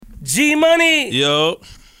G Money. Yo.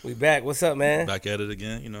 We back. What's up, man? Back at it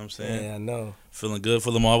again, you know what I'm saying? Yeah, I know. Feeling good,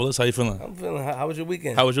 feeling marvelous. How you feeling? I'm feeling, how was your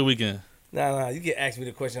weekend? How was your weekend? Nah, you can ask me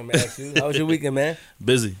the question I'm going to ask you. How was your weekend, man?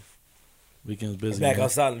 Busy. Weekend's busy. Back man.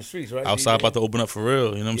 outside in the streets, right? Outside about to open up for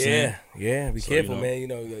real, you know what I'm saying? Yeah, be So, careful, you know. man. You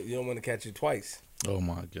know, you don't want to catch it twice. Oh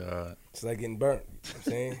my God. It's like getting burnt. You know what I'm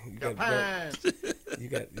saying? You got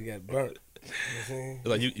burnt. You got burnt. You know what I'm saying?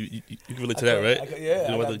 Like you can relate to that, right? Yeah, You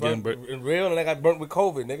know I about got to get burnt burnt? in real, and I got burnt with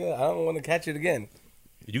COVID, nigga. I don't want to catch it again.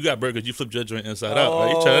 You got burnt because you flipped your joint inside out.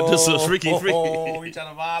 Right? You trying to do some freaky. Oh, you trying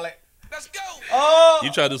to violate? Let's go. Oh,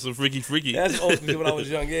 You try to do some freaky. that's old school when I was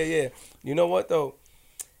young. Yeah. You know what though?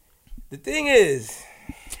 The thing is,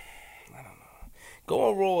 I don't know.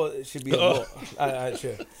 Going raw should be a law. I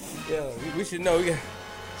sure. Yeah, we should know.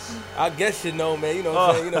 I guess you know, man. You know what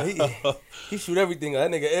I'm saying? You know he shoot everything.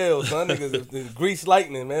 That nigga ill, son. That nigga's grease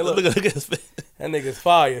lightning, man. Look at his face. that nigga's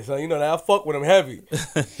fire, son. You know that I fuck with him heavy. You know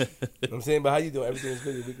what I'm saying? But how you doing? Everything is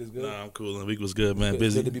good. Your week is good. Nah, I'm cool. The week was good, man. Good,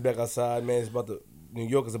 Busy. Good to be back outside, man. New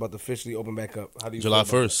York is about to officially open back up. How do you July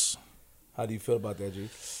feel about 1st. that? How do you feel about that, G?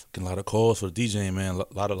 Getting a lot of calls for the DJing, man. A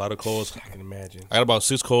lot of calls. I can imagine. I got about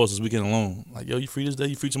 6 calls this weekend alone. Like, yo, you free this day?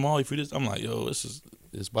 You free tomorrow? You free this? I'm like, yo, it's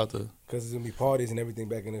about to. Because there's going to be parties and everything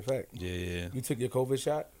back in effect. Yeah. You took your COVID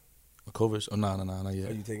shot? A COVID? Oh, no, not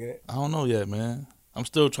yet. Are you taking it? I don't know yet, man. I'm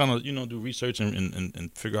still trying to, do research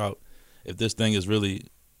and figure out if this thing is really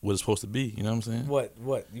what it's supposed to be. You know what I'm saying?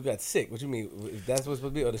 What? You got sick? What you mean? If that's what's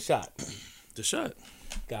supposed to be? Or the shot? The shot.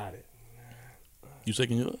 Got it. You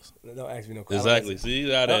taking yours? Don't ask me no questions. Exactly.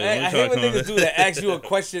 See, I hate when niggas do that. Ask you a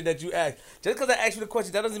question that you ask. Just because I ask you the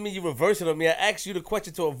question, that doesn't mean you reverse it on me. I asked you the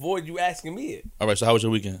question to avoid you asking me it. All right, so how was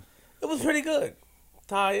your weekend? It was pretty good.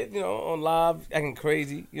 Tired, on live, acting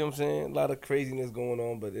crazy. You know what I'm saying? A lot of craziness going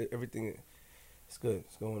on, but everything is good.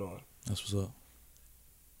 It's going on. That's what's up.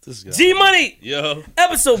 This guy. G Money! Yo.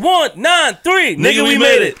 Episode 193. Nigga, we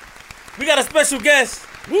made it. We got a special guest.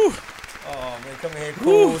 Woo. Oh, man, come in here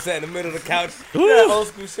cool, sat in the middle of the couch. That old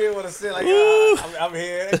school shit, want to sit like, I'm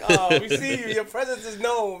here. Oh, we see you. Your presence is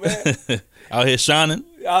known, man. Out here shining.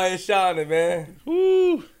 Out here shining, man.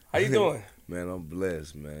 Woo. How you doing? Man, I'm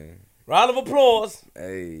blessed, man. Round of applause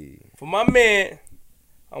Hey. for my man.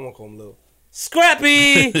 I want to call him Lil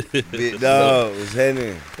Scrappy. Big dog, what's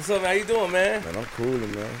happening? What's up, man? How you doing, man? Man, I'm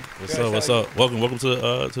coolin', man. What's up? Welcome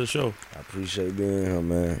to the show. I appreciate being here,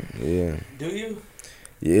 man. Yeah. Do you?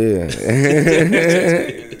 Yeah.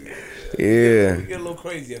 Yeah. We get a little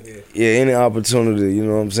crazy up here. Yeah, any opportunity, you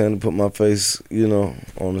know what I'm saying, to put my face,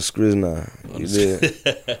 on the screen now. You did.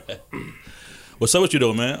 What's up with you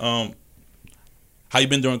though, man? How you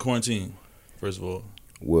been during quarantine? First of all.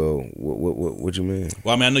 Well, what you mean?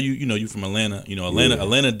 Well, I mean, I know you from Atlanta.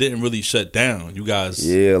 Atlanta didn't really shut down. You guys,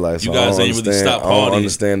 Yeah, like so you guys ain't really stopped I don't partying.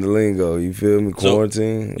 understand the lingo. You feel me?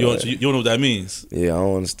 Quarantine. You Like, don't know what that means. yeah, I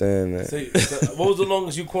don't understand that. So what was the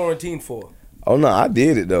longest you quarantined for? Oh no, I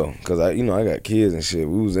did it though, cause I got kids and shit.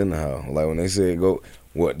 We was in the house. Like when they said go,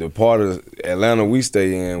 the part of Atlanta we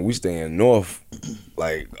stay in North.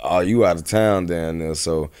 Like, you out of town down there,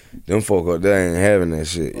 so them folk up there ain't having that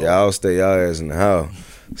shit. Y'all stay y'all ass in the house.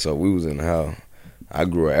 So we was in the house. I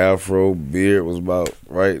grew an afro, beard was about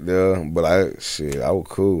right there, but I was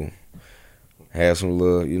cool. Had some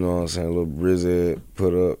little, you know what I'm saying, little brizzy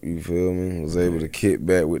put up, you feel me? Was able to kick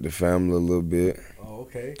back with the family a little bit. Oh,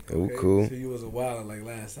 okay. It was cool. So you was a wilder like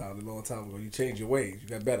last time, a long time ago. You changed your ways. You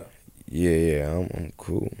got better. Yeah, I'm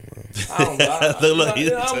cool, man. I don't believe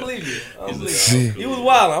you. I don't believe you. You was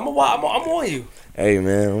wild. I'm on you. Hey,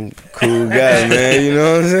 man, I'm a cool guy, man, you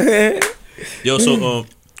know what I'm saying? Yo, so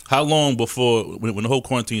how long before when the whole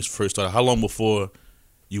quarantine first started? How long before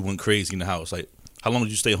you went crazy in the house? Like, how long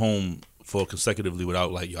did you stay home for consecutively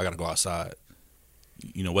without like, I gotta go outside?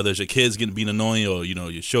 Whether it's your kids being annoying or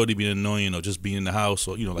your shorty being annoying or just being in the house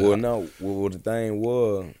or like. Well, no. Well, the thing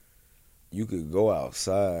was, you could go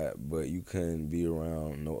outside, but you couldn't be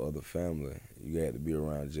around no other family. You had to be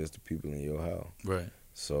around just the people in your house. Right.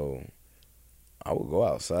 So I would go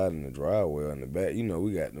outside in the driveway or in the back.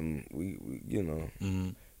 We got them. We Mm-hmm.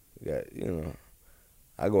 we got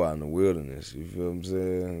I go out in the wilderness. You feel what I'm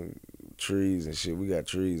saying? Trees and shit. We got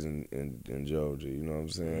trees in Georgia. You know what I'm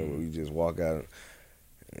saying? Where we just walk out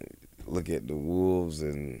and look at the wolves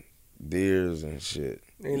and deers and shit.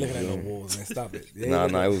 You ain't looking at no wolves, man. Stop it. Nah,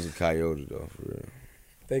 it was a coyote though, for real.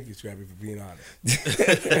 Thank you, Scrappy, for being honest.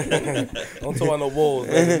 Don't talk about no wolves,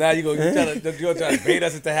 man. Now you trying to bait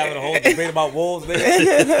us into having a whole debate about wolves,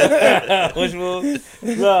 nigga. Which wolves?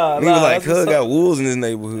 Nah. He was like, "Cuz got wolves in his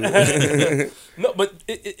neighborhood." No, but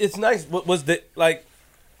it's nice. What was the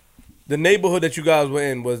neighborhood that you guys were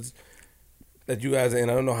in was that you guys, and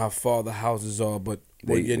I don't know how far the houses are, but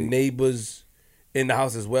were They- your they- neighbors in the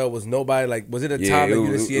house as well? Was nobody like? Was it a Yeah, time that it you was-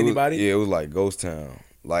 didn't see it was- anybody? Yeah, it was like ghost town.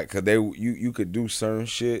 Like, cause you could do certain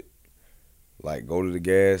shit, like go to the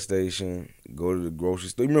gas station, go to the grocery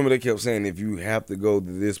store. You remember they kept saying if you have to go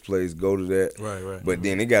to this place, go to that. Right. But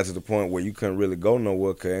then it got to the point where you couldn't really go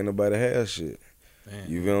nowhere cause ain't nobody had shit. Damn.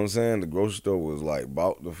 You feel what I'm saying? The grocery store was like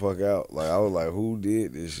bought the fuck out. Like I was like, who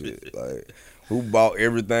did this shit? Like who bought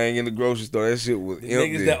everything in the grocery store? That shit was The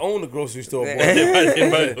empty. niggas that own the grocery store, boy.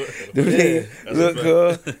 Right. The nigga- That's look, a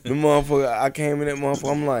cuz, the motherfucker, I came in that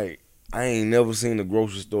motherfucker, I'm like, I ain't never seen a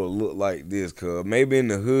grocery store look like this, cuz. Maybe in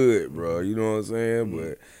the hood, bro, you know what I'm saying?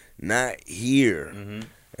 But not here. Mhm.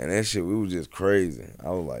 And that shit, we was just crazy. I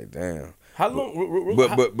was like, damn. How long?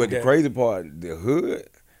 But the crazy part, the hood,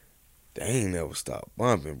 they ain't never stopped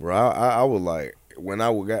bumping, bro. I was like, when I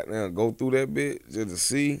would got there and go through that bit just to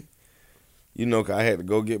see, you know, 'cause I had to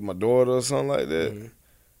go get my daughter or something like that. Mhm.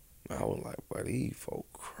 I was like, boy, these folk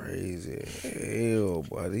crazy as hell,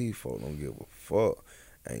 boy. These folk don't give a fuck.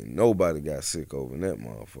 Ain't nobody got sick over in that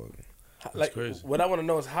motherfucker. Like, crazy. what I want to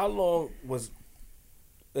know is how long was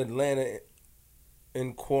Atlanta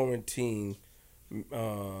in quarantine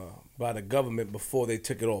by the government before they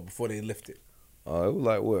took it off, before they lifted? It was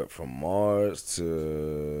like what, from March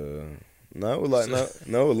to it was like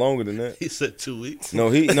no, it was longer than that. He said 2 weeks. No,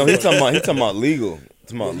 he talking about legal.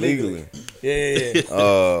 Talking about legally. Yeah.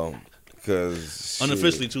 Cause shit,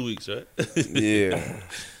 Unofficially 2 weeks, right? yeah,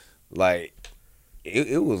 like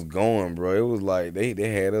it was going, bro. It was like they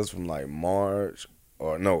had us from like March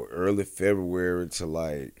or no, early February to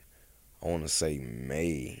like I want to say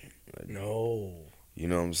May. Like, No. you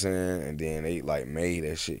know what I'm saying? And then they like May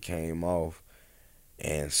that shit came off,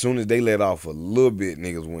 and as soon as they let off a little bit,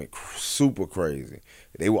 niggas went super crazy.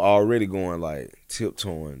 They were already going like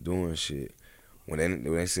tiptoeing, doing shit. When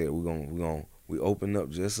they said we open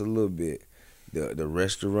up just a little bit, the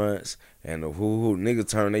restaurants and the who niggas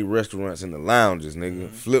turn they restaurants into lounges, nigga.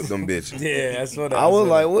 Flip them bitches. Yeah, I saw that. I was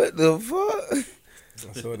like, what the fuck?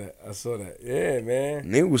 I saw that. Yeah, man.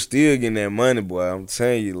 Niggas was still getting that money, boy. I'm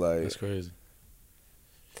telling you, like, That's crazy.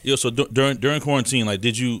 Yo, so during quarantine, like,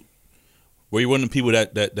 were you one of the people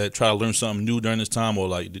that try to learn something new during this time, or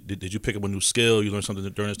like did you pick up a new skill? You learned something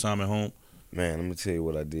during this time at home? man, let me tell you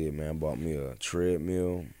what I did, man. I bought me a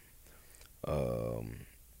treadmill, a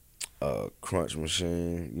crunch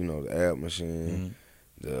machine, you know, the ab machine,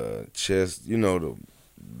 the chest, you know,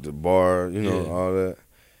 the bar, you know, Yeah. all that,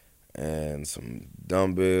 and some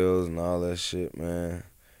dumbbells and all that shit, man.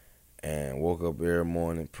 And woke up every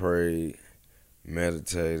morning, prayed,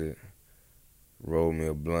 meditated, rolled me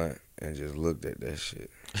a blunt, and just looked at that shit.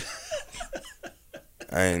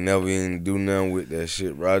 I ain't never even do nothing with that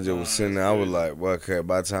shit. Roger was sitting there. I was like, boy, okay,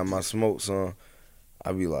 by the time I smoke some,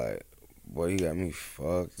 I be like, boy, you got me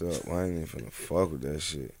fucked up. I ain't even finna fuck with that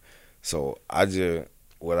shit. So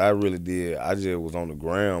what I really did, I just was on the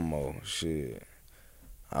ground mode. Shit.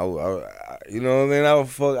 I you know what I mean? I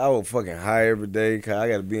was fucking high every day because I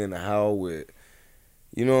got to be in the house with,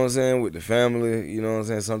 you know what I'm saying, with the family. You know what I'm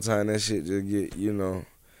saying? Sometimes that shit just get, you know,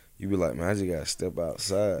 you be like, man, I just got to step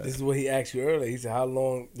outside. This is what he asked you earlier. He said, how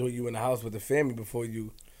long were you in the house with the family before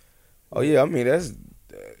you... Oh, yeah, I mean, that's,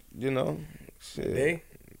 you know, shit. A day?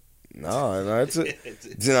 No, it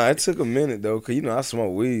took a minute, though, because, you know, I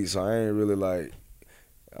smoke weed, so I ain't really, like,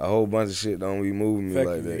 a whole bunch of shit don't be moving me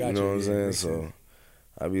like that. You know what I'm saying? So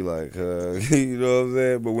I be like, you know what I'm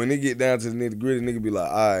saying? But when it get down to the nitty gritty, nigga be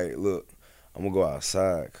like, all right, look, I'm gonna go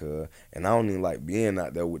outside, cuz. And I don't even like being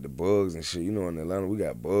out there with the bugs and shit. You know, in Atlanta, we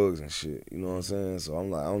got bugs and shit. You know what I'm saying? So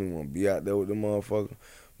I'm like, I don't even want to be out there with them motherfuckers.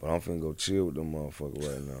 But I'm finna go chill with them motherfuckers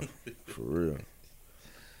right now. For real.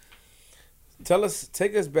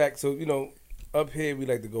 Take us back. So, you know, up here, we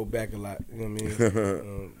like to go back a lot. You know what I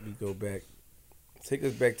mean? We go back. Take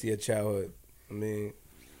us back to your childhood. I mean,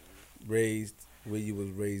 where you was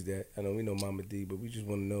raised at. I know we know Mama D, but we just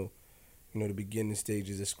want to know, you know, the beginning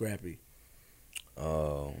stages of Scrappy.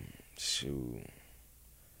 Shoot.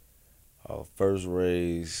 I was first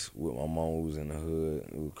raised with my mom who was in the hood.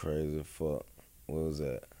 It was crazy as fuck. What was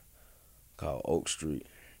that? Called Oak Street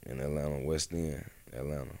in Atlanta, West End,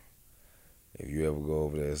 Atlanta. If you ever go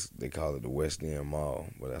over there, they call it the West End Mall.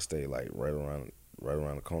 But I stayed like right around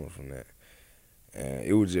the corner from that. And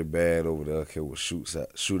it was just bad over there. There was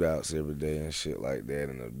shootouts every day and shit like that,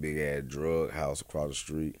 and a big ass drug house across the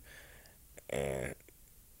street. And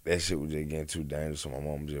that shit was just getting too dangerous, so my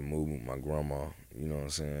mom just moved with my grandma. You know what I'm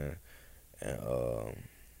saying? And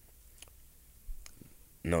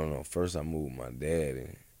no. First I moved with my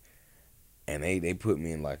dad, and they put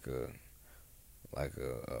me in like a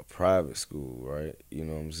private school, right? You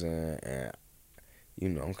know what I'm saying? And you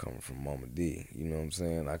know, I'm coming from Mama D. You know what I'm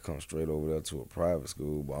saying? I come straight over there to a private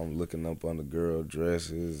school, but I'm looking up on the girl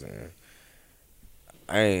dresses, and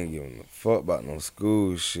I ain't giving a fuck about no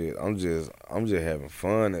school shit. I'm just having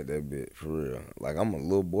fun at that bit, for real. Like, I'm a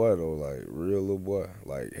little boy though, like real little boy.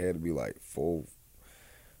 Like, had to be like 4,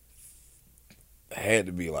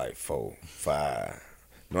 5.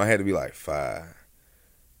 No, I had to be like 5.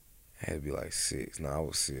 I had to be like 6. Nah, I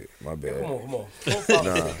was 6. My bad. Come on.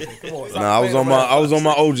 Nah, I was on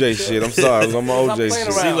my OJ shit. I'm sorry, I was on my OJ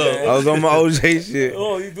shit. I was on my OJ shit.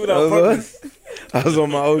 Oh, you do that on purpose. I was on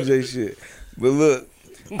my OJ shit. But look,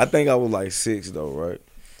 I think I was like 6 though, right?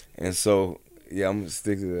 And so, yeah, I'm gonna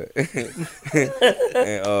stick to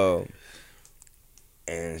that.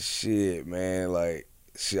 And shit, man, like,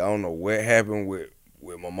 shit, I don't know what happened with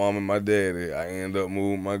my mom and my daddy. I ended up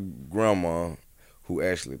moving my grandma, who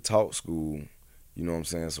actually taught school, you know what I'm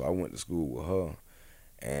saying? So I went to school with her,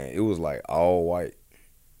 and it was like all white,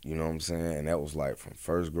 you know what I'm saying? And that was like from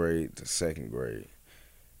 1st grade to 2nd grade.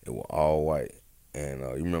 It was all white. And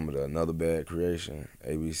you remember the Another Bad Creation,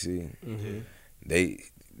 ABC? Mm-hmm.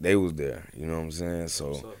 They was there, you know what I'm saying?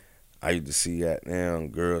 So I used to see goddamn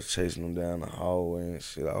girls chasing them down the hallway and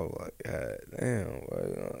shit. I was like, God damn, boy,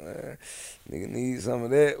 you know, man, nigga need some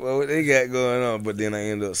of that. What they got going on? But then I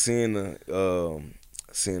ended up seeing the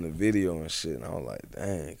video and shit, and I was like,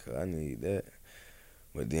 dang, cause I need that.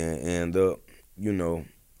 But then end up, you know,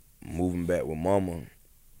 moving back with mama,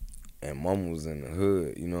 and mama was in the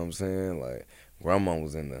hood, you know what I'm saying? Like, grandma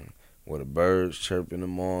was where the birds chirp in the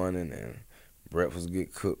morning, and breakfast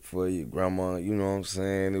get cooked for you. Grandma, you know what I'm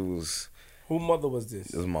saying? It was... Who mother was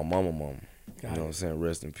this? It was my mama. Got you know what I'm saying?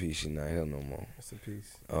 Rest in peace. She not here no more. Rest in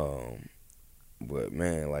peace. But,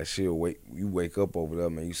 man, like, you wake up over there,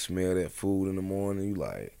 man, you smell that food in the morning, you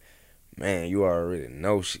like, man, you already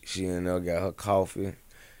know she in there, got her coffee. You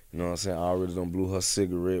know what I'm saying? I already done blew her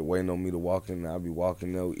cigarette, waiting on me to walk in there. I be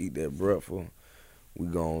walking there, eat that breakfast. We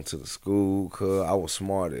going to the school, cuz I was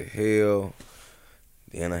smart as hell.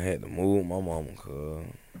 Then I had to move my mama, cuz.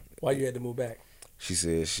 Why you had to move back? She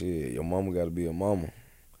said, shit, your mama got to be a mama.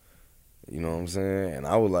 You know what I'm saying? And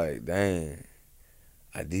I was like, dang,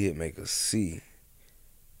 I did make a C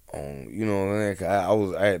on, you know what I'm saying? 'Cause I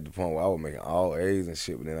was at the point where I was making all A's and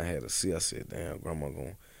shit, but then I had a C. I said, damn, grandma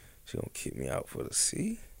she gonna kick me out for the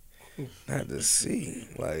C? Not the C.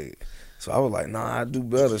 Like, so I was like, nah, I do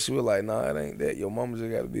better. She was like, nah, it ain't that. Your mama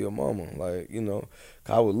just got to be a mama. Like, you know,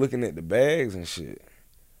 'cause I was looking at the bags and shit.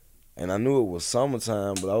 And I knew it was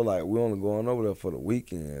summertime, but I was like, we only going over there for the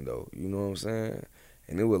weekend, though. You know what I'm saying?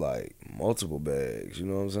 And it was like multiple bags. You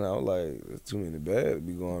know what I'm saying? I was like, there's too many bags to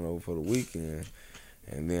be going over for the weekend.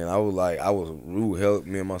 And then I was like, rude hell.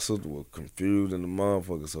 Me and my sister were confused in the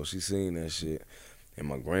motherfucker, so she seen that shit. And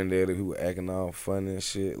my granddaddy, who was acting all funny and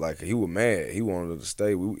shit, like, he was mad. He wanted her to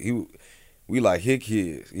stay. We like his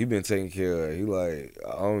kids. He been taking care of her. He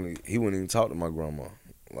like, he wouldn't even talk to my grandma.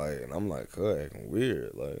 Like, and I'm like, her acting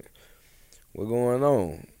weird. Like, what going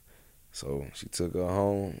on? So she took her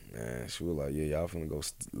home, and she was like, yeah, y'all finna go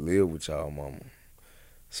live with y'all mama.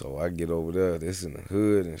 So I get over there. This in the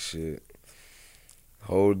hood and shit.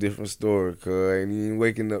 Whole different story, cuz ain't even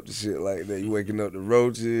waking up to shit like that. You waking up to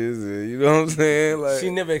roaches, and you know what I'm saying? Like, she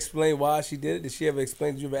never explained why she did it. Did she ever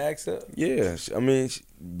explain? Did you ever ask her? Yeah, I mean,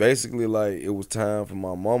 basically, like, it was time for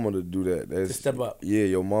my mama to do that. To step up. Yeah,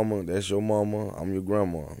 your mama. That's your mama. I'm your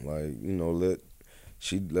grandma. Like, you know, let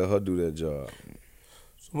her do that job.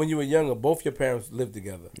 So when you were younger, both your parents lived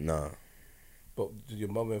together. Nah. But your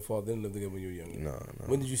mother and father didn't live together when you were younger? Nah.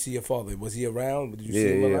 When did you see your father? Was he around? Did you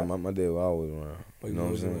see him around? Yeah, my dad was always around. You know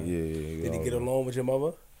what I'm saying? Yeah. Did he get along with your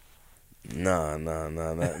mother? Nah.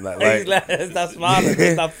 He's laughing. It's not smiling.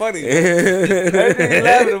 It's not funny. He's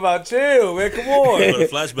laughing about chill, man. Come on. Go to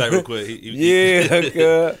flashback real quick. Yeah,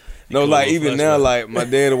 cuz. No, like, even now, like, my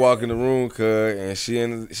dad will walk in the room, cuz, and she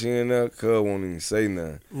in there, cuz won't even say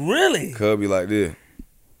nothing. Really? Cuz be like this.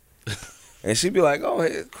 And she be like, go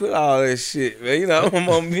ahead, quit all that shit, man. You know, my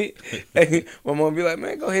mom be like,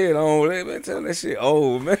 man, go ahead on with it, man. Tell that shit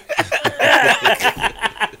old, man.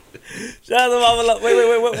 Shout out to Mama.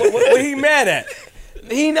 Wait. What he mad at?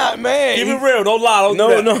 He not mad. Keep it real. Don't lie. Don't do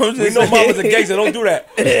that. No, I'm just we know mama's a gangster. Don't do that.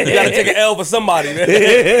 You gotta take an L for somebody, man.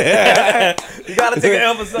 You gotta take an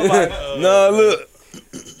L for somebody. No, look,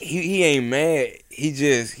 he ain't mad.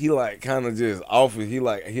 He like kind of just off it. He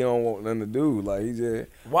like, he don't want nothing to do. Like, he just.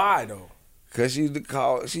 Why though? Cause she used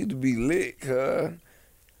to be lit, cuz.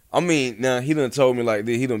 I mean, now he done told me like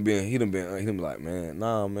this. He done been like, man,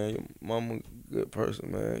 nah, man, your mama good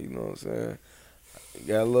person, man. You know what I'm saying?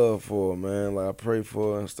 Got love for her, man. Like, I pray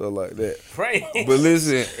for her and stuff like that. Pray. But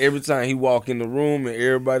listen, every time he walk in the room and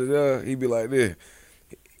everybody there, he be like this.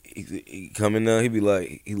 he come in there, he be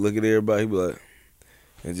like, he look at everybody, he be like,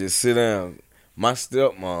 and just sit down. My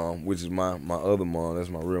stepmom, which is my other mom, that's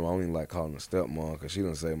my real mom. I don't even like calling her stepmom because she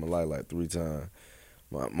done saved my life like 3 times.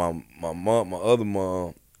 My mom, my other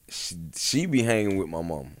mom, she be hanging with my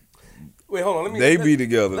mama. Wait, hold on. They be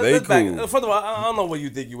together. They cool. First of all, I don't know where you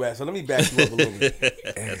think you at, so let me back you up a little bit.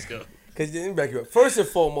 Let's go. Let me back you up. First and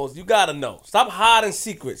foremost, you gotta know. Stop hiding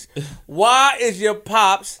secrets. Why is your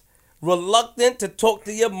pops reluctant to talk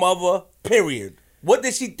to your mother? Period. What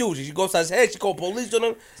did she do? Did she go outside his head? She called police on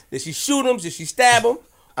him? Did she shoot him? Did she stab him?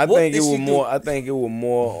 I think it was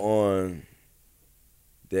more on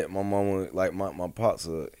that my mama, like my pops,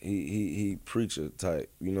 he preacher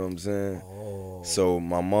type. You know what I'm saying? Oh. So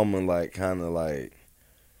my mama like kind of like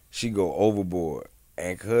she go overboard,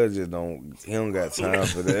 and cuz just he don't got time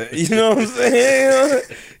for that. You know what I'm saying?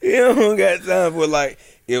 He don't got time for like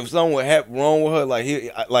if something would happen wrong with her,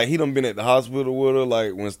 like he done been at the hospital with her,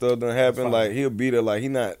 like when stuff done happen, like he'll be there, like he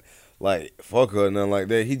not like fuck her or nothing like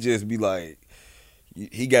that. He just be like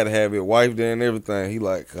he got to have his wife there and everything. He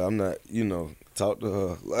like I'm not, talk to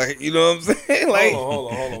her, like you know what I'm saying? Like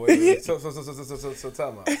hold on, wait. So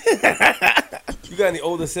time out. You got any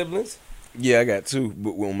older siblings? Yeah, I got 2,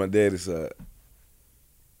 but on my daddy's side.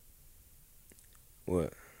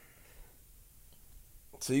 What?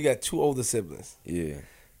 So you got 2 older siblings. Yeah.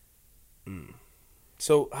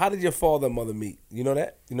 So how did your father and mother meet? You know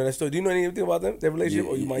that? You know that story? Do you know anything about them, their relationship,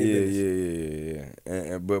 or you might? Yeah.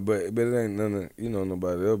 And, but it ain't none of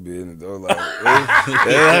nobody else business though. Like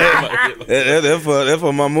that's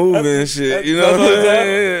for my moving and shit. You know what I'm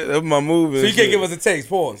saying? That's my moving. So you can't give us a taste.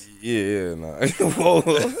 Pause. Yeah, nah. I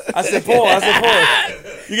said pause.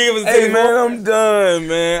 You can't give us a taste. Hey man, I'm done,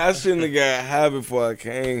 man. I shouldn't have got high before I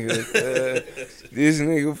came here. This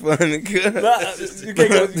nigga funny, cuz. You can't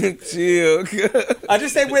give us chill, cuz. I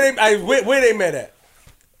just say where they met at.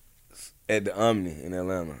 At the Omni in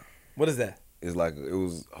Atlanta. What is that? It's like it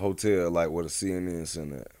was a hotel like where the CNN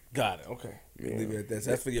center at. Got it. Okay. Yeah. Leave it at that.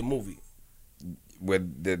 So that's for your movie. But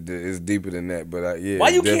it's deeper than that. But yeah, why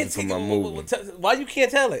you definitely can't for my movie? Why you can't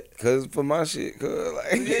tell it? Cause for my shit, cause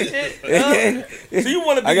like. So you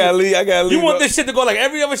want to be? I gotta leave. You want this shit to go like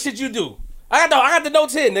every other shit you do? I got the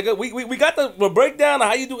notes here, nigga. We got the breakdown of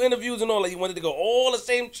how you do interviews and all that. You wanted to go all the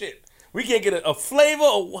same shit. We can't get a flavor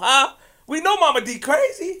of how. We know Mama D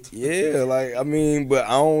crazy. Yeah, like I mean, but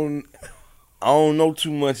I don't know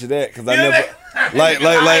too much of that because I never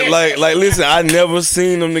like listen, I never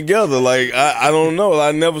seen them together. Like I don't know,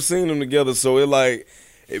 I never seen them together. So it like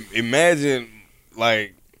imagine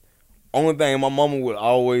like only thing my mama would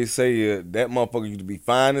always say is that motherfucker used to be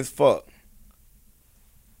fine as fuck.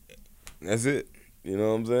 That's it. You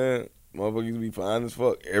know what I'm saying? Motherfucker used to be fine as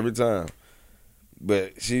fuck every time.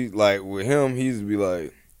 But she like with him, he used to be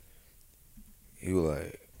like. He was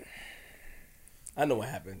like, I know what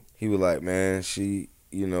happened. He was like, man, she,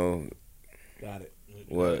 Got it.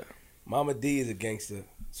 What? Mama D is a gangster.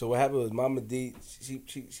 So what happened was Mama D,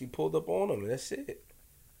 she pulled up on him. That's it.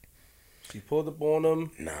 She pulled up on him.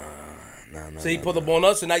 Nah. So he pulled up on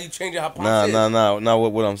us, and now you changing how pops is. Nah.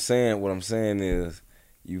 What I'm saying is,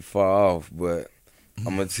 you far off. But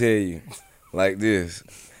I'm gonna tell you, like this,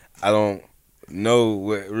 I don't know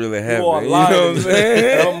what really happened. You know what I'm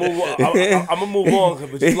saying? I'm gonna move on,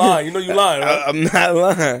 but you lying. You know you lying, right? I'm not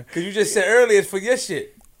lying. Cause you just said earlier it's for your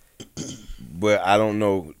shit. But I don't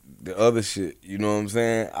know the other shit. You know what I'm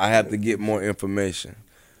saying? I have to get more information.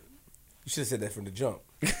 You should have said that from the jump.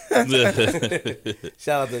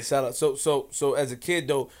 Shout out. So as a kid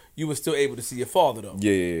though, you were still able to see your father though.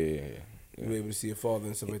 Yeah. You were able to see your father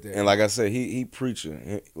and stuff like that. And like I said, he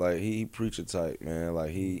preacher. Like he preacher type, man.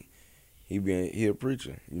 Like he a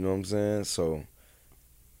preacher. You know what I'm saying? So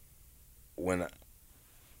when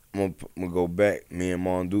I'm gonna go back, me and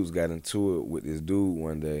Mom Dukes got into it with this dude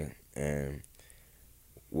one day, and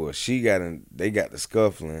they got the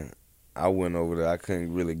scuffling. I went over there. I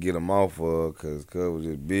couldn't really get him off of her because Cuz was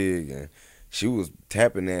just big, and she was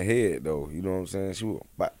tapping that head though. You know what I'm saying? She was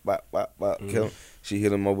bop, bop, bop, bop. Mm-hmm. She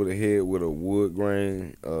hit him over the head with a wood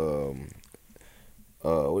grain,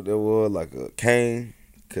 what that was, like a cane,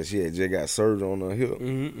 because she had just got surgery on her hip.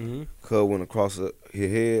 Mm-hmm. Cuz went across her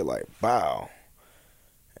head like bow.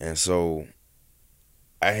 And so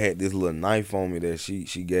I had this little knife on me that she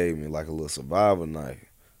gave me, like a little survival knife,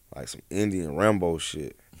 like some Indian Rambo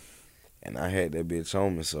shit. And I had that bitch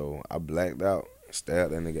on me, so I blacked out,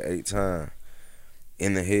 stabbed that nigga 8 times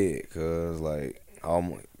in the head, cuz like I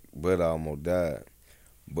almost died.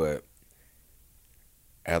 But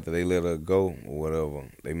after they let her go or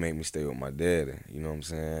whatever, they made me stay with my daddy, you know what I'm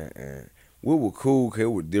saying? And we were cool, cause it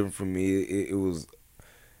was different for me. It was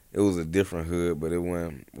it was a different hood, but it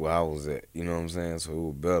went where I was at. You know what I'm saying? So it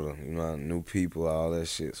was better. You know, I knew people, all that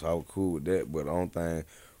shit. So I was cool with that. But the only thing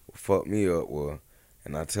what fucked me up was,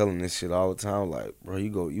 and I tell him this shit all the time, like, bro,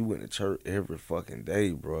 you went to church every fucking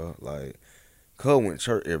day, bro. Like, cuz went to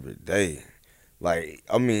church every day. Like,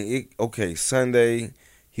 I mean, okay, Sunday,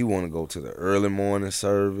 he want to go to the early morning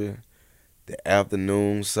service, the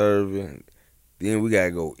afternoon service, then we got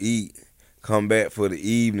to go eat, come back for the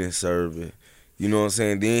evening service. You know what I'm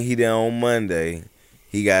saying? Then he there on Monday,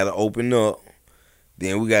 he got to open up.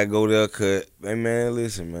 Then we got to go there cut. Hey, man,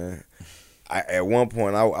 listen, man. At one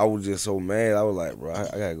point, I was just so mad. I was like, bro, I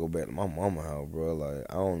got to go back to my mama house, bro. Like,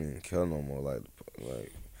 I don't even care no more. Like.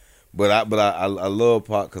 But I love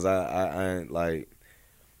Pop because I ain't like,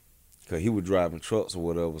 cause he was driving trucks or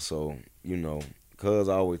whatever. So you know, cuz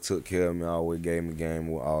always took care of me, always gave me game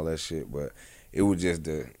with all that shit. But it was just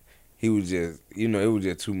he was just, you know, it was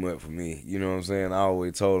just too much for me. You know what I'm saying? I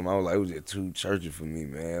always told him, I was like, it was just too churchy for me,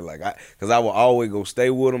 man. Like cause I would always go stay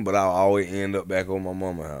with him, but I would always end up back on my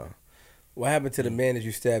mama house. What happened to the man that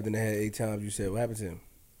you stabbed in the head 8 times? You said what happened to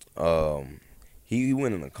him? He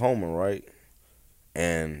went in a coma, right?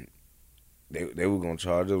 And They were gonna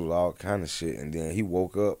charge us with all kind of shit, and then he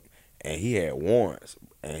woke up and he had warrants,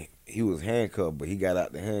 and he was handcuffed, but he got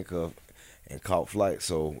out the handcuff and caught flight.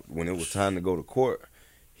 So when it was time to go to court,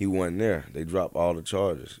 he wasn't there. They dropped all the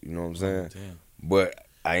charges. You know what I'm saying? Damn. But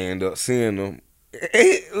I ended up seeing him.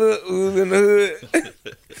 Look, we was in the hood.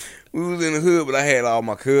 We was in the hood, but I had all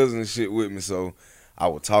my cousins and shit with me, so I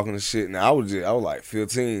was talking to shit. Now I was like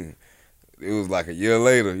 15. It was like a year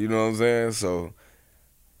later. You know what I'm saying? So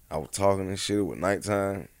I was talking and shit. It was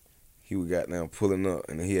nighttime. He was goddamn pulling up,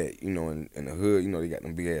 and he had, you know, in the hood, you know, they got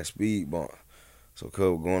them big ass speed bump. So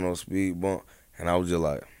cuz was going on speed bump, and I was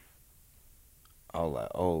like,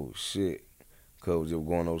 oh shit. Cuz was just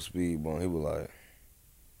going on speed bump. He was like,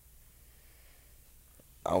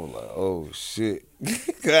 I was like, oh shit.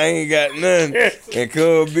 Cuz I ain't got nothing. And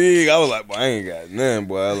cuz big, I was like, boy, I ain't got nothing,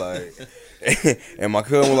 boy. Like. And my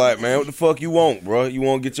cousin was like, man, what the fuck you want, bro? You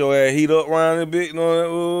want to get your ass heat up around a bit? You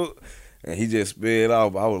know that? And he just sped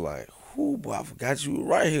off. I was like, whoo, boy, I forgot you were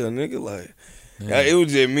right here, nigga. Like, it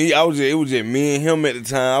was just me. It was just me and him at the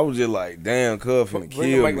time. I was just like, damn, cuz finna kill me.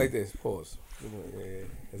 Bring the mic like this. Pause. Yeah,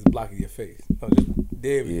 it's blocking your face. No, just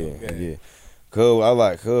there we go. Yeah. Cuz, I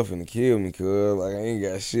like, cuz finna kill me, cuz. Like, I ain't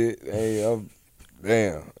got shit. Damn.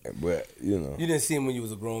 But, you know. You didn't see him when you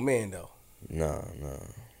was a grown man, though? Nah.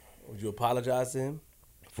 Would you apologize to him?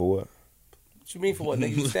 For what? What you mean for what?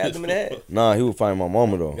 Nigga, you stabbed him in the head. Nah, he was fighting my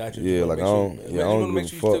mama though. Got you. Yeah, like I don't you want to make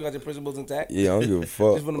sure give a you fuck. still got your principles intact. Yeah, I don't give a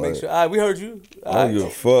fuck. Just want to make sure. All right, we heard you. I don't give a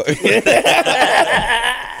fuck.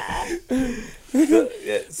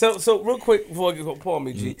 Yeah, so real quick before I get Paul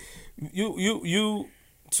me, G, you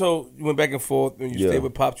so you went back and forth and you stayed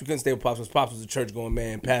with Pops. You couldn't stay with Pops because Pops was a church going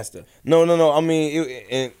man, pastor. No. I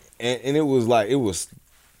mean, it was like it was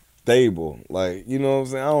stable. Like, you know what I'm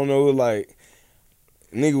saying? I don't know. It was like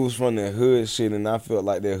nigga was from that hood shit, and I felt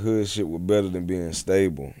like that hood shit was better than being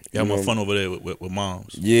stable. You had more fun over there with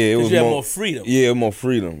moms. Yeah, it was you had more freedom. Yeah, more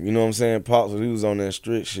freedom. You know what I'm saying? Pops, he was on that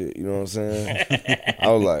strict shit. You know what I'm saying? I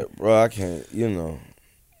was like, bro, I can't. You know,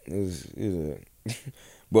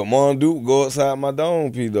 but Mom Duke go outside my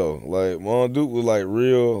dome, P though. Like Mom Duke was like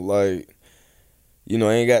real, like, you know,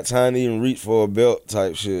 ain't got time to even reach for a belt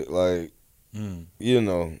type shit. Like, you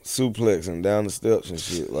know, suplexing down the steps and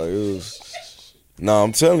shit. Like it was. Nah,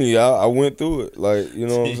 I'm telling you, I went through it. Like, you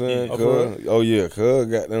know what I'm saying? Cuz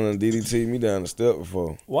got them and DDT me down the step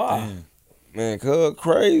before. Why? Man, cuz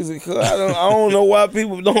crazy. Cuz I don't know why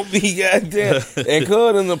people don't be goddamn. And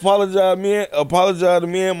cuz done apologized to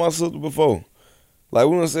me and my sister before. Like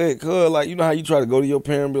we done said, cuz, like, you know how you try to go to your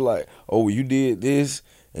parent and be like, oh, well, you did this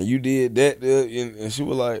and you did that, and she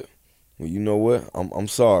was like, well, you know what? I'm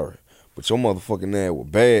sorry. But your motherfucking ass was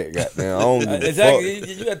bad, goddamn. I don't give a exactly. fuck.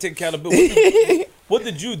 You gotta take accountability. What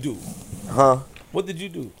did you do? Huh? What did you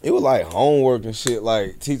do? It was like homework and shit.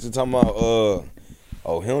 Like teacher talking about,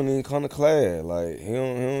 he don't even come to class. Like he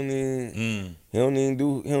don't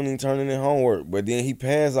even turn in his homework. But then he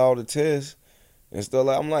passed all the tests and stuff.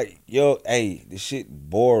 Like I'm like, yo, hey, this shit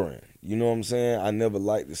boring. You know what I'm saying? I never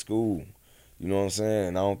liked the school. You know what I'm saying?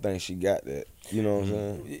 And I don't think she got that. You know what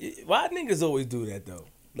I'm saying? Why niggas always do that though?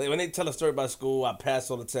 Like when they tell a story about school, I passed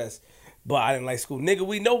all the tests, but I didn't like school. Nigga,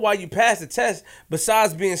 we know why you passed the test.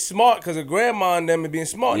 Besides being smart, because of grandma and them and being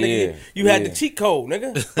smart, nigga, you had the cheat code,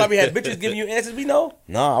 nigga. Probably had bitches giving you answers. We know.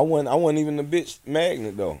 Nah, I wasn't even a bitch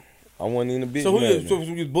magnet though. I wasn't even a bitch. So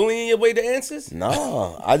you was bullying your way to answers?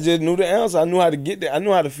 Nah, I just knew the answer. I knew how to get there. I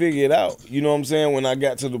knew how to figure it out. You know what I'm saying? When I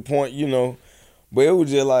got to the point, you know. But it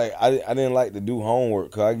was just like I didn't like to do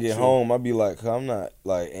homework. Cause I get home, I be like, cause I'm not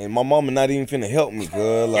like, and my mama not even finna help me.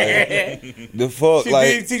 Cause like the fuck, She like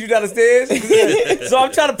DDT you down the stairs. So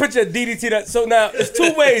I'm trying to picture a DDT. So now there's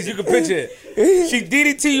two ways you can picture it. She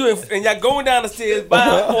DDT you and y'all going down the stairs,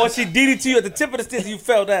 or she DDT you at the tip of the stairs and you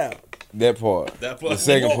fell down. that part. That part. The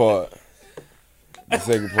second part. The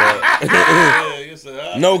second part. Yeah, you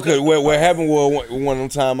said, No, cause what happened was one of them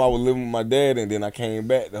time I was living with my dad, and then I came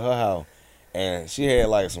back to her house, and she had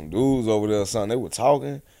like some dudes over there or something. They were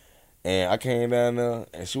talking, and I came down there,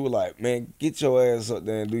 and she was like, "Man, get your ass up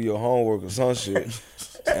there and do your homework or some shit."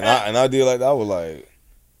 and I did like that. I was like,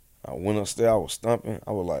 I went upstairs, I was stumping.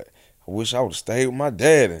 I was like, I wish I would have stayed with my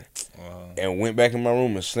daddy, and went back in my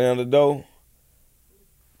room and slammed the door.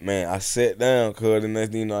 Man, I sat down, cause the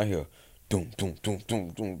next thing you know, I hear doom, doom, doom, doom,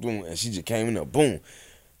 doom, doom, and she just came in there, boom.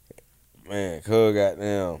 Man, cuz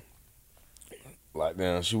goddamn, like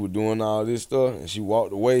damn, she was doing all this stuff, and she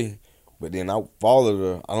walked away, but then I followed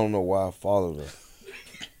her. I don't know why I followed her.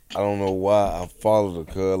 I don't know why I followed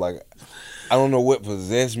her, cuz like, I don't know what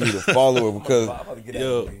possessed me to follow her, because,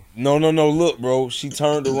 no, look, bro, she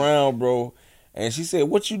turned around, bro, and she said,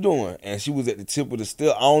 "What you doing?" And she was at the tip of the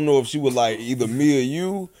step. I don't know if she was like either me or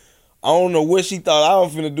you. I don't know what she thought I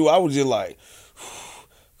was finna do. I was just like,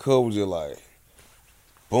 cuz was just like,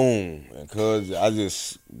 boom. And cuz I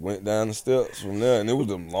just went down the steps from there. And it was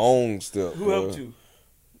them long steps. Who helped you?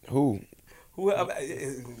 Who? Who?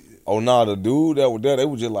 Oh, nah, the dude that was there, they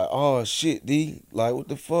was just like, oh, shit, D. Like, what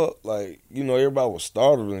the fuck? Like, you know, everybody was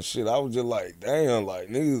startled and shit. I was just like, damn, like,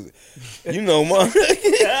 niggas, you know, man.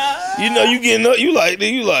 You know, you getting up, you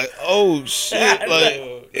like, oh, shit.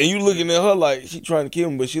 Like, and you looking at her like she trying to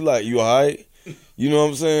kill me, but she like, you all right? You know what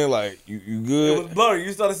I'm saying? Like, you good? It was blurry.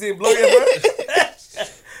 You started seeing blurry at first?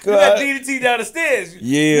 You got DDT down the stairs.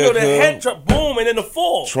 Yeah, you know, the head truck, boom, and then the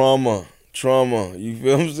fall. Trauma. You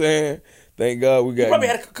feel what I'm saying? Thank God we got. You probably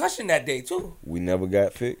had a concussion that day too. We never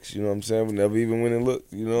got fixed. You know what I'm saying? We never even went and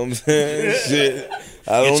looked. You know what I'm saying? Shit.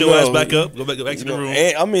 I don't Get your know. ass back up. Go back to the room.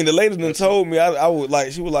 And I mean, the lady done told me I would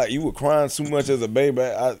like. She was like, you were crying too much as a baby.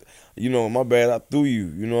 You know, my bad. I threw you.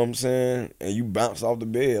 You know what I'm saying? And you bounced off the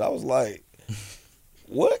bed. I was like,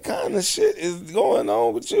 what kind of shit is going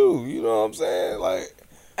on with you? You know what I'm saying? Like.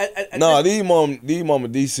 Nah, these mama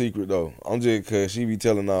D secret though. I'm just cause she be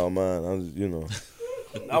telling all mine. I'm just, you know.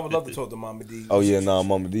 I would love to talk to Mama D. Oh yeah, nah,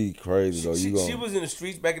 Mama D crazy though. She was in the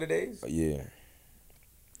streets back in the days. Yeah,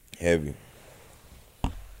 heavy.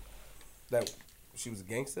 That she was a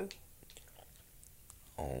gangster.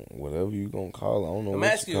 Whatever you gonna call her, I don't know. I'm what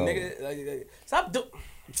asking you, nigga. Stop doing.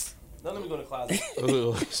 Don't let me go to the closet.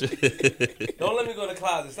 Oh, shit. Don't let me go to the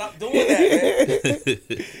closet. Stop doing that, man.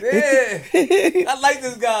 Yeah. I like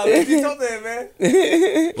this guy. Let's talk to him,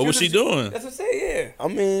 man. What was she doing? That's what I'm saying, yeah. I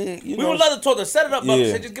mean, we would love to talk to set it up, but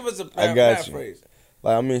just give us a paraphrase.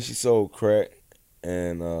 Like, I mean, she sold crack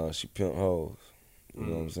and she pimped hoes. You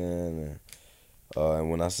know what I'm saying? And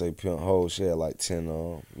when I say pimp hoes, she had like 10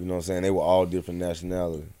 on. You know what I'm saying? They were all different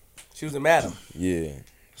nationalities. She was a madam. Yeah,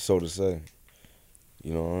 so to say.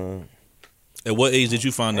 You know what I mean? At what age did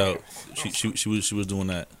you find out she was doing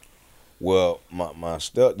that? Well, my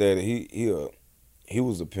stepdaddy, he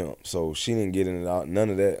was a pimp, so she didn't get into none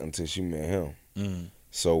of that until she met him. Mm.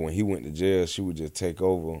 So when he went to jail, she would just take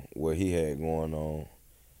over what he had going on.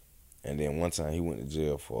 And then one time he went to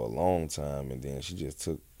jail for a long time, and then she just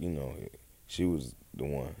took, you know, she was the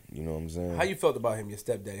one. You know what I'm saying? How you felt about him, your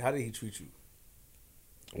stepdaddy? How did he treat you?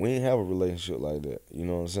 We didn't have a relationship like that. You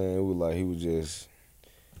know what I'm saying? It was like he was just...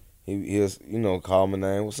 He was, you know, call my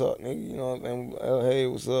name, what's up, nigga? You know what I'm saying? Hey,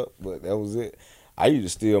 what's up? But that was it. I used to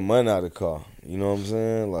steal money out of the car. You know what I'm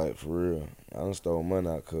saying? Like, for real. I done stole money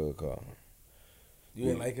out of the car. You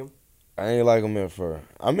didn't like him? I ain't like him at first.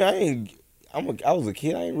 I mean, I was a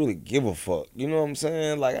kid. I ain't really give a fuck. You know what I'm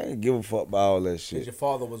saying? Like, I ain't give a fuck about all that shit. Because your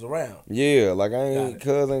father was around. Yeah, like,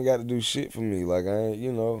 cuz ain't got to do shit for me. Like, I ain't,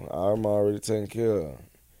 you know, I'm already taken care of.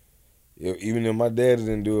 Even if my daddy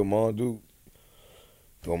didn't do it, Mom do.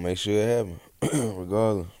 Gonna make sure it happen,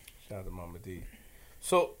 regardless. Shout out to Mama D.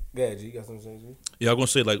 So, go ahead, G. You got something to say, G? Yeah, I was gonna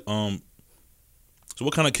say like, so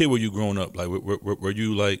what kind of kid were you growing up? Like, were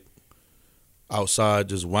you like outside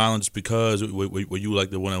just wilding just because? Were you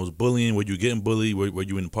like the one that was bullying? Were you getting bullied? Were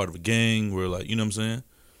you in part of a gang? Were like, you know what I'm saying?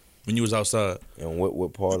 When you was outside. And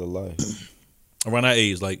what part of life? Around that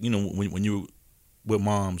age, like, you know, when you were with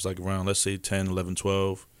moms, like around, let's say 10, 11,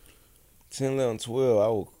 12. 10, 11, 12, I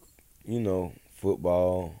was, you know,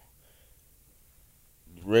 football,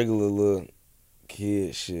 regular little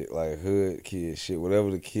kid shit, like hood kid shit, whatever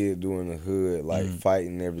the kid do in the hood, like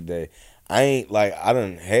fighting every day. I ain't like, I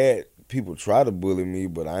done had people try to bully me,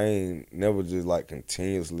 but I ain't never just like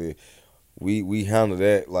continuously. We handle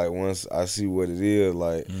that like once I see what it is,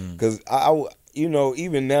 like, cause you know,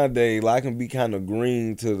 even nowadays, like, I can be kind of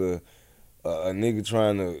green to the a nigga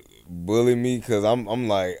trying to bully me, cause I'm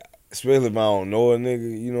like, especially if I don't know a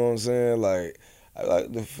nigga, you know what I'm saying, like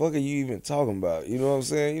the fuck are you even talking about? You know what I'm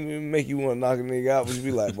saying? You know, it make you want to knock a nigga out, but you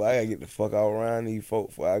be like, boy, I gotta get the fuck out around these folk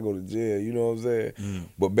before I go to jail. You know what I'm saying?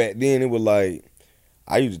 But back then it was like,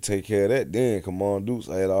 I used to take care of that then. Come on, Dukes,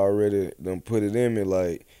 I had already done put it in me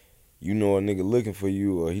like, you know a nigga looking for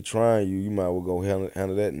you or he trying you, you might well go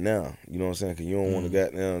handle that now. You know what I'm saying? Because you don't want to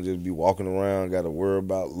goddamn just be walking around, got to worry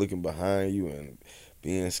about looking behind you and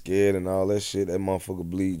being scared and all that shit. That motherfucker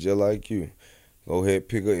bleed just like you. Go ahead,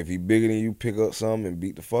 pick up. If he bigger than you, pick up something and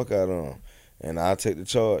beat the fuck out of him. And I'll take the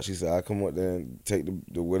charge. She said, I come up there and take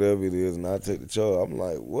the whatever it is and I'll take the charge. I'm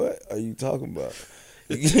like, what are you talking about?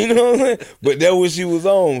 You know what I'm saying? But that's what she was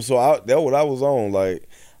on. So that's what I was on. Like,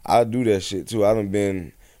 I do that shit too. I done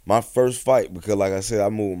been... My first fight, because like I said, I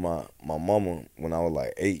moved my mama when I was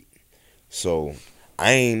like 8. So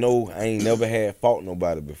I ain't never had fought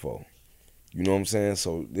nobody before. You know what I'm saying?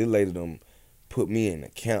 So this lady done put me in the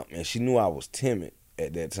camp, and she knew I was timid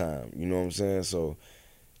at that time. You know what I'm saying? So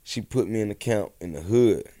she put me in the camp in the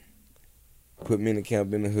hood.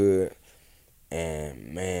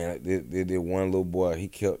 And man, this one little boy, he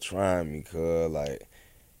kept trying me, cuz like,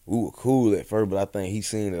 we were cool at first, but I think he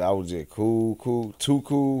seen that I was just too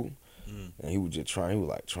cool. And he was just trying, he was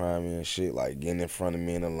like trying me and shit, like getting in front of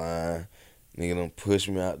me in the line. Nigga done push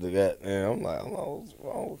me out the goddamn. I'm like, what's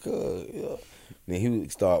wrong with cuz? Yeah. Then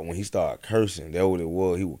when he started cursing, that what it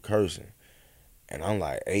was, he was cursing. And I'm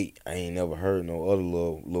like 8, I ain't never heard no other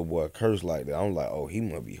little boy curse like that. I'm like, oh, he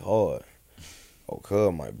must be hard. Oh,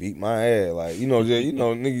 cuz might beat my ass. Like,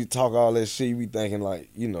 nigga talk all that shit, you be thinking like,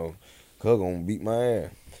 cuz gonna beat my ass.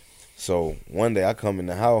 So one day I come in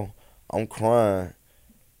the house, I'm crying,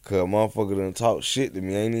 cause motherfucker done talk shit to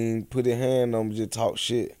me. Ain't even put his hand on me, just talk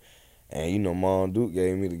shit. And Mom Duke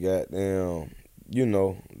gave me the goddamn,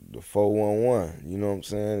 the 411, you know what I'm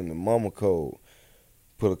saying? And the mama code.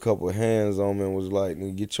 Put a couple of hands on me and was like,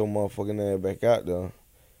 nigga, get your motherfucking ass back out there.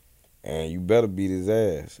 And you better beat his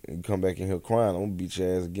ass. And you come back in here crying, I'm gonna beat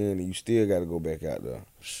your ass again, and you still gotta go back out there.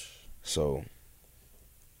 So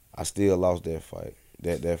I still lost that fight.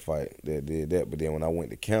 That fight that did that. But then when I went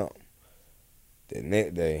to camp, the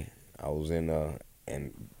next day, I was in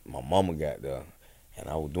and my mama got there, and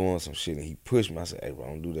I was doing some shit, and he pushed me. I said, hey, bro,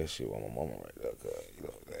 don't do that shit with my mama right there, cuz,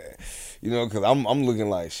 because I'm looking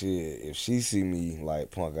like, shit, if she see me, like,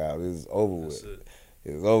 punk out, it's over with.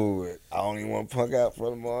 It's over with. I don't even want to punk out for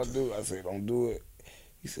them all do. I said, don't do it.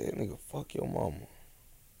 He said, nigga, fuck your mama.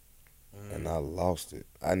 And I lost it.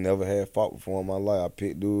 I never had fought before in my life. I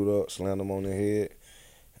picked dude up, slammed him on the head,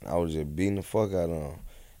 and I was just beating the fuck out of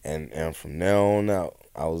him. And from now on out,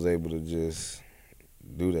 I was able to just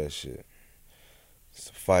do that shit. It's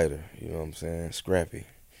a fighter, you know what I'm saying? Scrappy.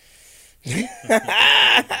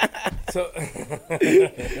 So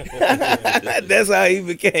that's how he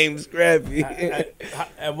became scrappy.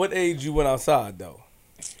 At what age you went outside though?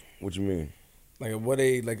 What you mean? Like at what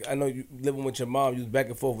age? Like I know you living with your mom, you was back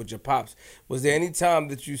and forth with your pops. Was there any time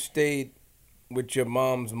that you stayed with your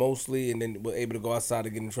moms mostly, and then were able to go outside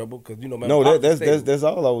and get in trouble? Because man, no, that's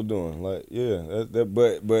all I was doing. Like, yeah,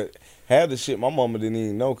 but half the shit my mama didn't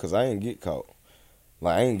even know because I ain't get caught.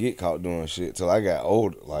 Like, I ain't get caught doing shit till I got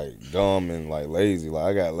older, like dumb and like lazy. Like,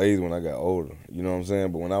 I got lazy when I got older. You know what I'm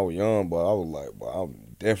saying? But when I was young, boy, I was like, boy,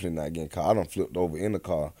 I'm definitely not getting caught. I done flipped over in the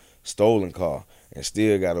car, stolen car, and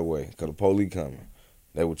still got away because the police coming.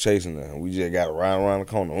 They were chasing her, and we just got right around the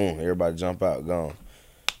corner. Everybody jump out, gone.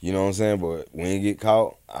 You know what I'm saying? But we ain't get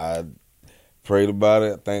caught. I prayed about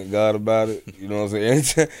it. I thank God about it. You know what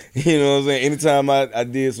I'm saying? Anytime I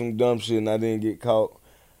did some dumb shit and I didn't get caught,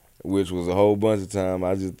 which was a whole bunch of time,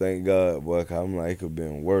 I just thank God, boy. I'm like, it could have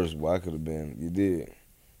been worse, boy. I could have been, you did.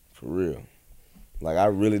 For real. Like, I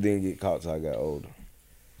really didn't get caught till I got older.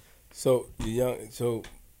 So, you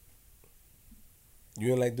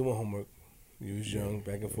didn't like doing homework. You was young,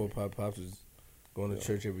 back and forth. Pops was going to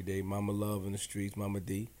church every day. Mama Love in the streets, Mama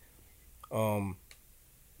D. Now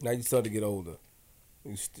you started to get older.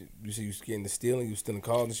 You said you was getting to stealing. You was stealing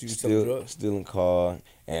cars and shit. You was selling drugs. Stealing cars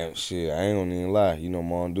and shit. I ain't gonna even lie.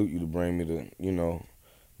 Mom Duke used to bring me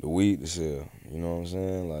the weed to sell. You know what I'm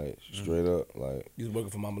saying? Like, straight up. Like, you was working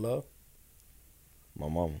for Mama Love? My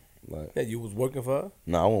mama. Like, yeah, you was working for her?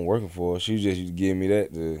 Nah, I wasn't working for her. She just used to give me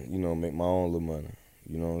that to, make my own little money.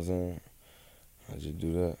 You know what I'm saying? I just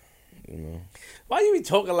do that. you know. Why you be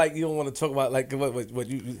talking like you don't want to talk about like what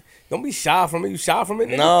you don't be shy from it. You shy from it,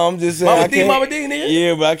 nigga? No, I'm just saying. Mama D, nigga.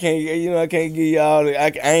 Yeah, but I can't. You know, I can't give you all the. I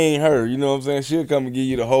ain't her. You know what I'm saying? She'll come and give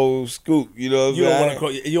you the whole scoop. You know what I'm You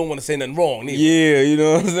saying? you don't want to say nothing wrong, neither. Yeah, you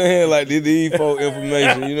know what I'm saying? Like these folk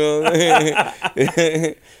information. You know what I'm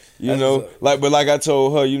saying? You know, but like I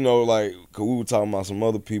told her, you know, like, cause we were talking about some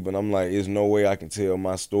other people, and I'm like, there's no way I can tell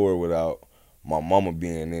my story without my mama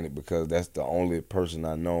being in it, because that's the only person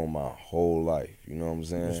I know my whole life. You know what I'm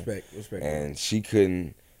saying? Respect. And she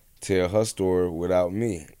couldn't tell her story without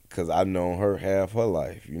me, because I've known her half her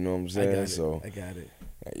life. You know what I'm saying? I got it.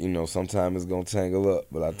 You know, sometimes it's gonna tangle up,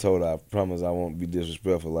 but I told her I promise I won't be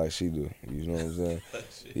disrespectful like she do. You know what I'm saying?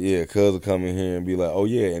 Yeah, cuz will come in here and be like, "Oh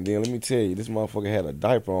yeah," and then let me tell you, this motherfucker had a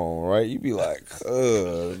diaper on, right? You be like,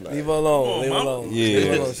 "Cuz, like, leave her alone, leave her alone." Yeah, leave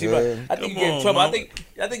her alone. I think Come you gave on, trouble. mama.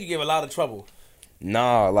 I think you gave a lot of trouble.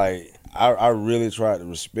 Nah, like I really tried to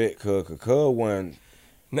respect cuz wasn't.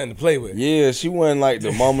 Nothing to play with. Yeah, she wasn't like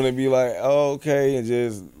the mama to be like, "Oh, okay," and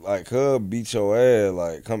just like her beat your ass,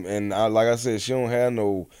 like come and like I said, she don't have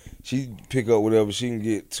no. She pick up whatever she can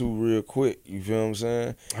get to real quick. You feel what I'm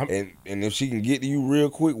saying? And if she can get to you real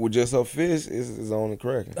quick with just her fist, it's on the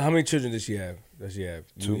cracking. How many children does she have? You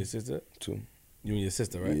Two. and your sister? 2. You and your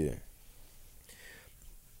sister, right? Yeah.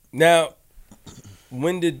 Now,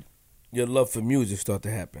 when did your love for music start to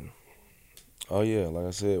happen? Oh yeah, like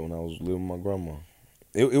I said, when I was living with my grandma,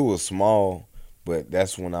 it was small, but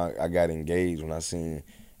that's when I got engaged. When I seen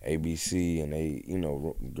ABC and they, you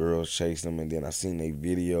know, girls chase them, and then I seen their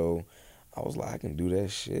video, I was like, I can do that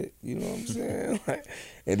shit. You know what I'm saying? Like,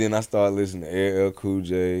 and then I started listening to LL Cool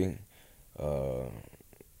J, all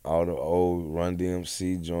the old Run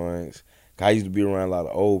DMC joints. I used to be around a lot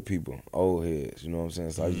of old people, old heads. You know what I'm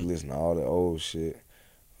saying? So I used to listen to all the old shit.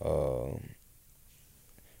 I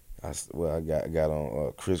got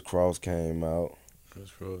on Criss Cross came out. Criss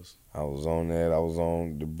Cross. I was on that. I was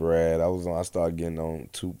on the Brad. I started getting on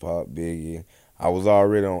Tupac, Biggie. I was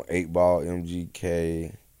already on 8 Ball,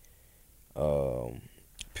 MGK,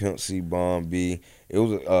 Pimp C, Bun B. It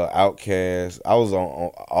was Outkast. I was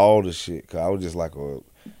on all the shit, cause I was just like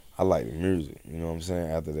I like the music. You know what I'm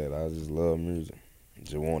saying? After that, I just love music.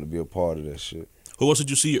 Just wanted to be a part of that shit. Who else did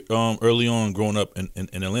you see early on growing up in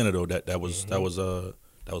Atlanta though? That was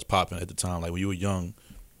popping at the time. Like when you were young.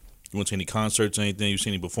 You went to any concerts or anything? You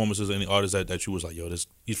seen any performances, any artists that you was like, yo,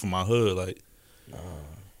 he's from my hood, like?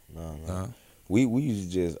 Nah. We used to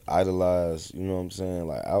just idolize, you know what I'm saying?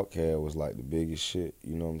 Like Outkast was like the biggest shit,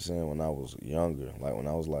 you know what I'm saying? When I was younger, like when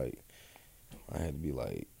I was like, I had to be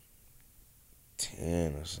like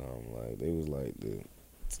 10 or something. Like they was like the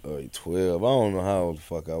 12. I don't know how old the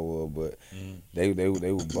fuck I was, but they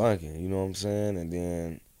were bunking, you know what I'm saying? And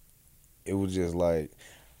then it was just like,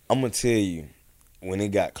 I'm gonna tell you. When it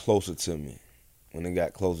got closer to me,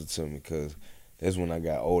 because that's when I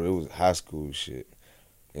got older. It was high school shit.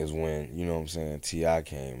 Is when, you know what I'm saying, T.I.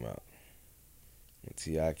 came out. When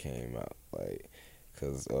T.I. came out, like,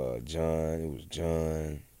 because it was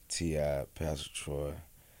John, T.I., Pastor Troy.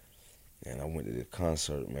 And I went to the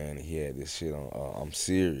concert, man, and he had this shit on I'm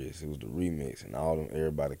Serious. It was the remix, and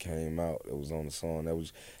everybody came out that was on the song. That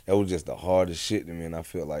was just the hardest shit to me, and I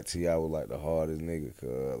felt like T.I. was like the hardest nigga, cuz.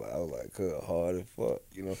 I was like, cuz, hard as fuck,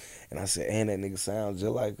 you know? And I said, and that nigga sounds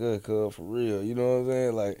just like cuz, for real, you know what I'm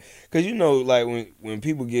saying? Like, cuz you know, like, when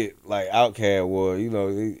people get, like, Outkast, you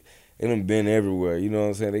know, they done been everywhere, you know what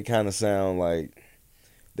I'm saying? They kind of sound like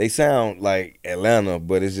Atlanta,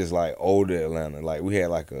 but it's just, like, older Atlanta. Like, we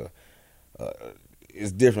had, like,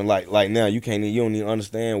 it's different. Like now, you don't even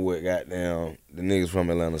understand what goddamn the niggas from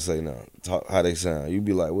Atlanta say now. Talk how they sound. You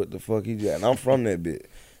be like, what the fuck he just? And I'm from that bit,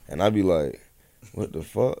 and I be like, what the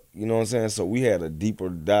fuck? You know what I'm saying? So we had a deeper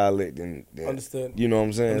dialect than Understood. You know what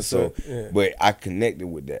I'm saying? Understood. So, yeah. but I connected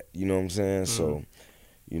with that. You know what I'm saying? So,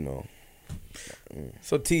 you know.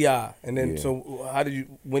 So T.I. and then Yeah. so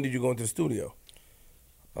when did you go into the studio?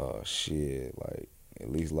 Shit, like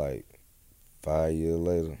at least like 5 years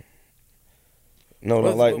later. No,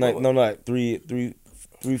 not 3-4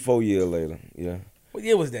 years later. Yeah. What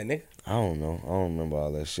year was that, nigga? I don't know. I don't remember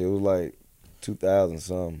all that shit. It was like 2000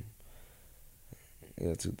 something.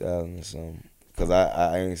 Yeah, 2000 or something. Cause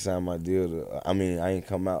I ain't signed my deal I ain't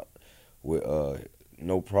come out with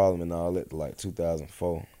No Problem and all that to like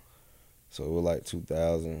 2004. So it was like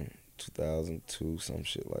 2000, 2002, some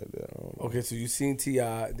shit like that. I don't know. Okay, so you seen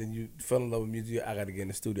T.I., then you fell in love with music. I got to get in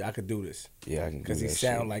the studio. I could do this. Yeah, I can do that Because he shit.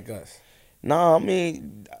 sound like us. No, I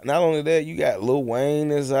mean, not only that, you got Lil Wayne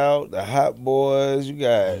that's out, the Hot Boys, you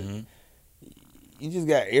got, you just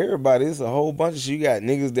got everybody. It's a whole bunch of shit. You got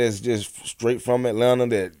niggas that's just straight from Atlanta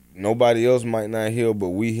that nobody else might not hear, but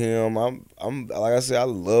we hear him. I'm like I said, I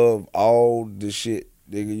love all the shit,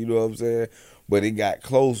 nigga. You know what I'm saying? But it got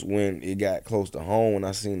close when it got close to home when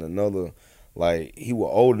I seen another, like, he was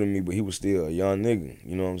older than me, but he was still a young nigga.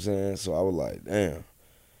 You know what I'm saying? So I was like, damn,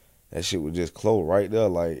 that shit was just close right there.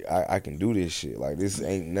 Like, I can do this shit. Like, this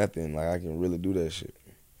ain't nothing. Like, I can really do that shit.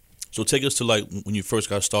 So take us to like when you first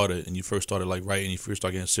got started and you first started like writing, you first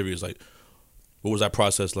started getting serious. Like, what was that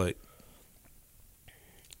process like?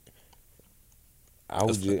 I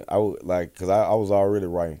would like, cause I was already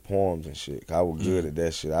writing poems and shit. I was good at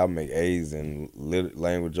that shit. I make A's in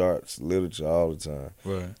language arts, literature all the time.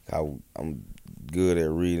 Right. I'm good at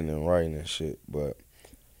reading and writing and shit, but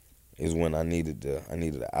it's when I needed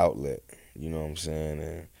an outlet. You know what I'm saying?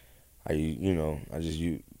 And I just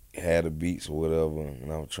had the beats or whatever, and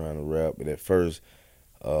I was trying to rap. But at first,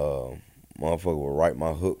 motherfucker would write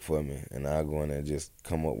my hook for me, and I go in there and just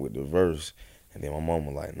come up with the verse. And then my mom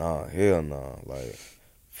was like, nah, hell nah, like,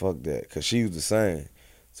 fuck that. Cause she was the same.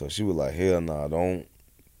 So she was like, hell nah, don't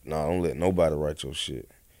let nobody write your shit.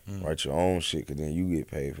 Write your own shit, cause then you get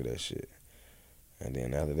paid for that shit. And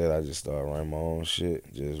then after that, I just started writing my own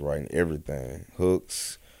shit, just writing everything,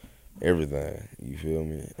 hooks, everything. You feel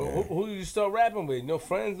me? Well, who did you start rapping with? No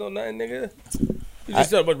friends, no nothing, nigga? You just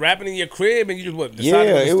started rapping in your crib and you just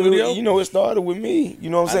decided in the studio? It started with me. You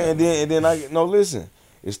know what I'm saying? And then listen.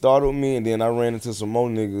 It started with me, and then I ran into some more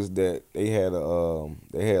niggas that they had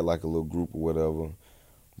like a little group or whatever,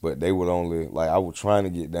 but they would only, like, I was trying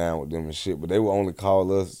to get down with them and shit, but they would only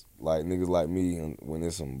call us like niggas like me when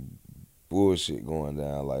there's some bullshit going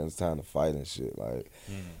down, like it's time to fight and shit, like.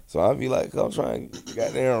 So I'd be like, I'm trying to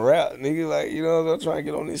goddamn rap, nigga, like, you know, I'm trying to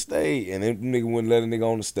get on this stage, and then nigga wouldn't let a nigga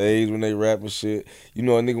on the stage when they rap and shit. You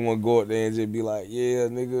know, a nigga want to go up there and just be like, yeah,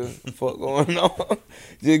 nigga, fuck going on,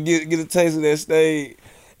 just get a taste of that stage.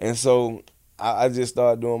 And so I just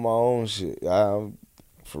started doing my own shit.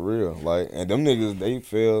 For real. Like, and them niggas, they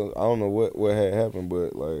fell. I don't know what had happened,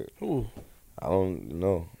 but like, Who? I don't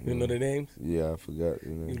know. You know their names? Yeah, I forgot.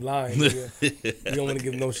 You lying, nigga. You don't want to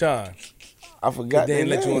give them no shine. I forgot they their didn't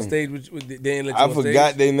name. let you on stage. They didn't let you I on forgot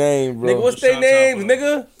stage. their name, bro. Nigga, what's their names,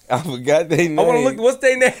 nigga? I forgot their name. I want to look. What's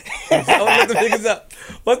their name? I want to look them niggas up.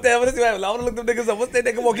 What's that? What is that? I want to look them niggas up. What's their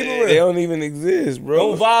name? Come on, keep it real. They don't even exist, bro.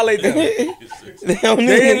 Don't violate them. They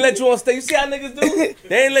didn't let you on stage. You see how niggas do? They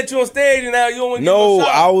didn't let you on stage, and now you don't want to give them a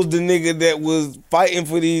shot. I was the nigga that was fighting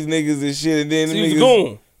for these niggas and shit, and then So the you was niggas. the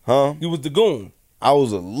goon. Huh? You was the goon. I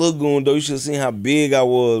was a lagoon though. You should have seen how big I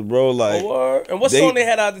was, bro. Like, And what song they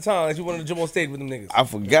had at the time that you wanted to jump on stage with them niggas? I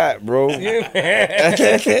forgot, bro. You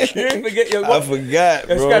didn't forget. Yo, I forgot,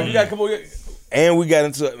 bro. Scrap, you gotta come on. And we got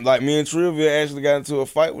into, like, me and Trivia actually got into a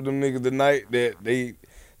fight with them niggas the night that the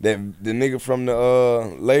nigga from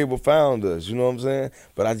the label found us. You know what I'm saying?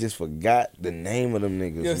 But I just forgot the name of them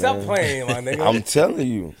niggas. Yo, stop playing, my nigga. I'm telling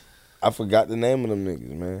you, I forgot the name of them niggas,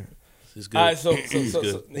 man. He's good. All right, so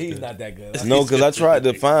he's not that good. No, because I tried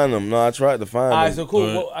to find them. All right, them. so cool.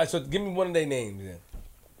 Right. Well, all right, so give me one of their names then.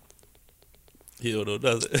 He don't know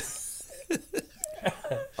nothing.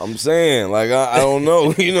 I'm saying, like, I don't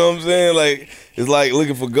know. You know what I'm saying? Like, it's like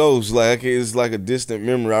looking for ghosts. Like, it's like a distant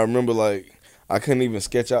memory. I remember, like, I couldn't even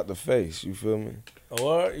sketch out the face. You feel me?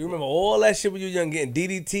 Or you remember all that shit when you were young, getting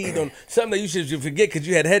DDT'd on something that you should forget because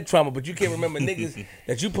you had head trauma, but you can't remember niggas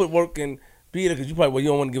that you put work in theater because you probably you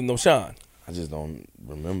don't want to give them no shine. I just don't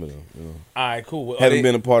remember them. You know? All right, cool. Well, Hadn't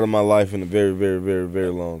been a part of my life in a very, very, very, very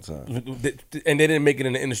long time. And they didn't make it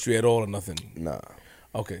in the industry at all or nothing. Nah.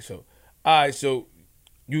 Okay, so all right, so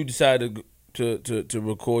you decided to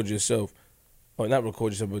record yourself, or not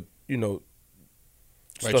record yourself, but you know,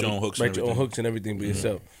 Write your own hooks. write and your own everything. hooks and everything by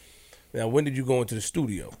yourself. Now, when did you go into the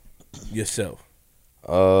studio yourself?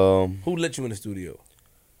 Who let you in the studio?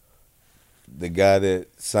 The guy that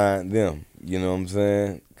signed them. You know what I'm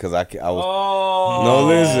saying? Cause I was. Oh, No,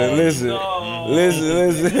 listen.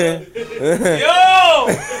 Yo!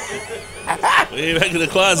 We ain't back in the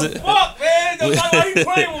closet. Fuck, man! Why you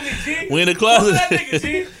playing with me, G? We in the closet. Fuck that nigga,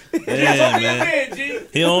 G. Damn, man. G.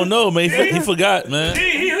 He don't know, man. He forgot, man. G,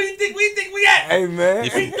 who you think we at? Hey man.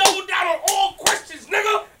 He doubled down on all questions,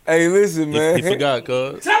 nigga. Hey, listen, man. He forgot,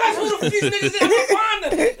 cuz. Tell us who these niggas is. I'm gonna find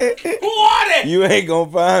them. Who are they? You ain't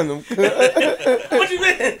gonna find them. What you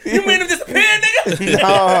mean? You made them disappear, nigga?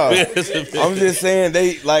 Nah. I'm just saying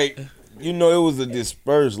they like. You know, it was a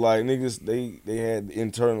dispersed, like, niggas, they had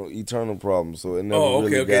eternal problems, so it never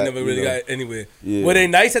never really got anywhere. Yeah. Were they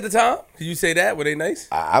nice at the time? Can you say that? Were they nice?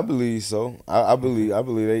 I believe so. I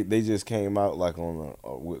believe they just came out like on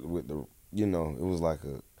with the, you know, it was like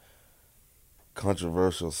a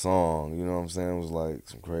controversial song, you know what I'm saying? It was like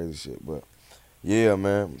some crazy shit, but Yeah,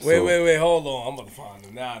 man. Wait, hold on. I'm about to find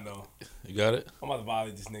him. Now I know. You got it? I'm about to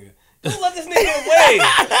violate this nigga. Don't let this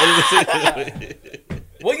nigga away.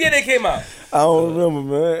 What year they came out? I don't remember,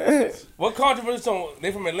 man. What controversial song?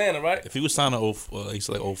 They from Atlanta, right? If he was signed in he's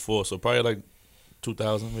like 04, so probably like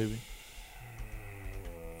 2000 maybe.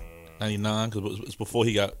 99, because it's before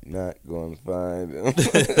he got. Not going to find him.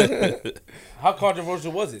 How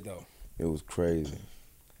controversial was it though? It was crazy.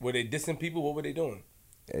 Were they dissing people? What were they doing?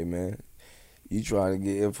 Hey, man. You trying to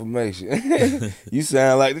get information. You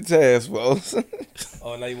sound like the task force.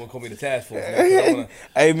 Oh, now you want to call me the task force? Now, 'cause I wanna...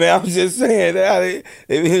 Hey, man, I'm just saying that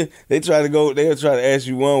they try to go, they'll try to ask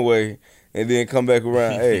you one way and then come back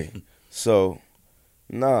around. Hey, so,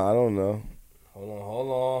 nah, I don't know.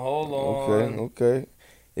 Hold on. Okay.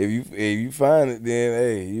 If you find it, then,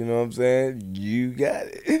 hey, you know what I'm saying? You got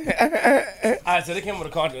it. All right, so they came with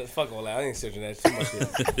a controversial. Fuck all that. I ain't searching that too much shit.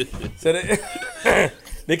 So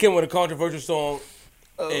they came with a controversial song,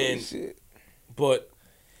 and shit. but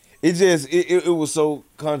It just it was so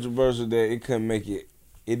controversial that it couldn't make it.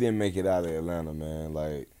 It didn't make it out of Atlanta, man.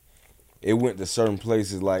 Like it went to certain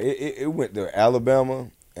places. Like it went to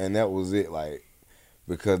Alabama, and that was it. Like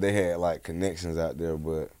because they had like connections out there.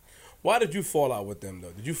 But why did you fall out with them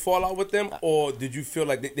though? Did you fall out with them, or did you feel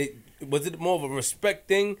like they was it more of a respect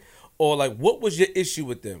thing, or like what was your issue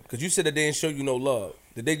with them? Because you said that they didn't show you no love.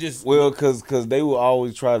 Did they just cause they would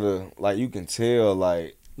always try to like you can tell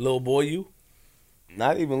like little boy you?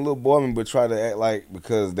 Not even little boy, but try to act like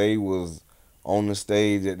because they was on the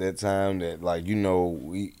stage at that time that like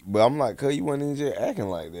but I'm like, cuz you wasn't even just acting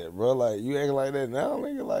like that, bro. Like you acting like that now,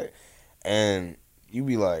 nigga. Like, and you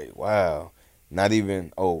be like, wow, not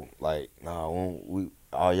even y'all ride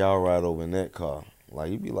over in that car.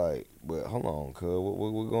 Like you be like, but hold on, cuz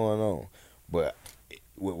what going on? But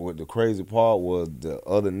what the crazy part was the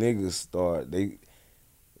other niggas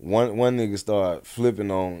One nigga started flipping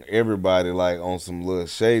on everybody like on some little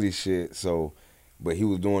shady shit. So, but he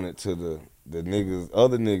was doing it to the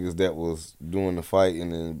other niggas that was doing the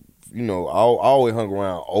fighting, and I always hung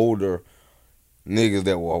around older niggas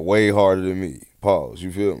that were way harder than me. Pause.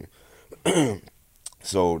 You feel me?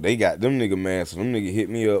 So they got them nigga mad. So them nigga hit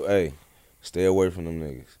me up. Hey, stay away from them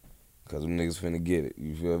niggas, cause them niggas finna get it.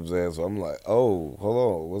 You feel what I'm saying? So I'm like, oh, hold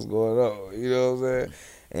on, what's going on? You know what I'm saying?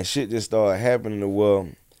 And shit just started happening to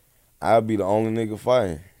I'll be the only nigga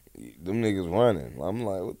fighting. Them niggas running. I'm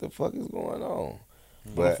like, what the fuck is going on?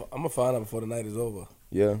 But I'm gonna find out before the night is over.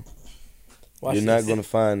 Yeah. Watch You're this. not gonna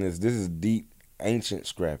find this. This is deep, ancient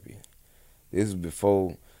Scrappy. This is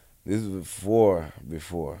before. You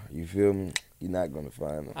feel me? You're not gonna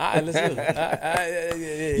find them. All right, let's do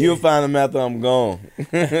it. You'll find them after I'm gone.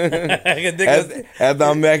 After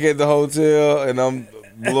I'm back at the hotel and I'm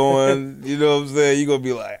blowing, you know what I'm saying? You're gonna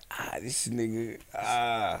be like, this nigga,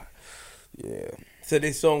 yeah. So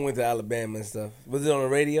this song went to Alabama and stuff. Was it on the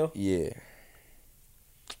radio? Yeah.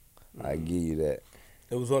 I give you that.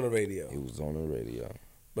 It was on the radio. It was on the radio.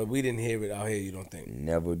 But we didn't hear it out here, you don't think?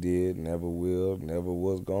 Never did, never will, never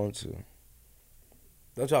was going to.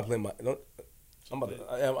 Don't try to play my... I'm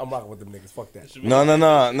rocking with them niggas. Fuck that.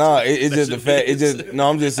 No. It's just the fact.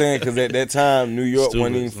 I'm just saying because at that time New York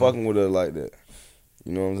wasn't even fucking with her like that.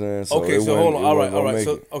 You know what I'm saying? So okay, so hold on. All right.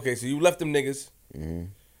 So so you left them niggas. Mm-hmm.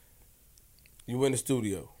 You went in the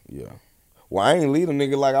studio. Yeah. Well, I ain't lead them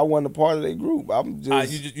nigga like I wasn't a part of their group. I'm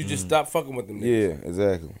just. You just stopped fucking with them niggas. Yeah,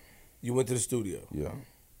 exactly. You went to the studio. Yeah.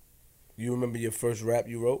 You remember your first rap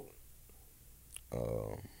you wrote?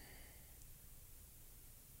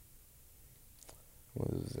 What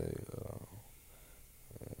is it?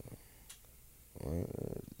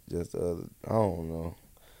 Just the other, I don't know.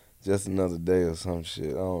 Just another day or some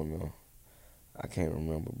shit. I don't know. I can't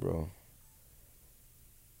remember, bro.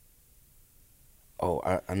 Oh,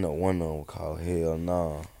 I know one of them called Hell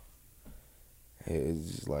Nah.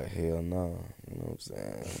 It's just like Hell Nah. You know what I'm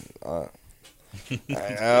saying? I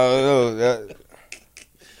don't know.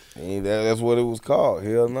 That's what it was called.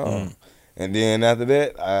 Hell Nah. Mm. And then after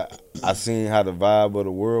that, I seen how the vibe of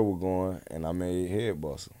the world was going, and I made Head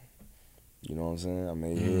Bustle. You know what I'm saying? I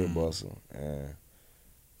made Head Bustle, and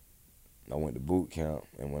I went to boot camp.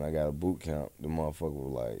 And when I got a boot camp, the motherfucker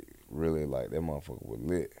was like, really like, that motherfucker was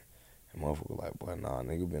lit. And motherfucker was like, boy, nah,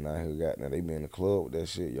 nigga been out here, now they been in the club with that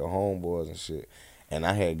shit, your homeboys and shit. And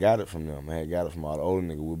I had got it from them. I had got it from all the older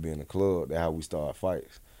niggas. We'd be in the club. That's how we started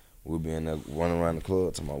fights. We'd be in there running around the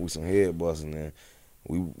club talking about we some head busting, and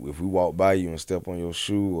if we walk by you and step on your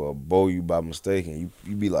shoe or bow you by mistake, and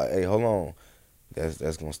you be like, hey, hold on,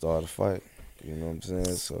 that's gonna start a fight. You know what I'm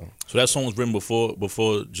saying? So that song was written before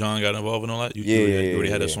John got involved and all that? You already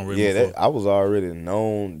had that song written before? I was already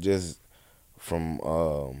known just from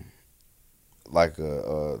like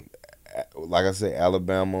like I said,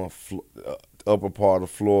 Alabama, upper part of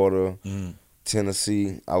Florida,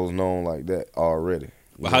 Tennessee. I was known like that already.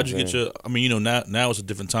 But how'd you get your? I mean, you know, now it's a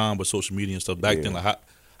different time with social media and stuff. Back then, like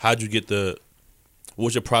how'd you get the? What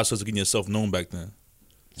was your process of getting yourself known back then?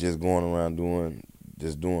 Just going around doing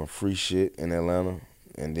free shit in Atlanta,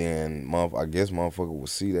 and then I guess motherfucker would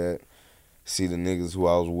see the niggas who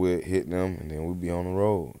I was with, hit them, and then we'd be on the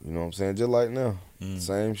road. You know what I'm saying? Just like now,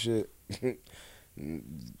 same shit,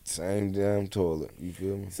 same damn toilet. You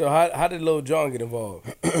feel me? So how did Lil Jon get involved?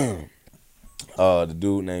 The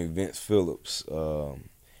dude named Vince Phillips.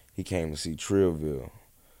 He came to see Trillville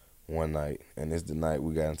one night, and it's the night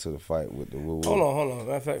we got into the fight with the Woo. Hold on.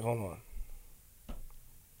 Matter of fact, hold on.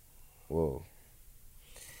 Whoa.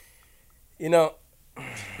 You know.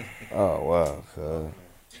 Oh wow, cuz.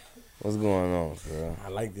 What's going on, cuz? I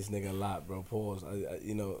like this nigga a lot, bro. Pause.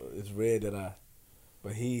 You know, it's rare that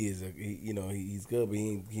but he is he's good, but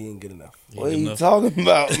he ain't good enough. What are you talking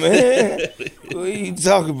about, man? What are you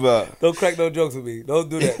talking about? Don't crack no jokes with me. Don't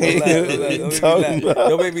do that.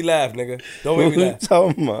 Don't make me laugh, nigga. Don't make me laugh. What are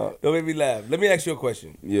you talking about? Don't make me laugh. Let me ask you a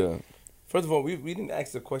question. Yeah. First of all, we didn't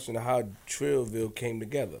ask the question of how Trillville came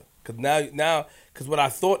together. Cause now, what I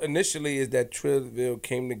thought initially is that Trillville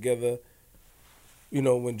came together, you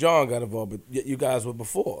know, when Jon got involved, but you guys were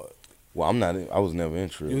before. Well, I was never in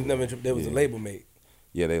Trillville. You was never in. There was a label mate.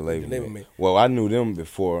 Yeah, they labeled me. Well, I knew them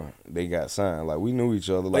before they got signed. Like, we knew each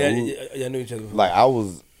other. Like, I knew each other before.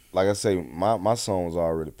 Like I say, my song was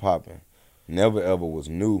already popping. Never Ever was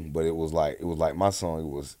new, but it was like my song. It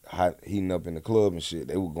was hot, heating up in the club and shit.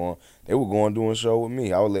 They were going doing a show with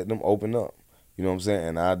me. I would let them open up. You know what I'm saying?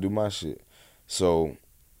 And I'd do my shit. So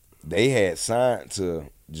they had signed to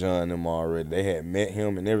Jon them already. They had met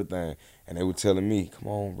him and everything. And they were telling me, come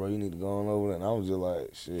on, bro, you need to go on over there. And I was just like,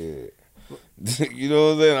 shit. You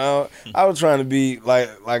know what I'm saying? I was trying to be like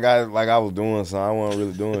I was doing something. I wasn't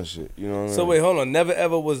really doing shit. You know what I'm saying? So wait, hold on. Never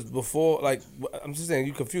Ever was before. Like, I'm just saying,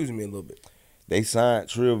 you confusing me a little bit. They signed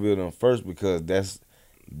Trillville them first because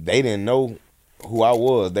they didn't know who I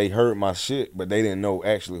was. They heard my shit, but they didn't know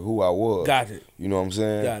actually who I was. Got it. You know what I'm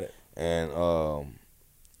saying? Got it. And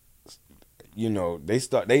you know,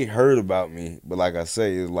 they heard about me, but like I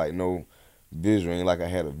say, it's like no visual. Ain't like I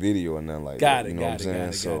had a video or nothing like that. You know what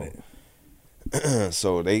I'm saying?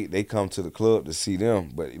 So they come to the club to see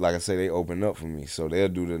them, but like I say, they open up for me. So they'll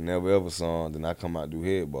do the Never Ever song, then I come out and do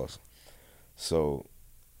Head Buster. So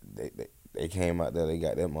they came out there, they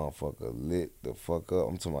got that motherfucker lit the fuck up.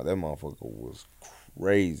 I'm talking about that motherfucker was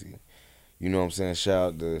crazy. You know what I'm saying?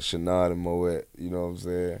 Shout out to Shanad and Moet, you know what I'm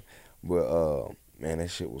saying? But man,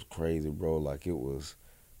 that shit was crazy, bro. Like, it was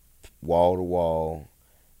wall to wall,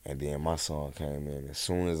 and then my song came in. As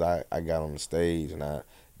soon as I got on the stage and I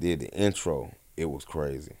did the intro, it was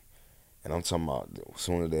crazy. And I'm talking about, as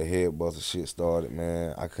soon as that Head Buster shit started,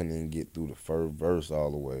 man, I couldn't even get through the first verse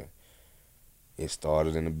all the way. It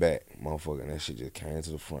started in the back, motherfucker, and that shit just came to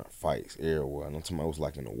the front. Fights everywhere. And I'm talking about, it was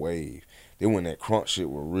like in a wave. Then when that crunk shit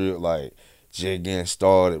was real, like, just getting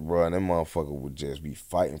started, bro, and that motherfucker would just be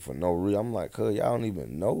fighting for no reason. I'm like, cuz, y'all don't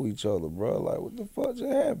even know each other, bro. Like, what the fuck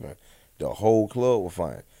just happened? The whole club was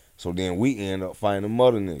fighting. So then we end up fighting them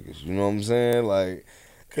other niggas. You know what I'm saying? Like,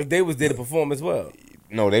 because they was there to perform as well.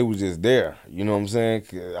 No, they was just there. You know what I'm saying?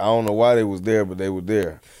 I don't know why they was there, but they were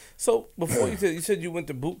there. So before you said you went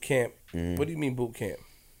to boot camp. Mm-hmm. What do you mean boot camp?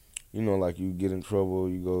 You know, like, you get in trouble,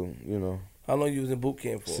 you go, you know. How long you was in boot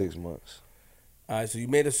camp for? 6 months. All right, so you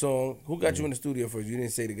made a song. Who got you in the studio first? You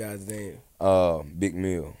didn't say the guy's name. Big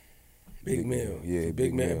Mill. Big Mill. Yeah, so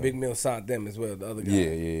Big Mill signed them as well, the other guy.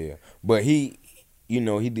 Yeah. But he, you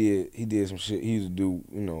know, he did some shit. He used to do,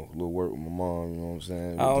 you know, a little work with my mom, you know what I'm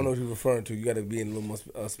saying? I don't know what you're referring to. You got to be a little more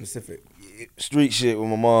specific. Street shit with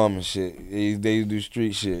my mom and shit. They used to do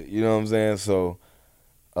street shit, you know what I'm saying? So,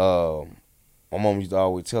 my mom used to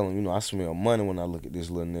always tell him, you know, I smell money when I look at this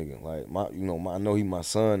little nigga. Like, I know he my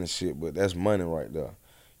son and shit, but that's money right there.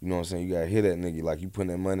 You know what I'm saying? You gotta hear that nigga. Like, you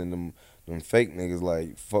putting that money in them fake niggas.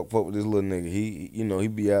 Like, fuck with this little nigga. He, you know, he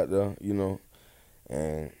be out there, you know.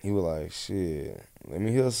 And he was like, shit, let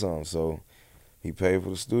me hear something. So he paid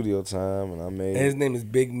for the studio time, and I made. And his name is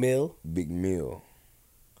Big Mill. Big Mill.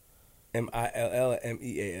 Mill or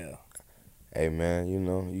Meal? Hey, man, you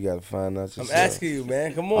know, you got to find out yourself. I'm asking you,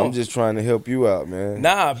 man. Come on. I'm just trying to help you out, man.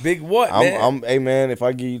 Nah, big what, man? Hey, man, if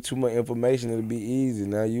I give you too much information, it'll be easy.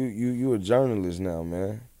 Now, you a journalist now,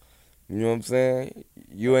 man. You know what I'm saying?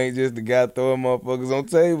 You ain't just the guy throwing motherfuckers on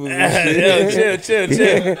tables. Yo, chill.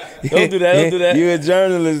 Don't do that. You a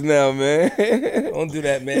journalist now, man. Don't do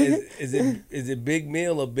that, man. Is it Big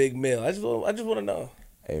Mill or Big Mill? I just want to know.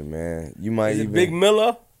 Hey, man, you might Is even. it Big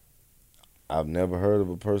Miller? I've never heard of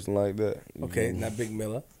a person like that. You Okay, feel me? not Big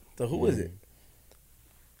Miller. So who is it?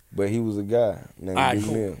 But he was a guy named Alright, Big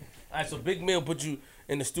cool. Mill All right, so Big Mill put you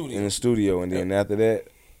in the studio. in the studio, and then after that,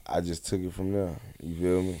 I just took it from there. You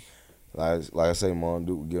feel me? Like I say, Mom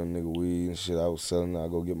Duke would give a nigga weed and shit. I was selling it. I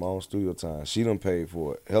go get my own studio time. She done paid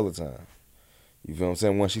for it hella time. You feel what I'm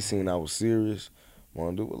saying? Once she seen I was serious,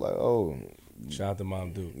 Mom Duke was like, oh, Shout out to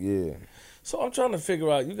Mom Duke. yeah. So I'm trying to figure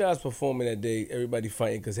out, you guys performing that day, everybody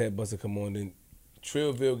fighting because Headbuster come on, then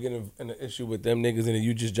Trillville getting in an issue with them niggas, and then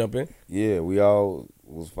you just jump in? Yeah, we all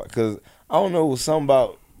was because I don't know, it was something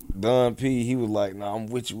about Don P. He was like, "Nah, I'm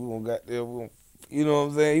with you. We gonna got there. You know what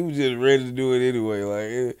I'm saying?" He was just ready to do it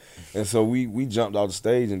anyway. And so we jumped off the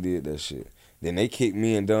stage and did that shit. Then they kicked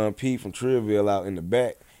me and Don P. from Trillville out in the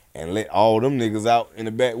back and let all them niggas out in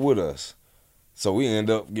the back with us. So we end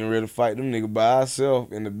up getting ready to fight them niggas by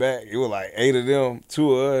ourselves in the back. It was like 8 of them,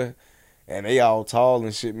 2 of us. And they all tall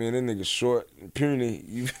and shit, man. Them niggas short and puny.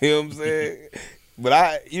 You feel what I'm saying? But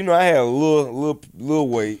I had a little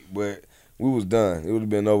weight, but we was done. It would have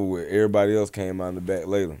been over with. Everybody else came out in the back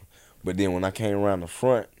later. But then when I came around the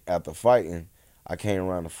front after fighting, I came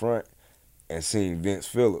around the front and seen Vince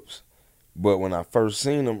Phillips. But when I first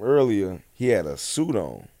seen him earlier, he had a suit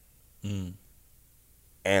on. Mm.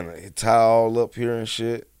 And a tie all up here and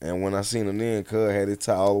shit. And when I seen him then, cuz had his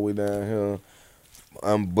tie all the way down here,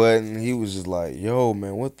 unbuttoned. He was just like, yo,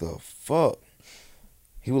 man, what the fuck?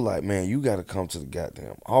 He was like, man, you got to come to the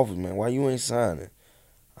goddamn office, man. Why you ain't signing?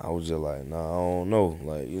 I was just like, nah, I don't know.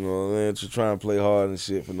 Like, you know what I mean? Just trying to play hard and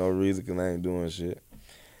shit for no reason because I ain't doing shit.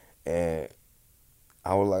 And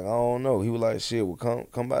I was like, I don't know. He was like, shit, well,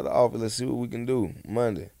 come by the office. Let's see what we can do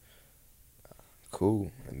Monday.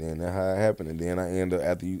 Cool. And then that's how it happened. And then I end up,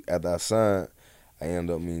 after I signed, I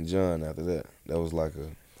ended up meeting John after that. That was like a,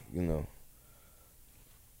 you know,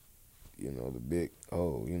 the big,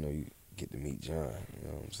 you get to meet John. You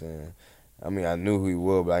know what I'm saying? I mean, I knew who he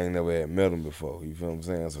was, but I ain't never had met him before. You feel what I'm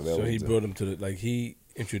saying? So that was he brought him to he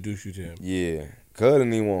introduced you to him. Yeah. Cuz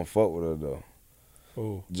didn't even want to fuck with her, though.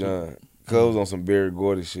 Oh. John. Cuz was on some Barry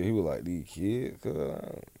Gordy shit. He was like, these kids, cuz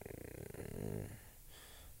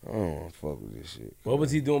I don't want to fuck with this shit. What was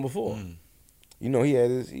he doing before? You know, he had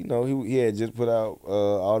his, he had just put out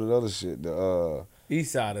all the other shit. The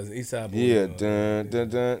East Side Boy. Yeah, dun dun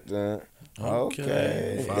dun dun.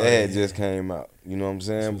 Okay. That had just came out. You know what I'm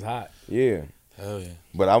saying? It was hot. Yeah. Hell yeah.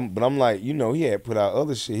 But I'm like, he had put out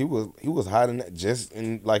other shit. He was hot in that, just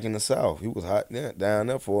in the South. He was hot down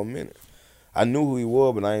there for a minute. I knew who he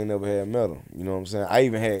was, but I ain't never had met him. You know what I'm saying? I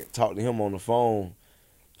even had talked to him on the phone,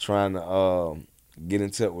 trying to get in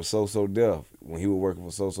touch with So Def. When he was working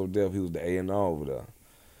for So Def, he was the A&R over there.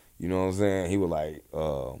 You know what I'm saying? He would like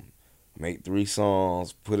make 3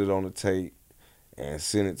 songs, put it on the tape, and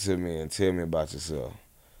send it to me and tell me about yourself.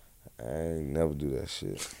 I ain't never do that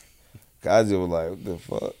shit. I just was like, what the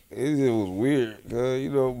fuck? It just was weird,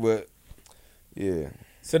 but yeah.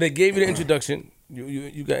 So they gave you the introduction.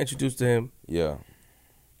 You got introduced to him. Yeah.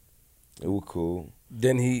 It was cool.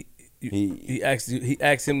 Then he asked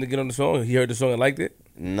him to get on the song. He heard the song and liked it.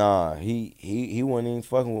 Nah, he wasn't even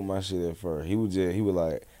fucking with my shit at first. He was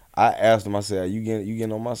like, I asked him, I said, you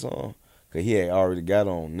getting on my song? Cause he had already got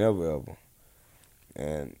on Never Ever.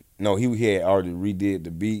 And no, he had already redid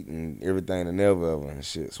the beat and everything to Never Ever and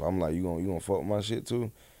shit. So I'm like, you gonna fuck with my shit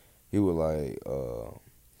too? He was like,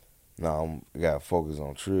 nah, I gotta focus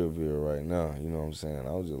on Trillville right now. You know what I'm saying?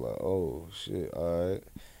 I was just like, oh shit, all right.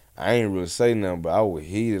 I ain't really say nothing, but I was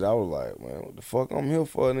heated. I was like, man, what the fuck I'm here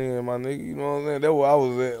for then, my nigga? You know what I'm saying? That's where I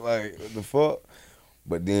was at, like, what the fuck?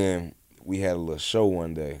 But then we had a little show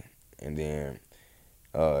one day, and then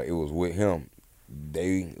it was with him.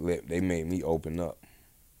 They made me open up.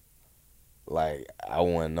 Like, I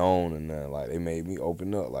wasn't known or nothing. Like, they made me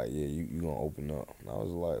open up. Like, yeah, you gonna open up. And I was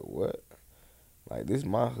like, what? Like, this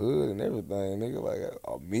my hood and everything, nigga.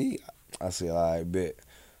 Like, me? I said, all right, bet.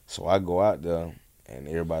 So I go out there, and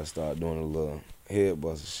everybody started doing a little head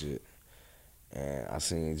buster shit. And I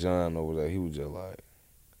seen John over there. He was just like,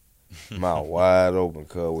 mouth wide open,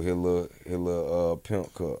 cuz, with his little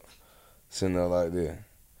pimp cup. Sitting there like that.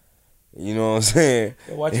 You know what I'm saying?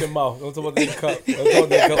 Yeah, watch your mouth. Don't talk about that cup. Don't talk about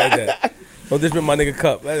that cup like that. Don't disrespect my nigga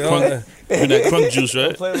cup. And that crunk juice,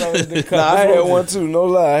 right? Play like this cup. Nah, I had one too. No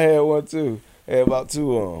lie, I had one too. I had about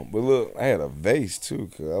 2 of them. But look, I had a vase too,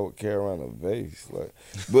 cause I would carry around a vase. Like,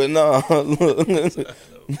 but nah, look.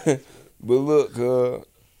 But look, cuz.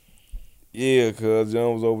 Yeah, cuz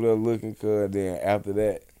John was over there looking, cuz. Then after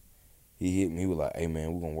that, he hit me. He was like, hey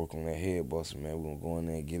man, we're gonna work on that head buster, man. We're gonna go in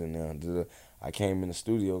there and get in there and do that. I came in the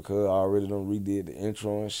studio, cuz I already done redid the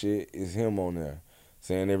intro and shit. It's him on there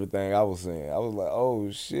saying everything I was saying. I was like,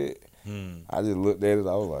 oh shit. I just looked at it.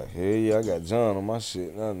 I was like, hell yeah, I got John on my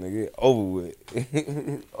shit now, nigga. It over with.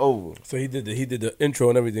 Over. So he did the intro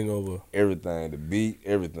and everything over. Everything, the beat,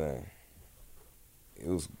 everything. It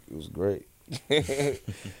was great.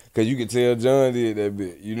 Cause you could tell John did that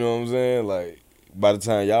bit. You know what I'm saying? Like by the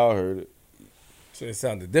time y'all heard it. So it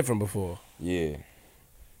sounded different before. Yeah.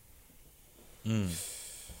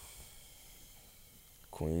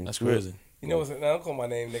 Queen. That's crazy. You know what's? Now don't call my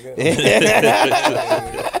name, nigga.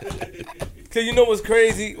 Cause you know what's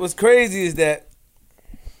crazy? What's crazy is that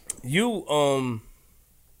you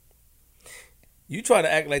try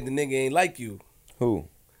to act like the nigga ain't like you. Who?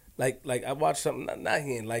 Like I watched something. Not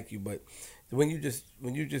he ain't like you, but when you just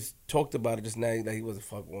talked about it just now, like he wasn't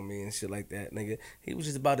fucking with me and shit like that, nigga. He was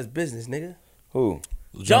just about his business, nigga. Who?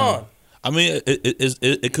 John. I mean,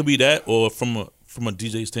 it could be that, or from a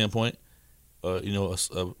DJ standpoint, you know,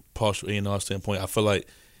 a partial A&R standpoint. I feel like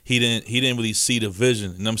he didn't really see the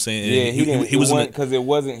vision. You know what I'm saying? Yeah, he didn't. He was because it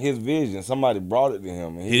wasn't his vision. Somebody brought it to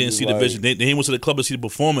him. And he didn't see the vision. Then he went to the club to see the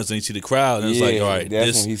performance, and he see the crowd, and it's like, all right,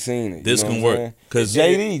 that's when he seen it. This can work. Because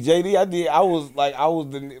JD, I was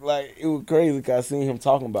it was crazy because I seen him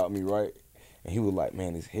talking about me, right? And he was like,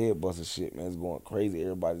 man, this head buster shit, man, it's going crazy.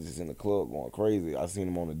 Everybody's just in the club going crazy. I seen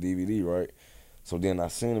him on the DVD, right? So then I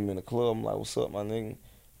seen him in the club. I'm like, what's up, my nigga?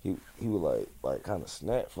 He was like kind of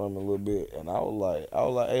snapped from him a little bit, and I was like,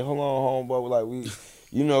 hey, hold on, homeboy, like we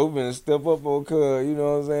finna step up on cuz, you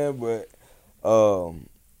know what I'm saying? But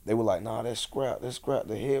they were like, nah, that's scrap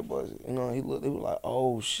the head buster. You know, they were like,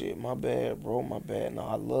 oh shit, my bad, bro, my bad. No,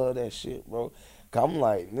 I love that shit, bro. 'Cause I'm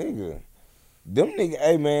like, nigga. Them niggas,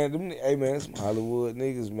 hey man, some Hollywood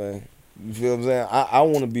niggas, man. You feel what I'm saying? I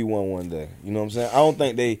want to be one day. You know what I'm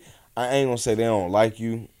saying? I ain't gonna say they don't like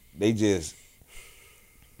you. They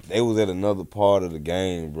was at another part of the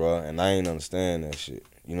game, bro, and I ain't understand that shit.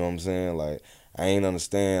 You know what I'm saying? Like, I ain't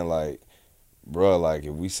understand, like, bro, like,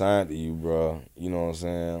 if we signed to you, bro, you know what I'm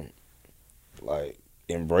saying? Like,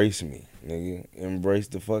 embrace me, nigga. Embrace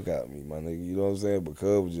the fuck out of me, my nigga. You know what I'm saying?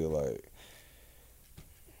 Because was just like,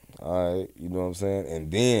 all right, you know what I'm saying?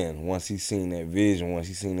 And then once he seen that vision, once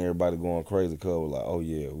he seen everybody going crazy, Cuz was like, oh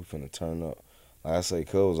yeah, we finna turn up. Like I say,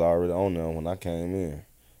 Cuz was already on there when I came in.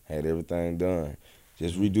 Had everything done.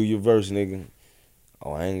 Just redo your verse, nigga.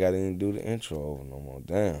 Oh, I ain't got to even do the intro over no more.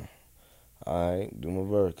 Damn. All right, do my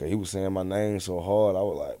verse. Cause he was saying my name so hard, I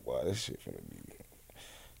was like, boy, this shit finna be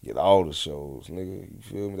get all the shows, nigga. You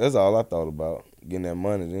feel me? That's all I thought about. Getting that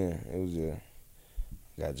money then. It was just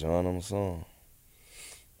got John on the song.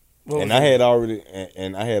 And I had already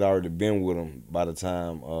been with him by the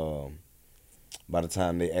time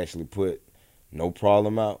they actually put No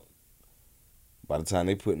Problem out. By the time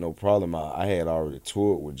they put No Problem out, I had already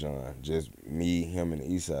toured with John. Just me, him, and the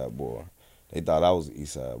Eastside Boy. They thought I was the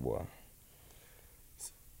Eastside Boy.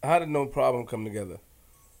 How did No Problem come together?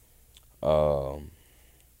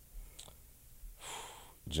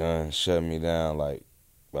 John shut me down like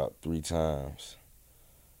about 3 times.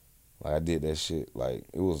 Like I did that shit, like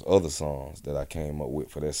it was other songs that I came up with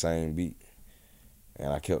for that same beat.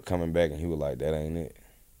 And I kept coming back and he was like, that ain't it.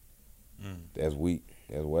 That's weak.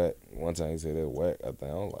 That's whack. One time he said that's whack. I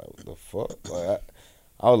think I was like, what the fuck? Like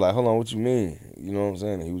I was like, hold on, what you mean? You know what I'm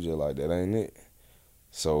saying? And he was just like, that ain't it.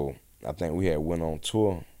 So I think we had went on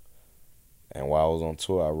tour. And while I was on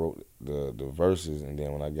tour, I wrote the verses, and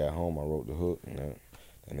then when I got home, I wrote the hook,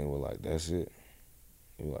 and they were like, that's it.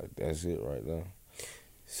 He was like, that's it right there.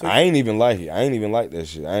 So I ain't even like it. I ain't even like that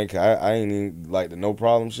shit. I ain't even like the No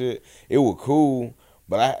Problem shit. It was cool,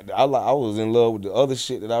 but I was in love with the other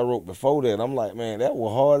shit that I wrote before that. I'm like, man, that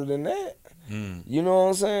was harder than that. You know what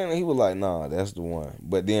I'm saying? And he was like, nah, that's the one.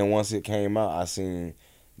 But then once it came out, I seen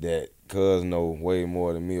that Cuz know way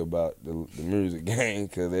more than me about the music game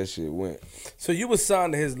because that shit went. So you was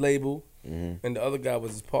signed to his label, and the other guy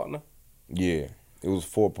was his partner? Yeah. It was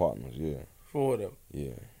 4 partners, yeah. 4 of them?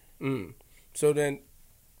 Yeah. So then,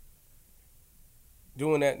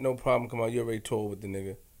 doing that No Problem come out, you already toured with the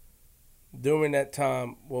nigga. During that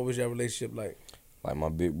time, what was your relationship like? Like my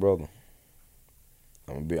big brother.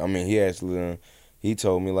 He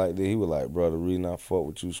told me like that. He was like, bro, the reason I fuck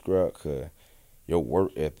with you, Scrap, because your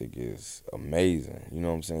work ethic is amazing. You know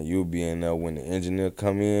what I'm saying? You'll be in there when the engineer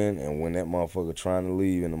come in and when that motherfucker trying to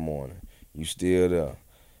leave in the morning. You still there.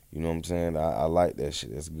 You know what I'm saying? I like that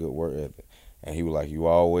shit. That's a good work ethic. And he was like, you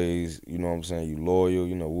always, you know what I'm saying, you loyal,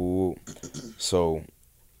 you know, woo. So,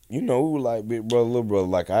 you know, we were like big brother, little brother.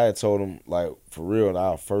 Like I had told him, like, for real,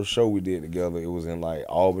 our first show we did together, it was in like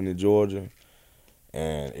Albany, Georgia.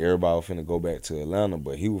 And everybody was finna go back to Atlanta,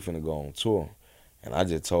 but he was finna go on tour. And I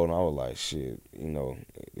just told him, I was like, shit, you know,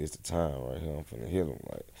 it's the time right here. I'm finna hit him.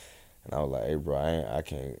 Like, And I was like, hey, bro, I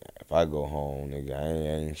can't, if I go home, nigga, I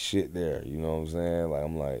ain't shit there. You know what I'm saying? Like,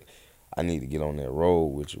 I'm like, I need to get on that road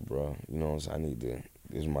with you, bro. You know what I'm saying? I need to,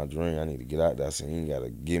 this is my dream. I need to get out there. I said, you ain't got to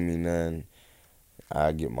give me nothing.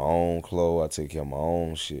 I get my own clothes. I take care of my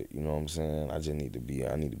own shit. You know what I'm saying? I just need to be,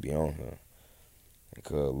 I need to be on here. And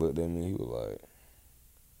Cuz looked at me. He was like,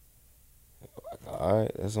 all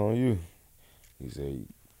right, that's on you. He said,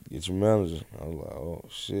 get your manager. I was like, oh,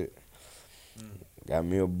 shit. Got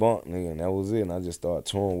me a bunk, nigga, and that was it. And I just started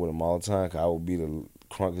touring with him all the time, 'cause I would be the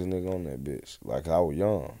crunkest nigga on that bitch. Like, I was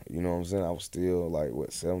young. You know what I'm saying? I was still, like,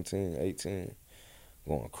 what, 17, 18,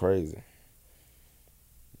 going crazy.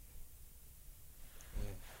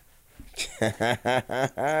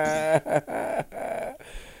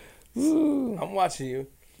 I'm watching you.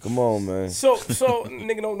 Come on, man. So,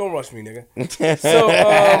 nigga, don't rush me, nigga. So,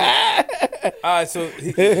 all right. So,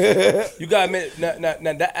 you got to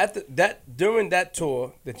now that after that during that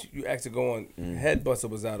tour that you actually go on, Headbuster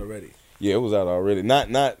was out already. Yeah, it was out already. Not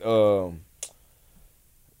to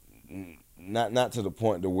the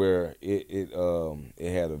point to where it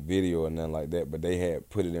had a video or nothing like that, but they had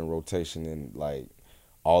put it in rotation in like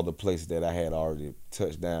all the places that I had already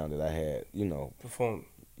touched down, that I had, you know,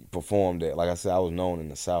 performed at. Like I said, I was known in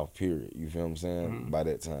the South, period. You feel what I'm saying? By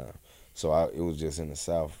that time. So it was just in the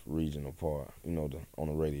South regional part, you know, on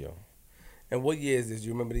the radio. And what year is this? Do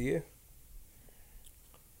you remember the year?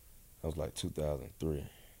 That was like 2003.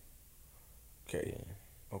 Okay.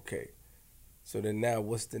 Yeah. Okay. So then now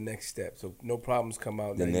what's the next step? So No Problems come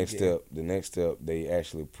out. The next step, they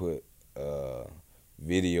actually put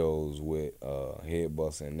videos with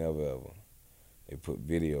Headbuster and Never Ever. They put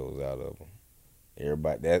videos out of them.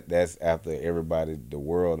 Everybody, that's after everybody, the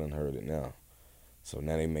world done heard it now. So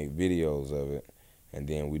now they make videos of it, and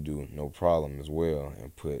then we do No Problem as well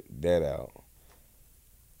and put that out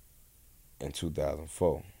in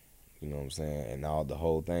 2004. You know what I'm saying? And now the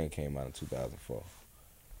whole thing came out in 2004.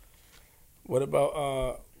 What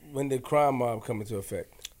about when did Crime Mob come into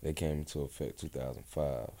effect? They came into effect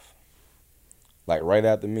 2005. Like right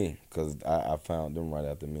after me, because I found them right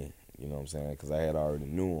after me. You know what I'm saying? Because I had already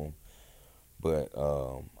knew them. But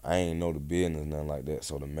I ain't know the business, nothing like that.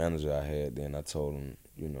 So the manager I had then, I told him,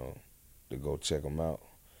 you know, to go check them out.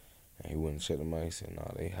 And he wouldn't check them out. He said,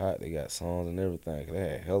 nah, they hot. They got songs and everything. 'Cause they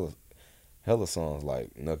had hella songs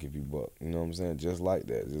like Nuck If You Buck. You know what I'm saying? Just like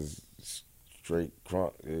that. Just straight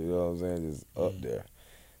crunk. You know what I'm saying? Just up there.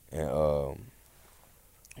 And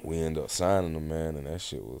we ended up signing them, man, and that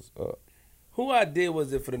shit was up. Who idea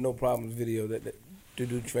was it for the No Problems video that to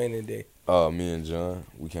do Training Day? Me and John,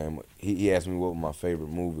 we came. He asked me what was my favorite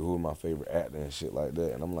movie, who was my favorite actor and shit like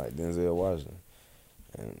that, and I'm like Denzel Washington.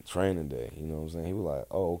 And Training Day, you know what I'm saying? He was like,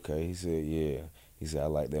 oh, okay. He said, yeah. He said, I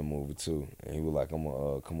like that movie too. And he was like, I'm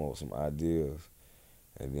gonna come up with some ideas,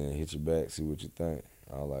 and then hit you back, see what you think.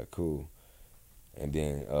 I was like, cool. And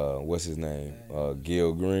then what's his name?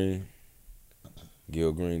 Gil Green.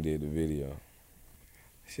 Gil Green did the video.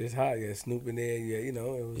 Shit's hot, yeah. Snoop in there, yeah. You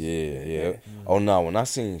know, it was. Yeah. Oh no, when I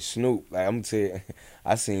seen Snoop, like I'm tell you,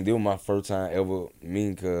 I seen this was my first time ever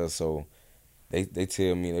meeting Cuz. So they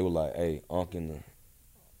tell me, they were like, hey, Unc in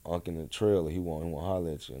the trailer, he want to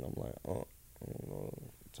holler at you, and I'm like, I don't know what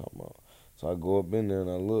you're talking about. So I go up in there and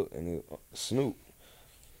I look, and it Snoop,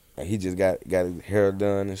 and he just got his hair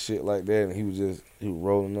done and shit like that, and he was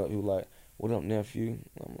rolling up. He was like, what up, nephew?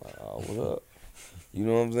 I'm like, oh, what up? You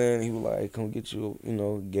know what I'm saying? He was like, hey, come get you, you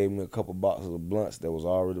know, gave me a couple boxes of blunts that was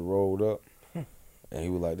already rolled up. And he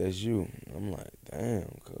was like, that's you. I'm like, damn,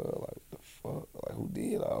 cuz, like, what the fuck? Like, who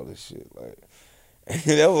did all this shit? Like, and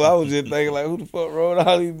that's what I was just thinking, like, who the fuck rolled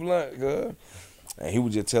all these blunts, cuz? And he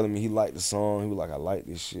was just telling me he liked the song. He was like, I like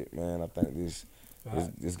this shit, man. I think this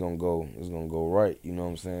gonna go, it's gonna go right. You know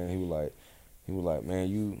what I'm saying? He was like, man,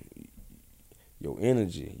 your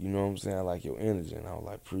energy, you know what I'm saying? I like your energy. And I was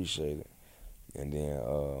like, appreciate it. And then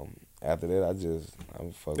after that, I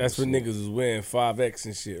fucking. That's when niggas was wearing 5X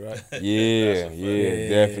and shit, right? Yeah,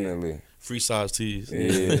 definitely. Free size tees.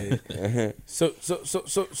 Yeah. So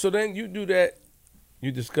then you do that,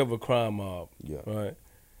 you discover Crime Mob, Yeah. right?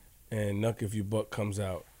 And Nuck If You Buck comes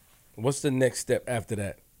out. What's the next step after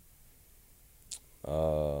that?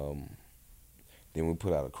 Then we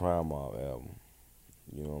put out a Crime Mob album.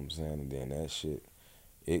 You know what I'm saying? And then that shit,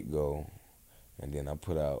 it go. And then I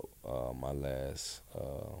put out my last,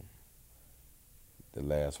 the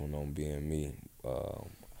last one on Being Me.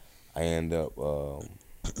 I end up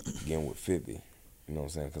getting with 50. You know what I'm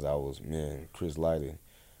saying? Because me and Chris Lighty,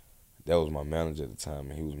 that was my manager at the time,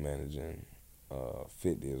 and he was managing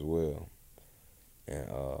 50 as well. And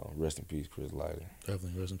rest in peace, Chris Lighty.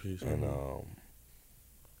 Definitely, rest in peace. And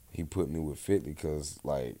he put me with 50 because,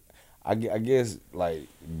 like, I guess like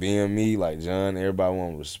being me, like John, everybody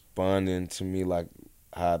wasn't responding to me like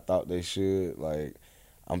how I thought they should. Like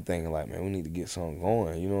I'm thinking like, man, we need to get something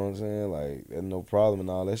going. You know what I'm saying? Like there's no problem and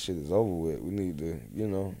all that shit is over with. We need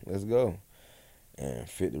to, let's go. And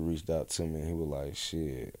 50 reached out to me and he was like,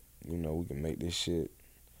 shit, we can make this shit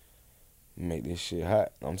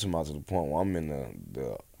hot. I'm talking about to the point where I'm in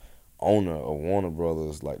the owner of Warner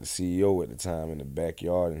Brothers, like the CEO at the time, in the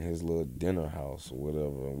backyard in his little dinner house or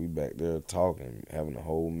whatever. And we back there talking, having a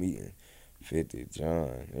whole meeting. 50,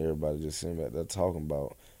 John, everybody just sitting back there talking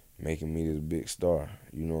about making me this big star.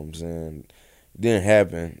 You know what I'm saying? It didn't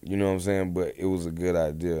happen, you know what I'm saying? But it was a good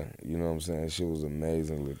idea. You know what I'm saying? Shit was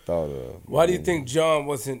amazingly thought of. Why do you think John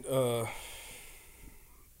wasn't like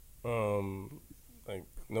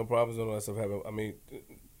no problems and all that stuff happen? I mean,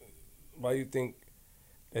 why do you think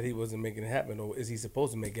that he wasn't making it happen, or is he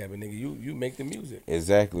supposed to make it happen? Nigga, you make the music.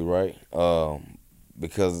 Exactly right.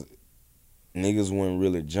 Because niggas wouldn't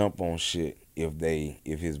really jump on shit if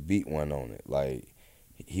his beat went on it. Like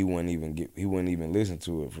he wouldn't even listen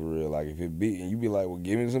to it for real. Like if it beat and you be like, well,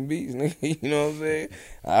 give me some beats, nigga. You know what I'm saying?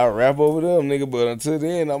 I'll rap over them, nigga. But until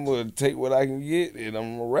then, I'm gonna take what I can get and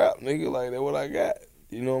I'm gonna rap, nigga. Like that's what I got.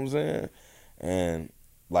 You know what I'm saying? And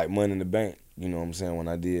like Money in the Bank, you know what I'm saying? When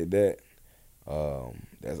I did that,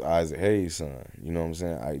 that's Isaac Hayes' son. You know what I'm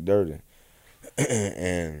saying? Ike Dirty.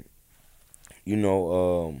 And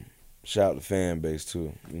shout out to fan base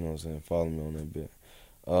too. You know what I'm saying? Follow me on that bit.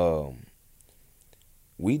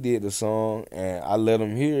 We did the song and I let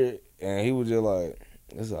him hear it and he was just like,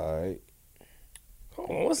 it's alright.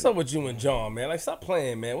 Hold on, what's up with you and John, man? Like, stop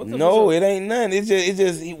playing, man. What the No, it ain't nothing. It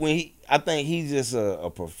just I think he's just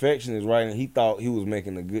a perfectionist, right? And he thought he was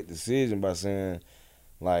making a good decision by saying,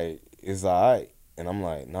 like, it's alright. And I'm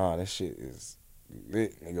like, nah, that shit is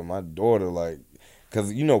lit, nigga. My daughter, like,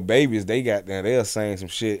 cause babies, they'll sing some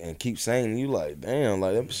shit and keep singing. You like, damn,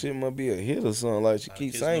 like that shit must be a hit or something. Like she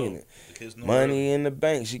keeps singing it. Money in the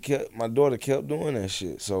Bank. My daughter kept doing that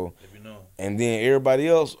shit. So, and then everybody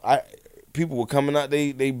else, people were coming out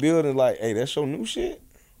they building like, hey, that's your new shit.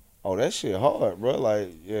 Oh, that shit hard, bro.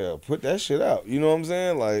 Like, yeah, put that shit out. You know what I'm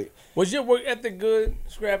saying? Like, was your work ethic good,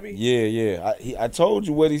 Scrappy? Yeah. I told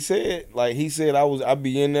you what he said. Like, he said I'd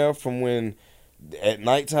be in there from when at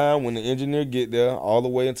nighttime when the engineer get there all the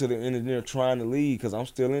way until the engineer trying to leave because I'm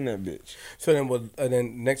still in that bitch. So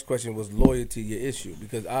then next question was loyalty your issue,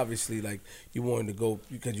 because obviously like you wanted to go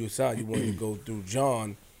because you were signed, you wanted to go through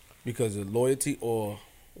John because of loyalty, or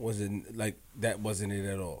was it like that wasn't it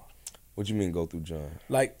at all? What you mean go through John?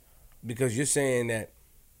 Like, because you're saying that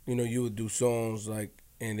you would do songs like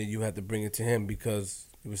and then you had to bring it to him because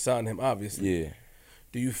you were signing him, obviously. Yeah.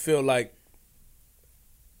 Do you feel like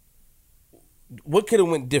what could have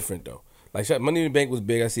went different though? Like Money in the Bank was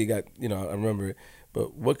big. I see, I remember it.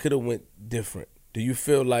 But what could have went different? Do you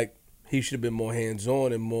feel like he should have been more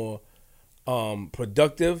hands-on and more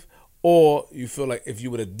productive, or you feel like if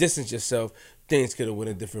you would have distanced yourself, things could have went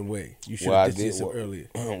a different way? You should have distanced yourself earlier.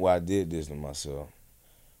 Well, I did distance myself,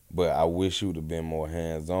 but I wish you would have been more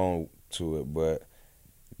hands-on to it. But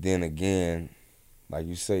then again, like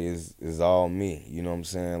you say, it's all me. You know what I'm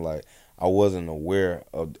saying? Like, I wasn't aware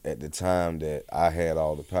of at the time that I had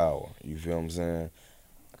all the power. You feel what I'm saying?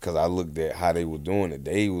 Because I looked at how they were doing it.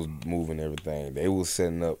 They was moving everything. They was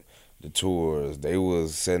setting up the tours. They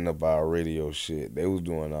was setting up our radio shit. They was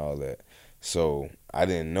doing all that. So I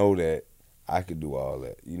didn't know that I could do all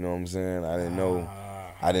that. You know what I'm saying? I didn't know.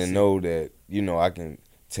 I didn't know that I can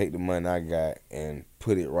take the money I got and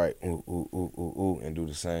put it right, and do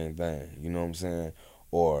the same thing. You know what I'm saying?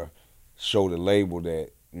 Or show the label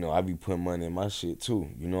that I be putting money in my shit too.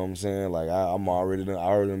 You know what I'm saying? Like I already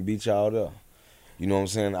done beat y'all up. You know what I'm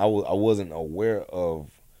saying? I wasn't aware of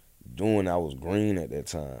doing. I was green at that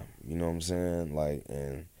time. You know what I'm saying? Like,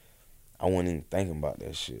 and I wasn't even thinking about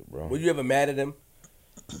that shit, bro. Were you ever mad at him?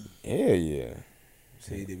 Yeah.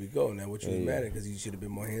 See, there we go. Now, what you was mad at? Because he should have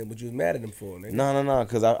been more hands. What you was mad at him for, nigga? No.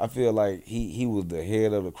 Because I feel like he was the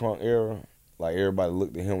head of the crunk era. Like everybody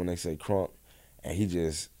looked at him when they say crunk, and he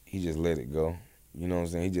just let it go. You know what I'm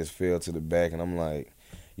saying? He just fell to the back, and I'm like,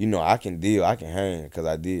 I can deal, I can hang, because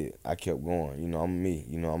I did. I kept going. I'm me.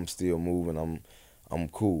 I'm still moving. I'm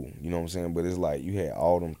cool. You know what I'm saying? But it's like you had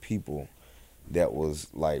all them people that was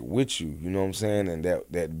like with you. You know what I'm saying? And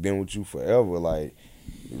that been with you forever. Like,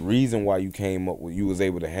 the reason why you came up with, you was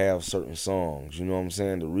able to have certain songs. You know what I'm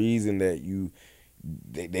saying? The reason that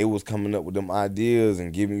they was coming up with them ideas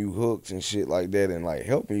and giving you hooks and shit like that and like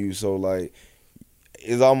helping you. So like,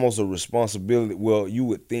 it's almost a responsibility. Well, you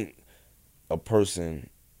would think a person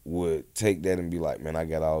would take that and be like, man, I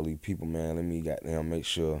got all these people, man. Let me goddamn make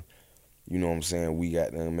sure you know what I'm saying, we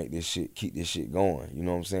got to make this shit, keep this shit going. You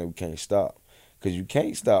know what I'm saying? We can't stop. Because you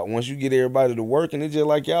can't stop. Once you get everybody to working, it's just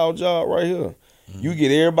like y'all job right here. You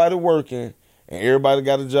get everybody working, and everybody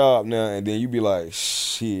got a job now, and then you be like,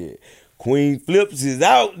 shit, Queen Flips is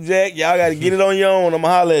out, Jack. Y'all got to get it on your own. I'm going to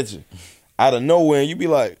holler at you. Out of nowhere, and you be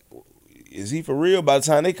like, is he for real? By the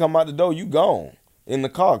time they come out the door, you gone. In the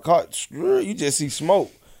car, you just see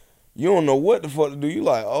smoke. You don't know what the fuck to do. You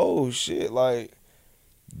like, oh, shit, like,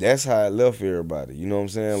 that's how it left everybody. You know what I'm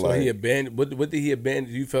saying? So like he abandoned. What did he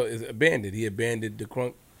abandon? You felt is abandoned. He abandoned the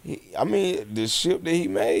crunk. I mean, the ship that he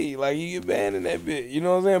made, like he abandoned that bit. You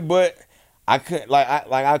know what I'm saying? But I couldn't,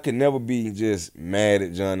 I could never be just mad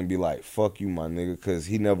at John and be like, "Fuck you, my nigga," because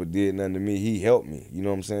he never did nothing to me. He helped me. You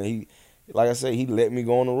know what I'm saying? He, like I say, he let me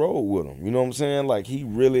go on the road with him. You know what I'm saying? Like he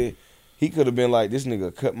could have been like, this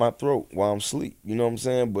nigga cut my throat while I'm asleep. You know what I'm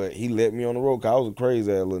saying? But he let me on the road because I was a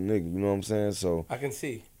crazy ass little nigga. You know what I'm saying? So I can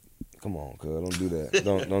see. come on, cuz, don't do that.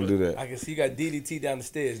 Don't do that. I can see you got DDT down the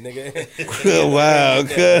stairs, nigga. Wow,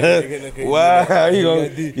 cuz. Wow,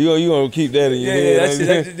 you gonna keep that in your head. Yeah,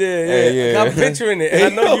 that's it. Yeah. I'm picturing it.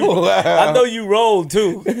 And I know you rolled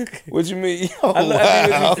too. What you mean? Yo, I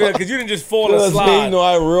know you feel because you didn't just fall and slide. You know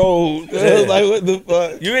I rolled. Like what the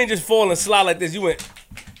fuck? You ain't just fall and slide like this. You went.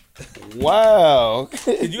 Wow.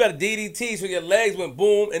 Cause you got a DDT, so your legs went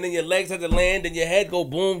boom, and then your legs had to land, and your head go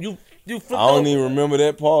boom. You flipped I don't over. even remember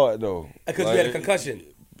that part though. Because you had a concussion.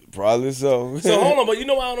 Probably so. So hold on, but you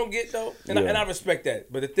know what I don't get though, and I respect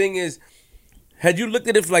that. But the thing is, had you looked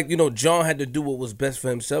at it like John had to do what was best for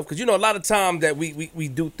himself? Because a lot of times that we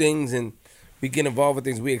do things and we get involved with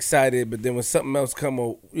things, we excited, but then when something else come,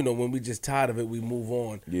 or when we just tired of it, we move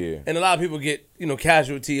on. Yeah. And a lot of people get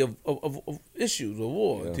casualty of issues or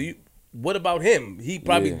war. Yeah. What about him? He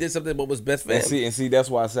probably did something what was best for him. And see, that's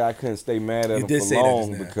why I say I couldn't stay mad at him for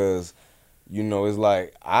long because, it's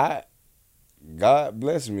like God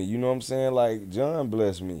bless me. You know what I'm saying? Like John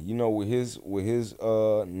blessed me. With his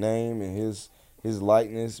name and his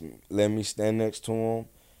likeness, let me stand next to him.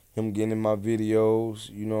 Him getting in my videos.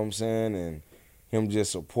 You know what I'm saying? And him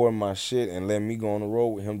just supporting my shit and letting me go on the road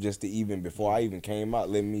with him just to even before I even came out,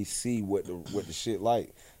 let me see what the shit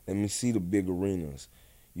like. Let me see the big arenas.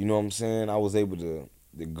 You know what I'm saying? I was able to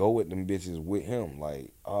go with them bitches with him.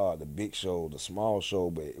 Like, the big show, the small show,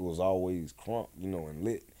 but it was always crunk, and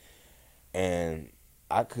lit. And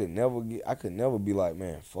I could never be like,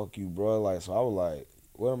 man, fuck you, bro. Like, so I was like,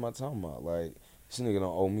 what am I talking about? Like, this nigga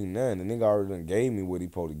don't owe me nothing. The nigga already done gave me what he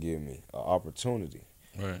supposed to give me, an opportunity.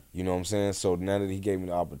 Right. You know what I'm saying? So now that he gave me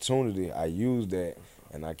the opportunity, I use that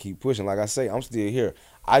and I keep pushing. Like I say, I'm still here.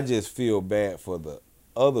 I just feel bad for the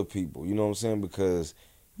other people. You know what I'm saying? Because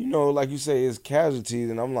like you say, it's casualties,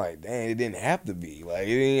 and I'm like, dang, it didn't have to be. Like,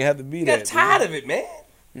 it didn't have to be that. You got tired of it, man.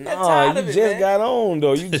 Nah, you just got on,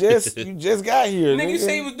 though. You just got here, nigga. Nigga, you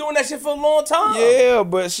say he was doing that shit for a long time. Yeah,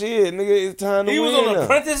 but shit, nigga, it's time to win. He was on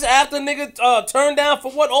Apprentice after nigga turned down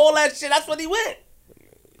for what? All that shit. That's what he went.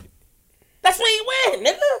 That's where he went,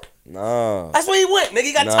 nigga. Nah. That's where he went, nigga.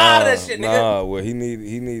 He got tired of that shit, nigga. Nah, well, we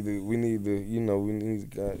need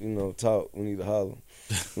to talk. We need to holler.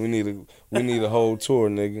 We need a whole tour,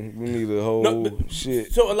 nigga. We need a whole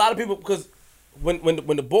shit. So a lot of people, because when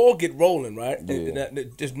the ball get rolling, right? Yeah.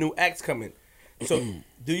 And there's new acts coming. So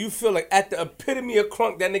do you feel like at the epitome of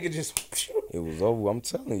crunk, that nigga just it was over? I'm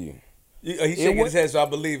telling you. He's shaking his head, so I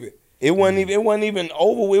believe it. It wasn't even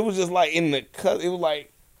over. It was just like in the cut. It was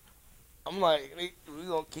like, I'm like, we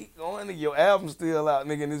gonna keep going. Nigga, your album's still out,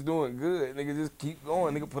 nigga, and it's doing good. Nigga, just keep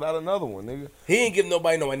going. Nigga, put out another one, nigga. He ain't give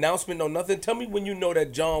nobody no announcement, no nothing. Tell me when you know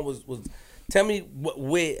that John was. Tell me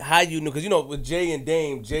how you knew, because with Jay and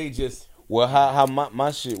Dame, Jay just. Well, how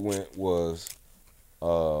my shit went was,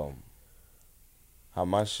 how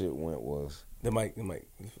my shit went was. The mic.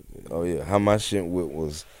 Oh yeah, how my shit went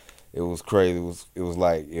was, it was crazy. It was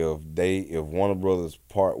like if Warner Brothers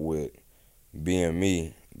part with being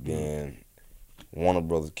me, then Warner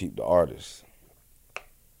Brothers keep the artists.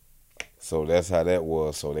 So that's how that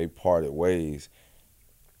was. So they parted ways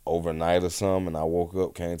overnight or something, and I woke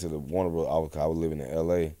up, came to the Warner Brothers office. I was living in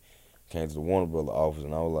L.A., came to the Warner Brothers office,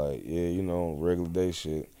 and I was like, yeah, regular day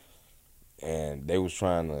shit. And they was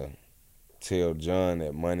trying to tell John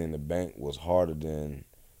that Money in the Bank was harder than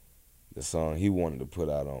the song he wanted to put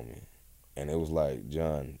out on me. And it was like,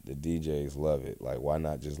 John, the DJs love it. Like, why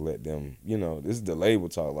not just let them, this is the label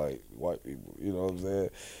talk, like, white people, you know what I'm saying?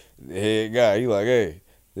 The head guy, he like, hey,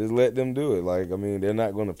 just let them do it. Like, I mean, they're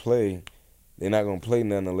not going to play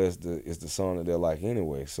nothing unless it's the song that they like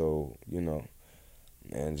anyway. So,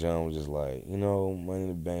 and John was just like, Money in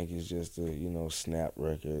the Bank is just a, snap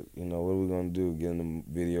record. What are we going to do? Get in the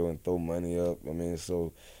video and throw money up? I mean,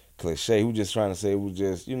 so cliche. He was just trying to say it was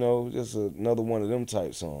just, just another one of them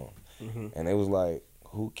type songs. Mm-hmm. And it was like,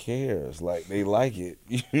 who cares? Like, they like it.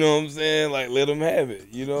 You know what I'm saying? Like, let them have it.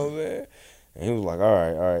 You know what I'm saying? And he was like,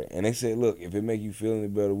 all right. And they said, look, if it make you feel any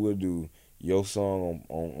better, we'll do your song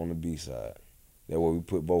on the B-side. That way we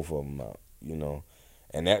put both of them out,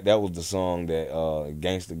 And that was the song that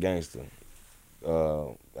Gangsta.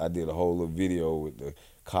 I did a whole little video with the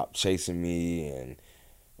cop chasing me, and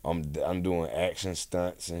I'm doing action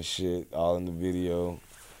stunts and shit all in the video.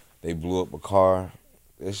 They blew up a car.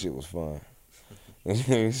 That shit was fun.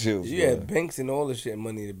 You had Banks and all the shit,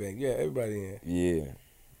 Money in the Bank. Yeah, everybody in. Yeah.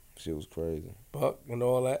 Shit was crazy. Buck and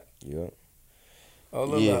all that. Yeah. Oh,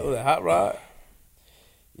 look, yeah. Hot Rod.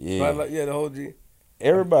 Yeah. Right, yeah, the whole G.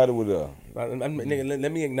 Everybody was there. Nigga,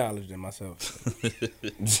 let me acknowledge them myself.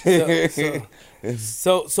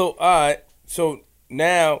 So, all right. So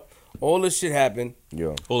now all this shit happened.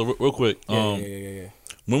 Yeah. Hold on, real quick. Yeah.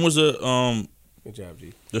 When was the Good job,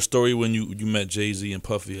 G. the story when you met Jay-Z and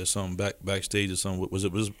Puffy or something backstage or something? Was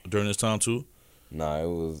it during this time too? Nah, it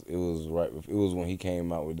was right. It was when he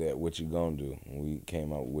came out with that "What You Gonna Do." When we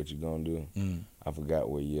came out with "What You Gonna Do," I forgot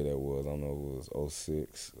what year that was. I don't know if it was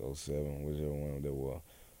 06, 07, whichever one that was.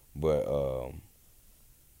 But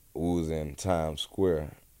we was in Times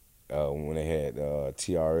Square when they had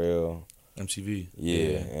TRL, MTV.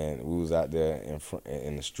 Yeah, and we was out there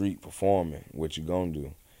in the street performing "What You Gonna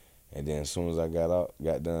Do," and then as soon as I got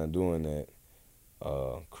done doing that,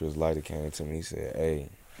 Chris Lighter came to me. He said, "Hey,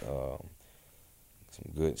 some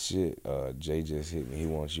good shit. Jay just hit me. He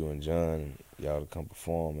wants you and John, y'all to come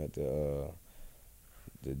perform at the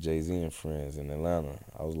Jay-Z and Friends in Atlanta."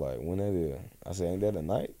 I was like, "When that is?" I said, "Ain't that a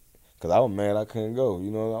night?" Cause I was mad I couldn't go. I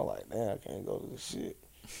was like, "Damn, I can't go to this shit."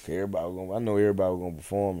 Cause I know everybody was gonna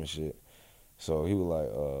perform and shit. So he was like,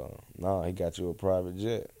 "Nah, he got you a private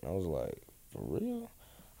jet." I was like, "For real?"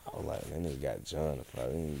 I was like, "That nigga got John a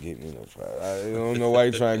private. He didn't get me no private." I don't know why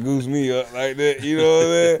you trying to goose me up like that. You know what I'm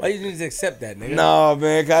saying? Why you didn't just accept that, nigga? Nah,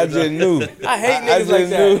 man, cause I just knew. I hate niggas like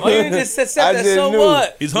that. Why you didn't just accept that? So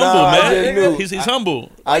what? He's humble, man. He's humble.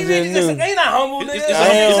 I just knew. They not humble, nigga. I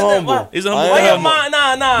am humble. He's humble. Why your mind?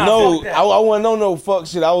 Nah. No, I wasn't on no fuck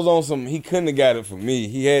shit. I was on some. He couldn't have got it for me.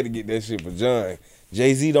 He had to get that shit for John.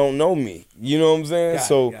 Jay-Z don't know me. You know what I'm saying?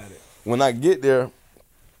 Got it. When I get there,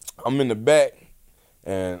 I'm in the back,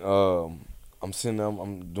 and I'm sitting there,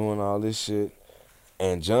 I'm doing all this shit,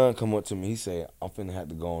 and John come up to me. He said, "I'm finna have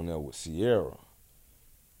to go on there with Sierra,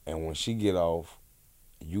 and when she get off,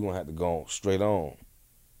 you gonna have to go straight on.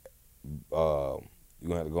 You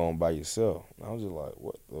gonna have to go on by yourself." And I was just like,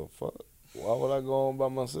 "What the fuck? Why would I go on by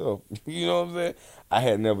myself?" You know what I'm saying? I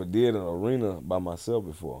had never did an arena by myself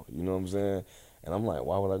before. You know what I'm saying? And I'm like,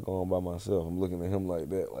 why would I go on by myself? I'm looking at him like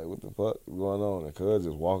that, like, what the fuck is going on? And cuz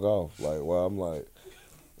just walk off. Like, well, I'm like,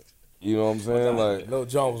 you know what I'm saying? Like, Lil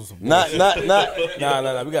Jon was some not.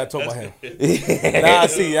 Nah. We gotta talk about him. I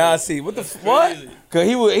see. What? Cause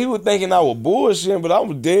he was thinking I was bullshitting, but I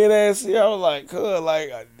was dead ass here. I was like, cuz,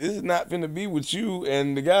 like, this is not finna be with you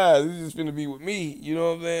and the guys. This is finna be with me. You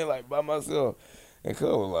know what I'm saying? Like, by myself. And cuz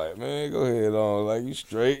was like, "Man, go ahead on. Like, you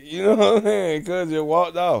straight." You know what I'm saying? Cuz just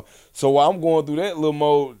walked off. So while I'm going through that little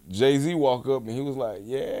mode, Jay-Z walk up and he was like,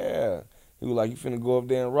 "Yeah." He was like, "You finna go up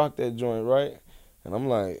there and rock that joint, right?" And I'm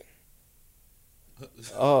like,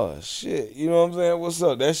 "Oh shit." You know what I'm saying? What's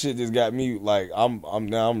up? That shit just got me like, I'm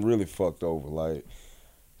really fucked over. Like,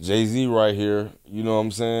 Jay-Z right here, you know what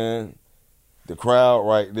I'm saying? The crowd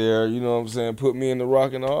right there, you know what I'm saying? Put me in the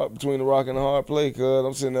rock and the hard, between the rock and the hard play, cuz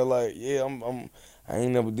I'm sitting there like, yeah, I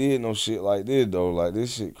ain't never did no shit like this though. Like,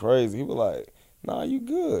 this shit crazy. He was like, "Nah, you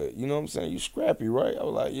good. You know what I'm saying? You scrappy, right?" I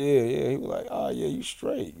was like, yeah. He was like, "Oh yeah, you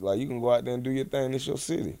straight. Like, you can go out there and do your thing. It's your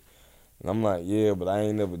city." And I'm like, "Yeah, but I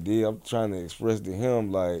ain't never did." I'm trying to express to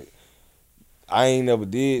him like, I ain't never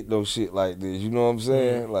did no shit like this. You know what I'm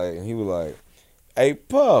saying? Mm-hmm. Like, he was like, "Hey,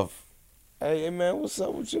 Puff. Hey, man, what's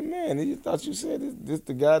up with your man? You thought you said this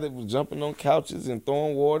the guy that was jumping on couches and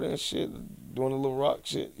throwing water and shit, doing a little rock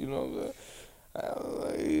shit, you know what I'm saying?" I was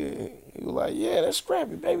like, yeah. He was like, "Yeah, that's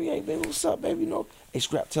Scrappy, baby. Hey, baby, what's up, baby? You know, hey,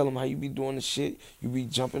 Scrap, tell him how you be doing the shit. You be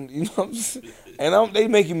jumping, you know what I'm saying?" And they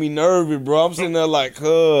making me nervous, bro. I'm sitting there like,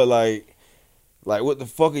 like, what the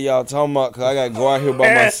fuck are y'all talking about? Cause I gotta go out here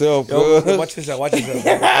by myself, cuz. Watch yourself,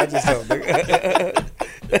 nigga.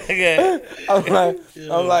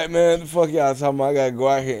 I'm like, man, the fuck y'all talking about? I gotta go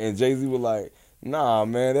out here. And Jay-Z was like, "Nah,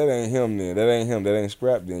 man, that ain't him then. That ain't him. That ain't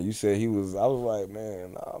Scrap then. You said he was." I was like,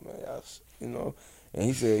 "Man, nah, man, y'all, you know." And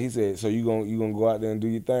he said, "So you gonna go out there and do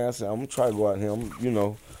your thing?" I said, "I'm gonna try to go out here. You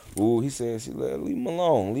know." Ooh, he said, "Leave him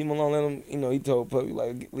alone. Leave him alone. Let him." You know, he told Puppy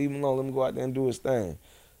like, "Leave him alone. Let him go out there and do his thing."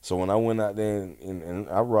 So when I went out there and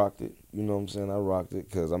I rocked it, you know what I'm saying? I rocked it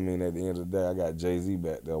because, I mean, at the end of the day, I got Jay-Z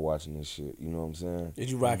back there watching this shit. You know what I'm saying? Did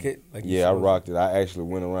you rock it? Like you Yeah, I supposed- rocked it. I actually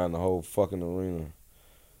went around the whole fucking arena.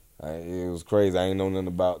 It was crazy. I ain't know nothing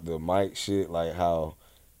about the mic shit, like how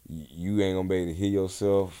you ain't gonna be able to hear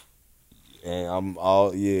yourself. And I'm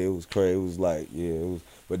all, yeah, it was crazy. It was like, yeah, it was,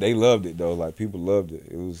 but they loved it though. Like people loved it.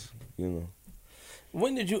 It was, you know.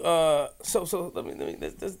 When did you so let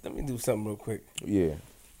me do something real quick. Yeah.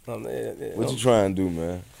 Yeah, What you trying to do,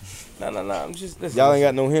 man? No. I'm just listen. Y'all ain't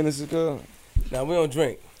got no Hennessy, cuz? Nah, we don't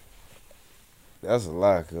drink. That's a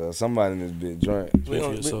lie, cuz. Somebody in this bitch drink. We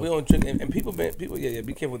don't drink. And people, yeah.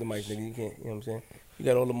 Be careful with the mic, nigga. You can't. You know what I'm saying? You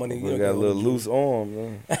got all the money. You You got a little loose. loose arm,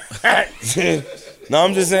 man. No,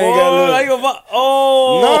 I'm just saying, got a Oh, little. how you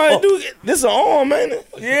gonna No, I do. This an arm, ain't it?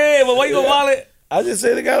 Yeah, but why you gonna wallet? I just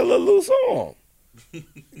said it got a little loose arm.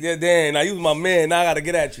 Yeah, damn. Now you was my man. Now I gotta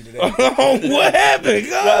get at you today. What happened,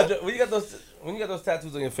 God? When you got those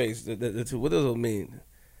tattoos on your face, the two, what does it mean?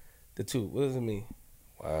 The two, what does it mean?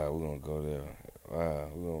 Wow, we're gonna go there. Wow,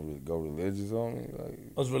 we're gonna go religious on me. Like,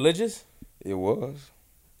 Was it religious? it was.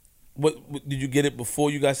 What did you get it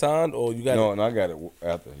before you got signed, or you got No, it? I got it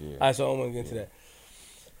after. Yeah. All right, so I don't want to get into that.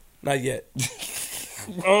 Not yet.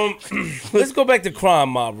 Let's go back to Crime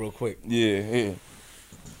Mob real quick. Yeah.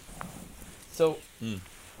 So,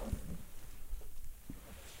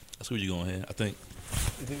 That's where you going here. I think.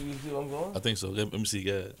 you think you see where I'm going? I think so. Let me see,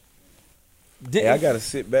 God. Hey, I gotta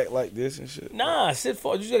sit back like this and shit. Nah, sit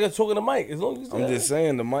for. You just gotta talk in the mic. As long as I'm just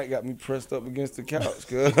saying the mic got me pressed up against the couch,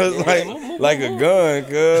 cuz move like a gun,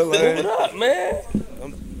 cuz move it like, up, man. you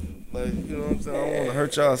know what I'm saying. I don't want to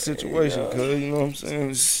hurt y'all's situation, cuz you know what I'm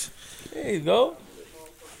saying. There you go.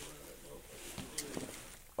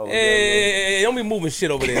 Oh, Hey, don't be moving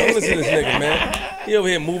shit over there. Don't listen to this nigga, man. He over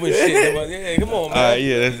here moving shit. Yeah, come on, man. All right,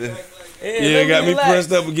 yeah, that's, Hey, yeah, let got me relax.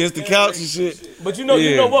 pressed up against the couch and shit. But you know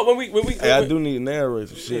Yeah. what? When we, Hey, I do need to narrate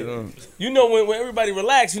some shit. you know, when everybody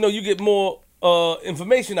relax, you know, you get more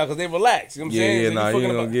information now because they relax. You know what I'm saying? Yeah, So nah, you fucking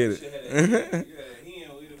ain't gonna about- get it.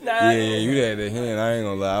 Nah, Yeah, you had that hand. I ain't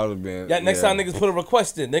gonna lie, I would have been. Yeah, next time niggas put a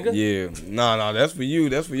request in, nigga. Yeah, no, that's for you.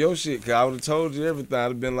 That's for your shit. Cause I would have told you everything. I'd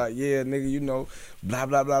have been like, yeah, nigga, you know, blah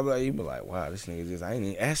blah blah blah. You be like, wow, this nigga just. I ain't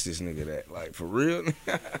even asked this nigga that. Like for real.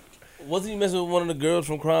 Wasn't you messing with one of the girls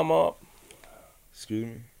from Crime Mob? Excuse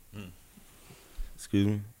me. Excuse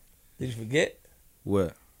me. Did you forget?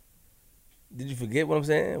 What? Did you forget what I'm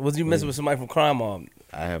saying? Was you messing with somebody from Crime Mob?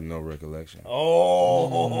 I have no recollection.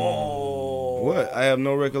 Oh. What? I have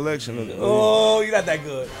no recollection of it. Oh, you're not that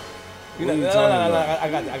good. You're What not, are you no, talking no, no, about?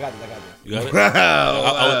 I got this. You got it?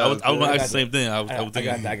 Wow. I was going to ask the same thing. I was I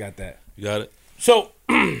thinking. got that. You got it? So,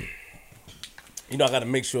 you know, I got to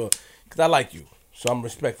make sure, because I like you. So I'm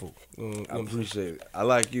respectful. I appreciate it. I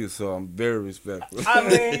like you, so I'm very respectful. I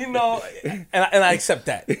mean, you know, and I accept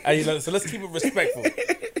that. You know, so let's keep it respectful.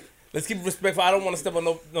 Let's keep it respectful. I don't want to step on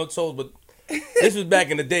no toes, but this was back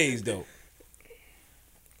in the days, though.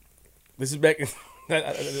 This is back in.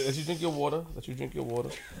 Let you drink your water. Let you drink your water.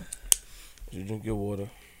 Let you drink your water.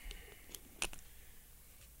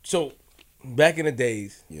 So, back in the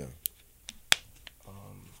days, Yeah.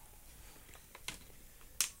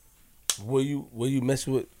 were you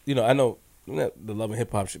messing with? You know, I know not the love and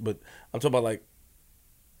hip hop shit, but I'm talking about like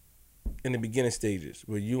in the beginning stages,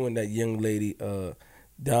 where you and that young lady,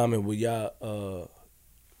 Diamond, were y'all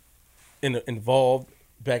involved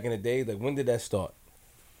back in the day? Like, when did that start?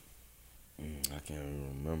 I can't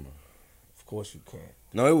even remember. Of course you can't.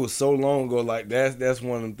 No, it was so long ago. Like that's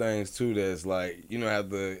one of them things too. That's like, you know,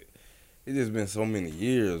 after it just been so many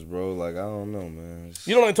years, bro. Like I don't know, man. It's-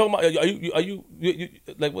 You know what I'm talking about? Are you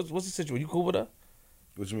like what's the situation? You cool with her?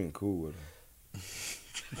 What you mean cool with her?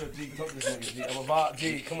 G, talk to this nigga, G. I'm a vibe.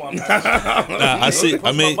 G, come on. Nah, I see.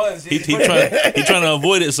 I mean, he trying to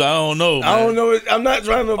avoid it, so I don't know. I don't Man. know. I'm not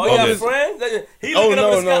trying to. Oh, you got avoid friends? He Oh, looking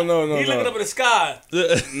up in the sky. no. He looking up in the sky.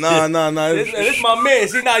 Nah. This my man.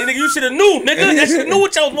 See, nah, nigga, you should have knew, nigga. That shit knew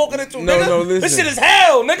what y'all was walking into, No, nigga. no, listen. This shit is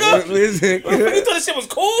hell, nigga. Listen. You thought this shit was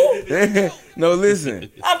cool? No, listen.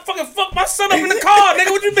 I fucking fucked my son up in the car,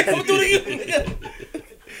 nigga. What you think I'm gonna do to you,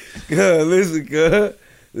 nigga?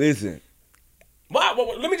 Listen. Why?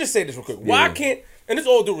 Let me just say this real quick. Why Yeah. can't? And it's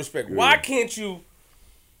all due respect. Why can't you?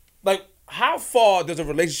 Like, how far does a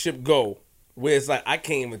relationship go where it's like I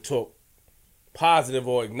can't even talk positive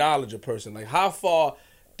or acknowledge a person? Like, how far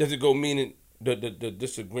does it go? Meaning the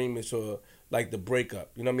disagreements or like the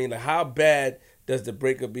breakup. You know what I mean? Like, how bad does the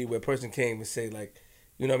breakup be where a person came and say like,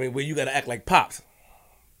 you know what I mean? Where you gotta act like Pops.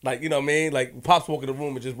 Like, you know what I mean? Like, Pops walk in the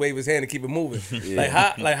room and just wave his hand and keep it moving. Yeah.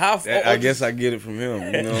 Like how far? I guess I get it from him.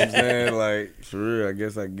 You know what I'm saying? Like, for real, I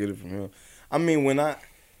guess I get it from him. I mean, when I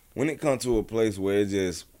when it comes to a place where it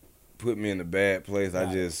just put me in a bad place, Right.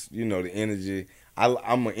 I just, you know, the energy.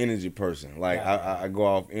 I'm an energy person. Like Right. I go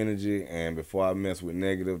off energy, and before I mess with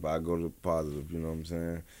negative, I go to positive. You know what I'm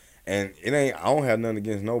saying? And it ain't. I don't have nothing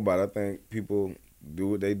against nobody. I think people do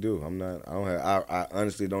what they do. I'm not. I don't have. I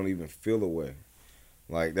honestly don't even feel a way.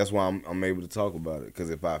 Like that's why I'm able to talk about it. Because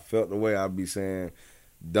if I felt the way, I'd be saying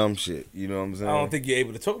dumb shit. You know what I'm saying? I don't think you're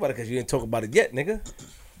able to talk about it because you didn't talk about it yet, nigga.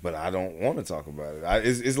 But I don't want to talk about it.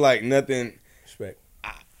 It's like nothing. Respect.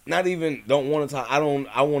 Not even don't want to talk. I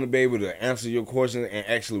want to be able to answer your question and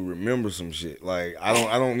actually remember some shit. Like I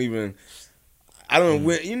don't even.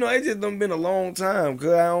 You know, it just done been a long time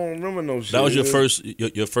because I don't remember no shit. That was your first time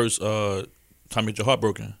you had your heart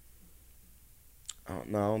broken.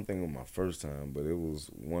 No, I don't think it was my first time, but it was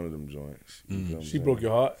one of them joints. You feel what I'm She saying? broke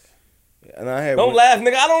your heart. And I had Don't laugh,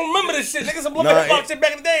 nigga. I don't remember this shit. Nigga, some little Nah, hip hop shit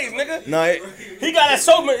back in the days, nigga. No, He got that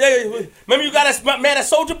soldier. Remember you got that man, that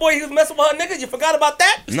soldier boy. He was messing with her, nigga. You forgot about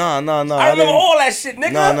that? no. I remember all that shit,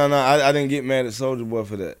 nigga. No. I didn't get mad at Soldier Boy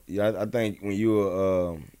for that. Yeah, I think when you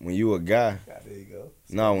a guy. God, there you go.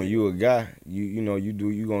 No, when you a guy, you know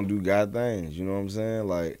you gonna do guy things. You know what I'm saying?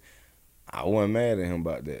 Like I wasn't mad at him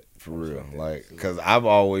about that for real. Like, cause I've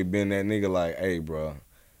always been that nigga. Like, hey, bro,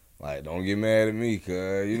 like don't get mad at me,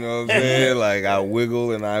 cause you know what I'm saying. Like I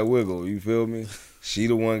wiggle and I wiggle. You feel me? She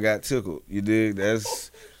the one got tickled. You dig?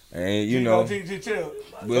 That's and you know. G, chill.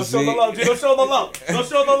 But Don't show see- no love, G. Don't show no love. Don't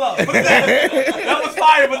show no love. Put it down. That was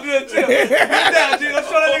fire, but chill. Put it down, G. Don't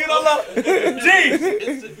show that nigga no love.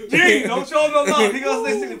 G, don't show no love. He gonna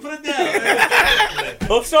say, "Nigga, put it down."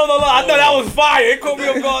 Don't show no love. I thought that was fire. It caught me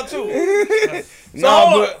off guard too. So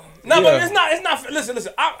hold on. No, but it's not. Listen.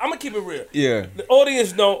 I'm gonna keep it real. Yeah, The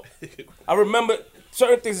audience know. I remember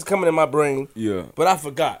certain things is coming in my brain, yeah. but I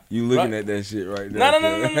forgot. You looking right? at that shit right now?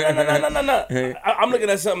 No. I'm looking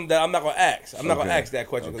at something that I'm not gonna ask. I'm not gonna ask that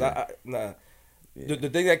question because the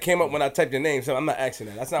thing that came up when I typed your name, so I'm not asking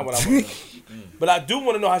that. That's not what I want to know. But I do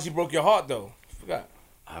want to know how she broke your heart, though. Forgot.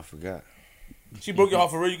 I forgot. She broke your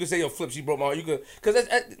heart for real. You can say, "Yo, Flip, she broke my heart." You could, because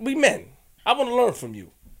we men. I want to learn from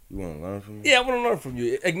you. You want to learn from me? Yeah, I want to learn from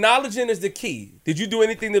you. Acknowledging is the key. Did you do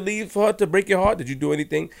anything to leave for her to break your heart? Did you do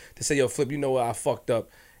anything to say, "Yo, Flip, you know what? I fucked up,"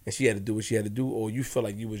 and she had to do what she had to do, or you feel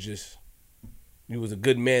like you was a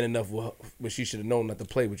good man enough where she should have known not to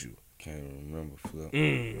play with you? Can't even remember, Flip.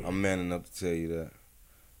 I'm man enough to tell you that.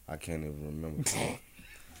 I can't even remember.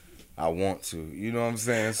 I want to. You know what I'm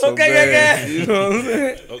saying? So Okay, bad. yeah. You know what I'm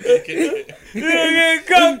saying? Okay. You get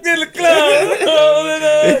cooked in the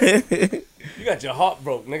club. You got your heart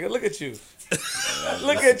broke, nigga. Look at you.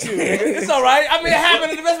 Look at you, nigga. It's all right. I mean, it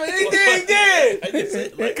happened in the best way. He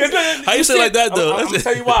did. How you say like that, though? I'm gonna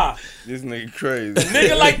tell you why. This nigga crazy.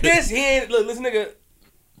 Nigga like this, he ain't. Look, this nigga.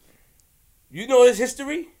 You know his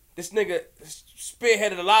history. This nigga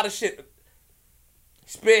spearheaded a lot of shit.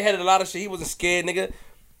 He wasn't scared, nigga.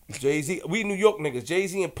 Jay-Z, we New York niggas.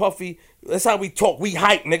 Jay-Z and Puffy. That's how we talk. We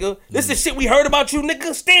hype, nigga. This is shit we heard about you,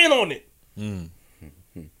 nigga. Stand on it.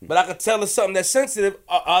 But I could tell it's something that's sensitive,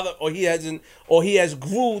 or he has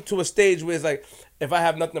grew to a stage where it's like, if I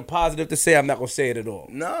have nothing positive to say, I'm not gonna say it at all.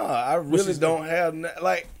 No, I really don't have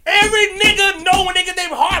like. Every nigga know when they get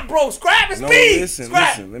their heart broke. Scrap is No, me. listen.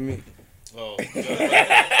 Scrap. Let me. Oh, Scrap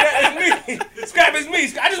is me. Scrap is me.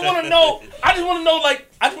 I just want to know.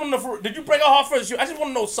 Did you break her heart first? I just want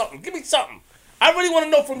to know something. Give me something. I really want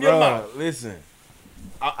to know from your mouth. Listen.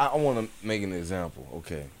 I want to make an example.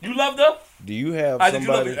 Okay. You loved her? Do you have Did you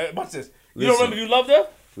love somebody? her? Watch this. You Listen. don't remember you loved her?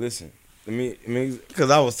 Listen. Let me,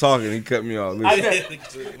 because I was talking, he cut me off. I Listen.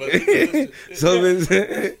 did. So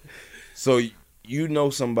listen. So you know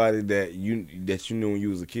somebody that you knew when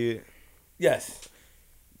you was a kid? Yes.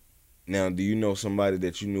 Now, do you know somebody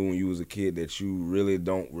that you knew when you was a kid that you really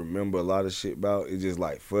don't remember a lot of shit about? It's just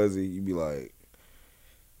like fuzzy. You be like,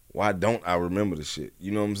 why don't I remember the shit?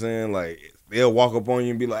 You know what I'm saying? Like, they'll walk up on you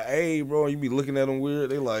and be like, hey, bro, you be looking at them weird.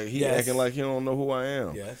 They like, he Yes. acting like he don't know who I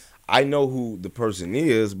am. Yes. I know who the person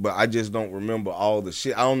is, but I just don't remember all the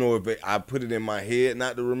shit. I don't know if I put it in my head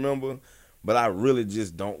not to remember, but I really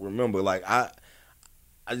just don't remember. Like, I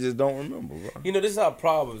just don't remember, bro. You know, this is how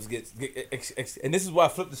problems get and this is why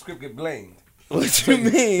Flip the Script get blamed. What you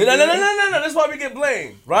mean? No. This is why we get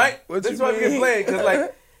blamed, right? What This you is why we mean? get blamed, because,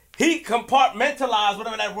 like, he compartmentalized,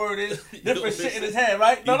 whatever that word is, different shit in his head,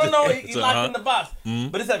 right? No. He locked in the box.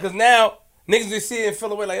 But it's like, because now, niggas just see it and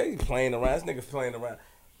feel away like, hey, he playing around. This nigga's playing around.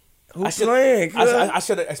 Who's playing? I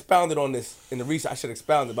should have expounded on this in the research. I should have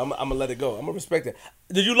expounded, but I'm going to let it go. I'm going to respect it.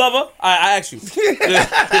 Did you love her? I asked you.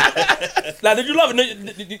 Now, did you love her? No,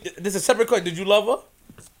 this is a separate question. Did you love her?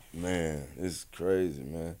 Man, it's crazy,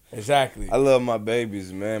 man. Exactly. I love my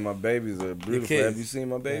babies, man. My babies are beautiful. kids. Have you seen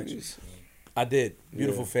my babies? I did.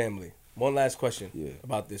 Beautiful Yeah. family. One last question Yeah.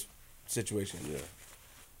 about this situation. Yeah.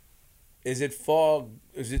 Is it far?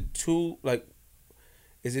 Is it too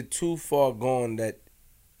far gone that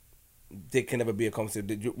there can never be a conversation?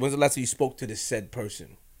 When's the last time you spoke to this said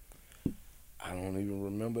person? I don't even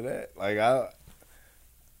remember that. Like I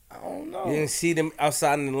don't know. You didn't see them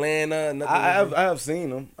outside in Atlanta? Nothing I have seen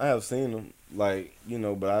them. I have seen them. Like,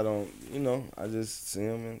 but I don't. I just see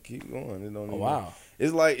them and keep going. It don't. Oh even, wow.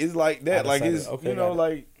 It's like that. Like decided- it's okay, got it.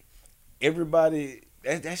 like everybody.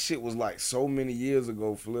 That shit was like so many years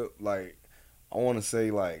ago. Flip. Like I want to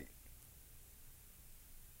say like.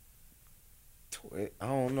 I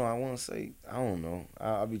don't know. I want to say I don't know.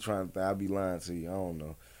 I'll be trying to think. I'll be lying to you. I don't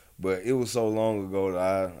know. But it was so long ago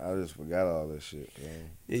that I just forgot all that shit.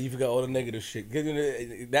 Man. Yeah, you forgot all the negative shit. 'Cause,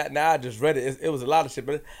 now I just read it. It was a lot of shit.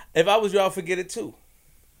 But if I was you, I'd forget it too.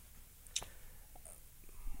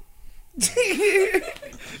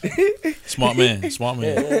 Smart man. Yeah,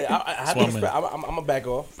 I have to Smart man. respect. I'm gonna back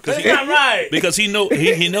off. Because That's not right. Because he knows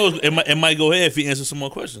it might go ahead if he answers some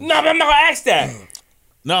more questions. No, but I'm not gonna ask that.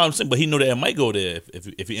 No, I'm saying, but he know that it might go there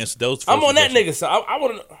if he answers those. I'm on that questions. nigga, so I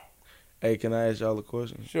want to know. Hey, can I ask y'all a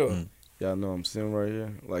question? Sure. Y'all know I'm sitting right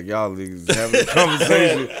here. Like y'all niggas having a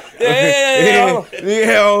conversation. Yeah. You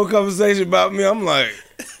had a whole conversation about me. I'm like,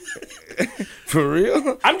 for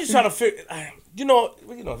real? I'm just trying to figure.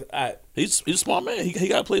 He's a smart man. He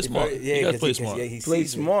got to play smart. He got to play smart. Yeah, he Play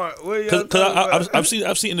sees me. smart. What y'all talking Because about?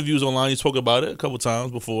 I've seen interviews online. He spoke about it a couple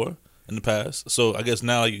times before in the past. So I guess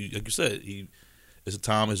now, like you said, it's a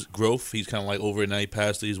time, his growth. He's kind of like over it now. He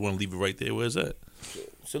passed it. He's want to leave it right there. Where's that?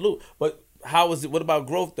 Salute. But how is it? What about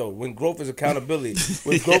growth though? When growth is accountability.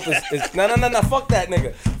 When growth is no. Fuck that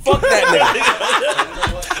nigga. Fuck that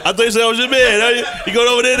nigga. I thought you said I was your man. You going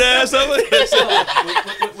over there to ask something?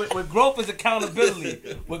 When growth is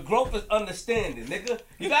accountability. When growth is understanding, nigga.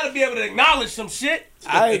 You gotta be able to acknowledge some shit.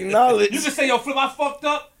 I acknowledge. You can say, yo, Flip, I fucked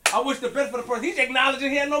up. I wish the best for the person. He's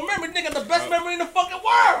acknowledging he had no memory. Nigga, the best memory in the fucking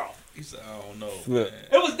world. He said, I don't know. Flip.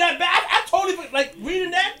 It was that bad. I totally, like,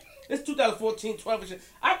 reading that. It's 2014, 12 and shit.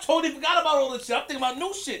 I totally forgot about all this shit. I'm thinking about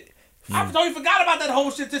new shit. I totally forgot about that whole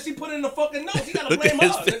shit till she put it in the fucking notes. You gotta blame her,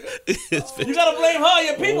 nigga. You gotta blame her,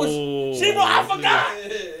 your people. She know I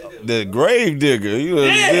forgot. The grave digger. You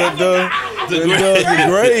Yeah, the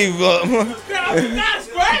grave. Girl, I forgot, it's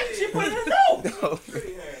great. She put it in the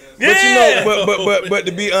notes. But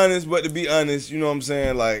to be honest, you know what I'm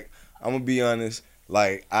saying? Like, I'm gonna be honest.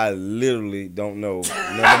 Like, I literally don't know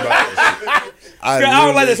nothing about that shit. I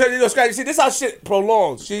don't like that. Scratch. See, this how shit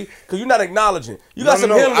prolongs. See, because you're not acknowledging. You got some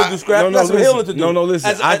healing to do, Scrap. You got some healing to do. No, listen.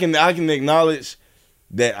 As I can acknowledge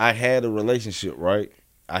that I had a relationship, right?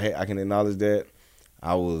 I can acknowledge that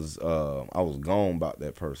I was gone about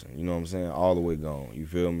that person. You know what I'm saying? All the way gone. You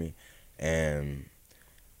feel me? And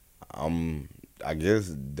I guess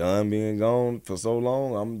done being gone for so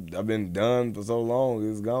long. I've been done for so long.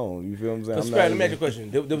 It's gone. You feel what I'm saying? Scrap, let me ask you a question.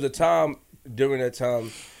 There was a time during that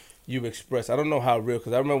time you expressed. I don't know how real,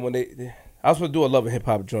 because I remember when I was supposed to do a love and hip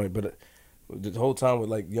hop joint, but the whole time with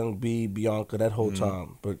like Young B, Bianca, that whole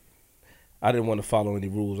time. But I didn't want to follow any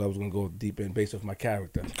rules. I was gonna go deep in based off my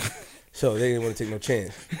character. So they didn't want to take no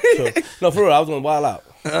chance. So no, for real, I was gonna wild out.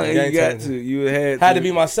 You got to. You had to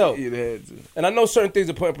be myself. You had to. And I know certain things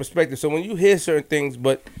are put in perspective. So when you hear certain things,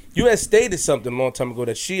 but you had stated something a long time ago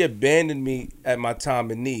that she abandoned me at my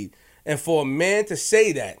time of need. And for a man to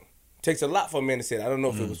say that, takes a lot for a man to say that. I don't know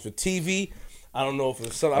if it was for TV. I don't know if it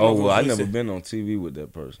was something. I never been on TV with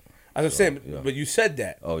that person. I was saying, yeah. but you said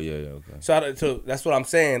that. Oh yeah, okay. So that's what I'm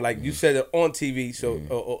saying. Like you said it on TV,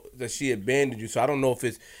 so that she abandoned you. So I don't know if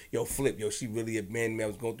it's Flip, she really abandoned me. I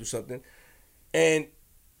was going through something. And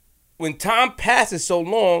when time passes so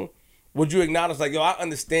long, would you acknowledge like, I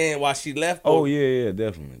understand why she left? Oh yeah,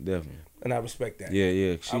 definitely. And I respect that.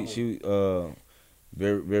 Yeah. She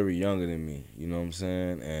very very younger than me. You know what I'm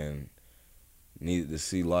saying? And needed to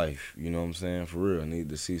see life. You know what I'm saying? For real, needed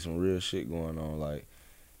to see some real shit going on. Like,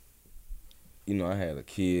 I had a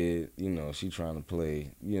kid, she trying to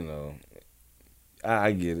play,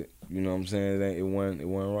 I get it. You know what I'm saying? It wasn't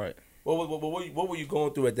right. What were you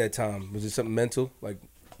going through at that time? Was it something mental? Like,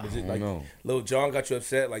 was it like know. Lil Jon got you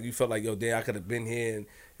upset? Like you felt like, damn, I could have been here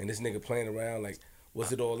and this nigga playing around. Like,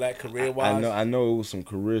 was it all that career wise? I know it was some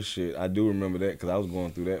career shit. I do remember that because I was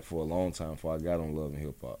going through that for a long time before I got on Love and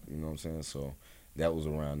Hip Hop. You know what I'm saying? So that was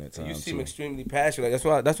around that time. You seem extremely passionate.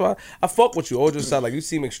 That's why I fuck with you. All just sound like you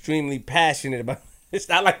seem extremely passionate about. It's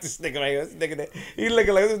not like this nigga right here. This nigga, he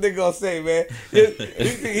looking like this nigga gonna say, man.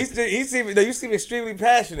 You seem extremely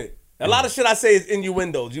passionate A lot of shit I say is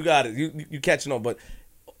innuendos. You got it. You catching on, but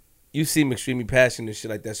you seem extremely passionate and shit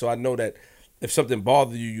like that. So I know that if something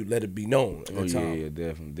bothers you, you let it be known at the time. Yeah,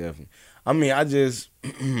 definitely. I mean, I just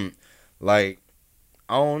like,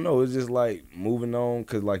 I don't know. It's just like moving on,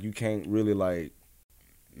 cause like you can't really like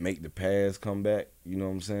make the past come back. You know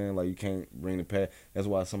what I'm saying? Like you can't bring the past. That's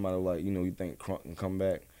why somebody like, you know, you think Crunk can come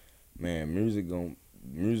back. Man, music gonna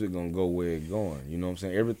go where it's going. You know what I'm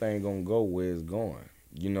saying? Everything gonna go where it's going.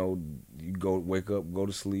 You know, you wake up, go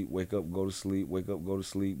to sleep, wake up, go to sleep, wake up, go to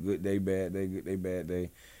sleep. Good day, bad day, good day, bad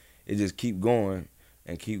day. It just keep going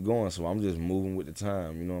and keep going. So I'm just moving with the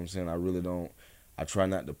time. You know what I'm saying? I try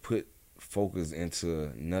not to put focus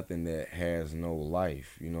into nothing that has no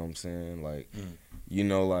life. You know what I'm saying? Like, you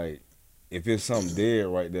know, like if it's something dead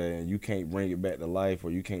right there and you can't bring it back to life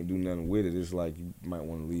or you can't do nothing with it, it's like you might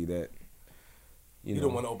want to leave that. You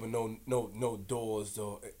don't want to open no doors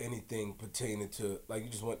or anything pertaining to, like, you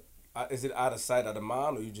just want. Is it out of sight, out of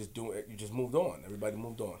mind, or you just moved on? Everybody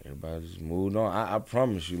moved on. Everybody just moved on. I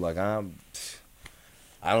promise you, like I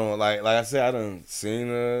don't like I said, I done seen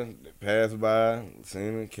her pass by,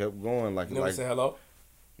 seen her, kept going. Like You never say hello?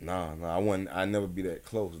 Nah, I never be that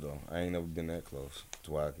close though. I ain't never been that close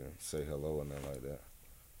to where I can say hello or nothing like that.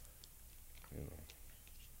 You know.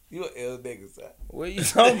 You an ill nigga, son. What you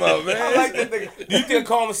talking about, man? I like that nigga. Do you think a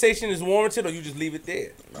conversation is warranted, or you just leave it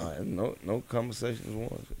there? Nah, no conversation is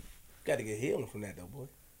warranted. Got to get healing from that, though, boy.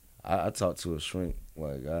 I talked to a shrink.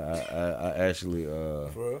 Like I actually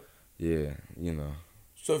For real? yeah, you know.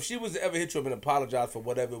 So if she was to ever hit you up and apologize for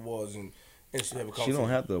whatever it was, and she have a conversation, She don't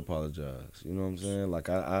have to apologize. You know what I'm saying? Like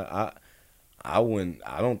I wouldn't.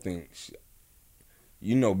 I don't think.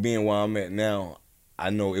 You know, being where I'm at now, I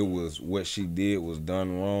know it was what she did was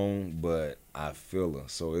done wrong, but I feel her.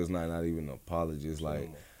 So it's not even an apology. It's like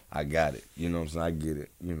I got it. You know what I'm saying? I get it.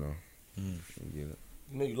 You know, I get it.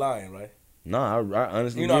 You know you lying, right? Nah, I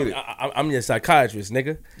honestly get it. I'm your psychiatrist,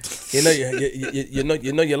 nigga. You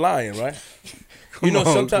know you're lying, right? You know,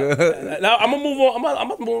 sometimes. Now I'm gonna move on. I'm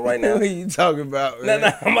about to move on right now. What are you talking about, man?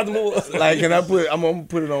 Nah, I'm about to move on. Like, can I put? I'm gonna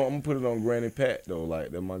put it on Granny Pat though.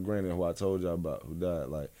 Like, that my granny who I told y'all about, who died.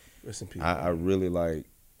 Like, rest in peace. I really like.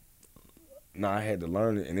 Nah, I had to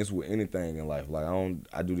learn it, and it's with anything in life. Like,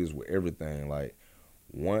 I do this with everything. Like,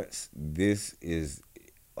 once this is,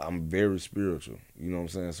 I'm very spiritual. You know what I'm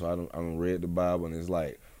saying? So I don't read the Bible, and it's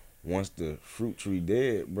like, once the fruit tree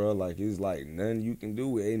dead, bro, like, it's like nothing you can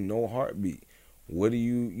do. It ain't no heartbeat. What do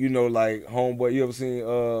you know, like, homeboy, you ever seen,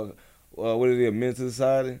 what it is, Mental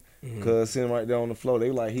Society? Mm-hmm. Cuz sitting right there on the floor.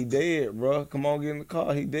 They like, he dead, bro. Come on, get in the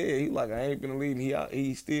car. He dead. He like, I ain't gonna leave him.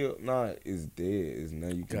 He still, nah, it's dead. It's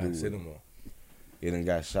nothing you can do with it. It done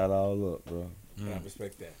got shot all up, bro. I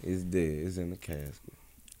respect that. It's dead. It's in the casket.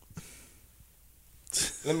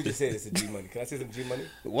 Let me just say this to G Money. Can I say some G Money?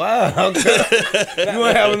 Wow. You want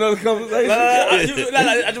to have another conversation? I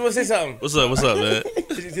just want to say something. What's up, man?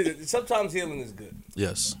 Sometimes healing is good.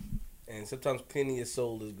 Yes. And sometimes cleaning your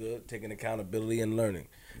soul is good, taking accountability and learning.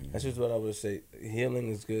 That's just what I would say. Healing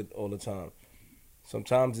is good all the time.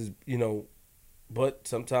 Sometimes it's, but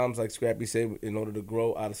sometimes, like Scrappy said, in order to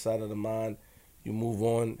grow out of sight of the mind, you move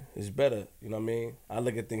on, it's better. You know what I mean? I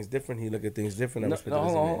look at things different. He look at things different.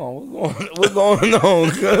 Hold on. What's going on,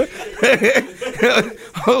 cuz?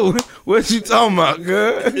 Oh, what you talking about,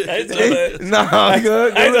 cuz? Nah,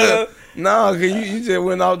 cuz. Nah, cause you just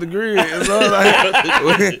went off the grid. So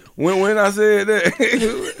like, when I said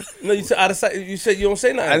that, no, you said out of sight. You said you don't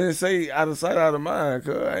say nothing. I didn't say out of sight, out of mind.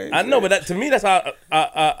 Cause I know, but to me, that's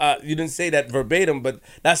how you didn't say that verbatim, but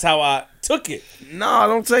that's how I took it. No, I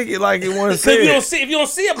don't take it like it wasn't said. If you don't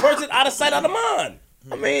see a person out of sight, out of mind.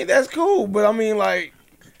 I mean, that's cool, but I mean, like,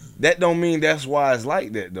 that don't mean that's why it's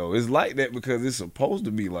like that though. It's like that because it's supposed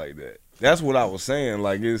to be like that. That's what I was saying.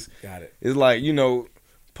 Like, it's like,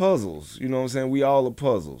 puzzles, you know what I'm saying? We all are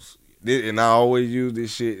puzzles. And I always use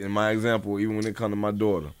this shit in my example, even when it comes to my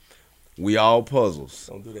daughter. We all puzzles.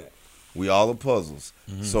 Don't do that. We all are puzzles.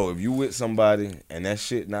 Mm-hmm. So if you with somebody and that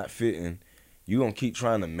shit not fitting, you gonna keep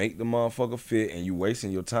trying to make the motherfucker fit and you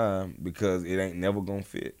wasting your time because it ain't never gonna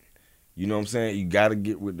fit. You know what I'm saying? You gotta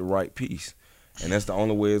get with the right piece. And that's the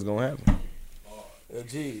only way it's gonna happen.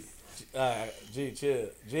 G, chill.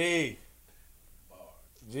 G.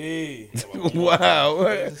 Wow.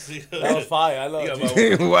 That was fire. I love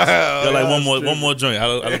it. Wow. Got like one more joint.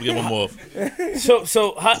 I'll get one more off.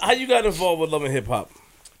 So how you got involved with Love and Hip Hop?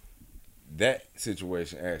 That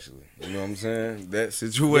situation, actually. You know what I'm saying? That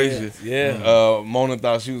situation. Yeah. Mona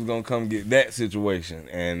thought she was gonna come get that situation.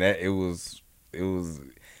 And that it was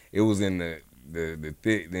in the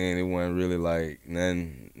thick then. It wasn't really like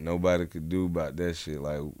nothing nobody could do about that shit.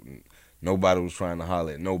 Like, nobody was trying to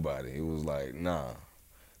holler at nobody. It was like, nah,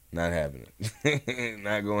 not happening.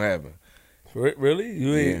 Not gonna happen. Really?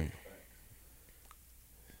 You ain't.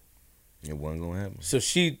 It wasn't gonna happen. So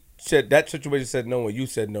she said that situation said no, and you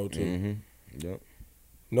said no too. Mm-hmm. Yep.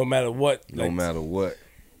 No matter what. No matter what.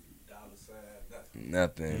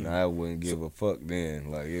 Nothing. I wouldn't give a fuck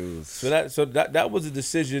then. Like it was. So that was a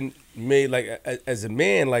decision made like as a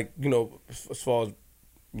man, like, you know, as far as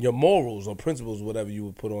your morals or principles, whatever you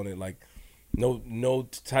would put on it. Like no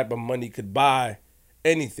type of money could buy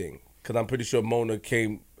anything. Because I'm pretty sure Mona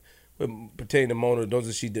came. Pertaining to Mona,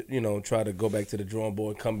 doesn't she, you know, try to go back to the drawing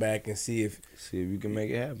board and come back and see if you can make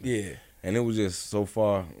it happen. Yeah. And it was just so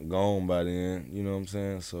far gone by then, you know what I'm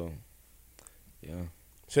saying? So, yeah.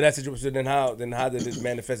 So that's so then how did it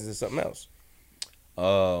manifest into something else?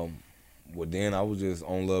 Well, then I was just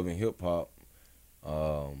on Love and Hip Hop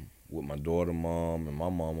with my daughter, mom, and my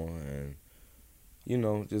mama, and you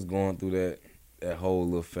know, just going through that whole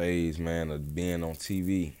little phase, man, of being on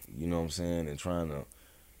TV. You know what I'm saying? And trying to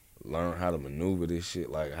learn how to maneuver this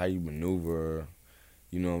shit, like how you maneuver,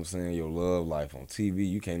 you know what I'm saying, your love life on TV.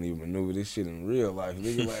 You can't even maneuver this shit in real life.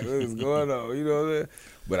 Nigga, like, what is going on? You know what I'm saying?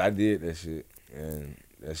 But I did that shit, and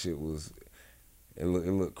that shit was, it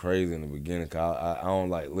looked crazy in the beginning. Cause I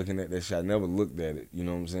don't like looking at that shit. I never looked at it, you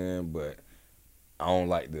know what I'm saying? But I don't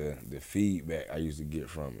like the feedback I used to get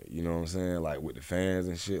from it, you know what I'm saying? Like with the fans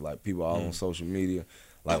and shit, like people all on social media.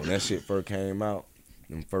 Like when that shit first came out,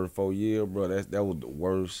 them first 4 years, bro, that was the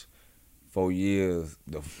worst 4 years,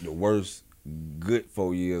 the worst good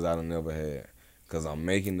 4 years I'd never had. Cause I'm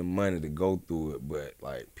making the money to go through it, but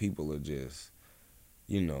like people are just,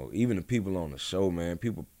 you know, even the people on the show, man,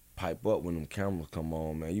 people pipe up when them cameras come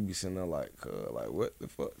on, man. You be sitting there like, like what the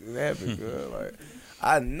fuck is happening, cuz? Like,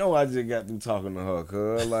 I know I just got through talking to her,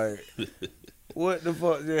 cuz. Like, what the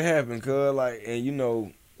fuck just happened, cuz? Like, and you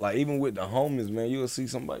know, like even with the homies, man, you'll see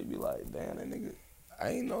somebody be like, damn, that nigga, I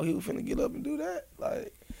ain't know he was finna get up and do that.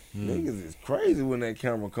 Like, niggas is crazy when that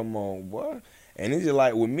camera come on, boy. And it's just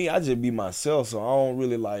like with me, I just be myself, so I don't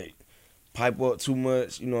really like pipe up too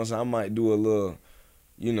much. You know what I'm saying? I might do a little,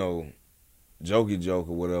 you know, jokey joke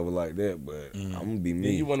or whatever like that, but I'm gonna be me.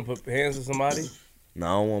 Did you want to put hands on somebody? No, I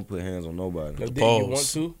don't want to put hands on nobody. No, did you want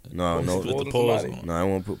to? No, With the pause on. No, I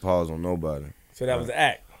don't want to put paws on nobody. So that was the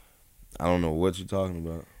act. I don't know what you're talking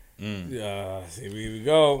about. Yeah, see, here we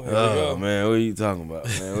go. Here we Oh go. man, what are you talking about,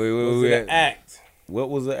 man? What's the act?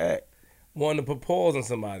 What was the act? Wanting to put paws on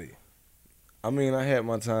somebody. I mean, I had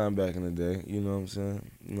my time back in the day. You know what I'm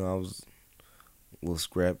saying? You know, I was a little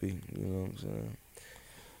scrappy. You know what I'm saying?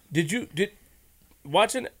 Did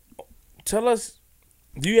watching? Tell us.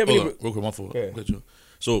 Do you have any? Real quick, my fault. Yeah. Got you.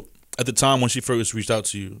 So at the time when she first reached out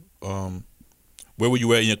to you, where were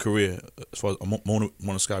you at in your career as far as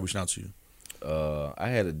Mona Sky reaching out to you? I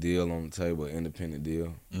had a deal on the table, an independent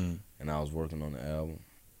deal, and I was working on the album,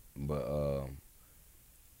 but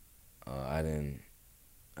I didn't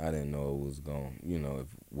know it was going, you know,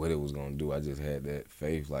 what it was gonna do. I just had that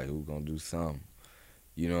faith, like it was gonna do something.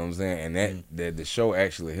 You know what I'm saying? And that the show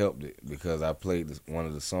actually helped it because I played one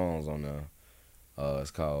of the songs on there.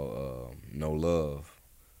 It's called "No Love,"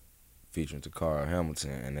 featuring Takara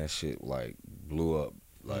Hamilton, and that shit like blew up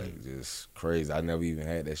like just crazy. I never even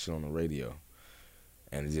had that shit on the radio.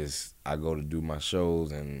 And it just, I go to do my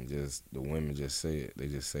shows and just, the women just say it. They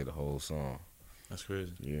just say the whole song. That's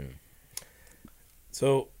crazy. Yeah.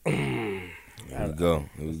 So, Here we go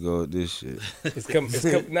with this shit. it's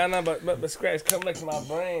but scratch, it's coming back to my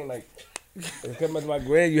brain. Like, it's coming back to my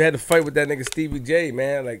brain. You had to fight with that nigga Stevie J,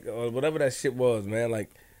 man. Like, or whatever that shit was, man. Like,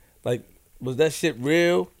 was that shit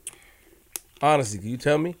real? Honestly, can you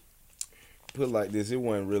tell me? Put it like this, it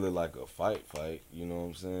wasn't really like a fight, you know what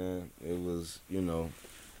I'm saying? It was, you know,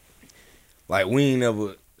 like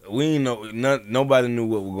nobody knew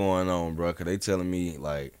what was going on, bro, because they telling me,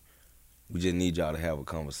 like, we just need y'all to have a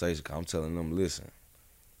conversation, because I'm telling them, listen,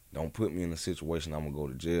 don't put me in a situation I'm going to go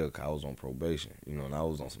to jail, because I was on probation, you know, and I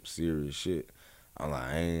was on some serious shit. I'm like,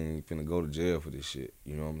 I ain't finna go to jail for this shit,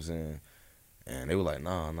 you know what I'm saying? And they were like,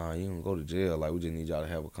 nah, you don't go to jail, like, we just need y'all to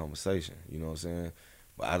have a conversation, you know what I'm saying?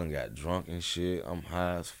 But I done got drunk and shit. I'm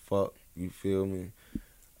high as fuck. You feel me?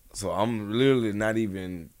 So I'm literally not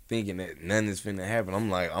even thinking that nothing is finna happen. I'm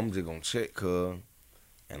like, I'm just gonna check, cuz,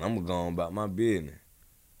 and I'm gonna go on about my business.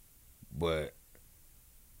 But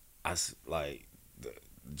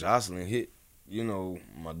Jocelyn hit, you know,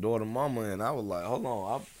 my daughter mama, and I was like, hold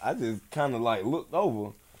on. I just kind of like looked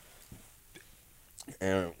over,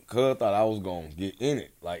 and cuz thought I was gonna get in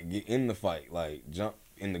it, like get in the fight, like jump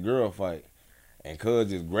in the girl fight. And cuz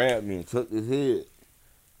just grabbed me and took his head.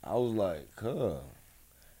 I was like, cuz.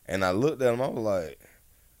 And I looked at him, I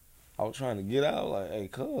I was trying to get out. I was like, hey,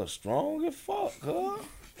 cuz, strong as fuck, cuz.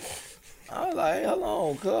 I was like, hold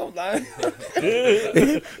on, cuz. Like,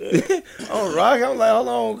 I'm rocking. I'm like, hold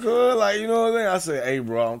on, cuz. Like, you know what I'm saying? I said, hey,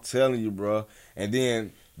 bro, I'm telling you, bro. And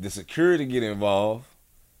then the security get involved.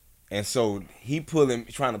 And so he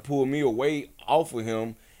trying to pull me away off of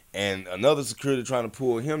him. And another security trying to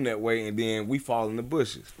pull him that way. And then we fall in the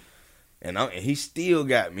bushes. And he still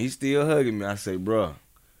got me. He still hugging me. I say, bro,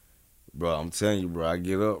 I'm telling you, bro. I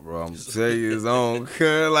get up, bro. I'm telling you, it's on,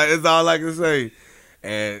 cuz. Like, that's all I can say.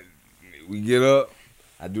 And we get up.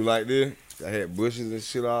 I do like this. I had bushes and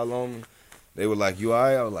shit all on me. They were like, you all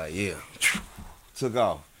right? I was like, yeah. Took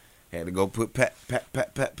off. Had to go put pat.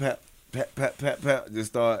 Just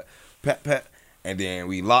start pat. And then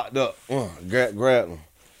we locked up. Grabbed them.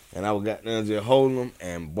 And I was got down just holding them.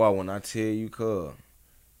 And boy, when I tell you, cuz,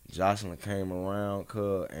 Jocelyn came around,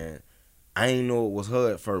 cuz, and I ain't know it was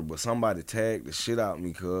her at first, but somebody tagged the shit out of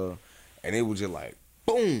me, cuz. And it was just like,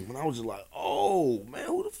 boom. And I was just like, oh, man,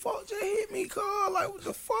 who the fuck just hit me, cuz? Like, what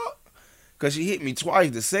the fuck? Because she hit me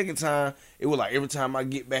twice. The second time, it was like every time I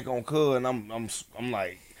get back on cuz, and I'm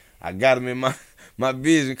like, I got him in my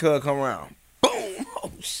vision, cuz, come around. Boom.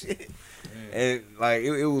 Oh, shit. Man. And, like,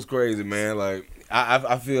 it was crazy, man. Like,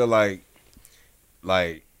 I feel like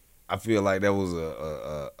that was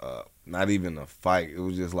a not even a fight. It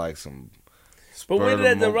was just like some. But where did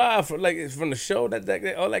that derive from? Like, it's from the show?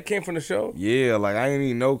 That all that came from the show? Yeah, like I ain't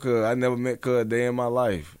even know cuz. I never met cuz a day in my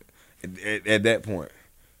life at that point.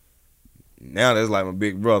 Now that's like my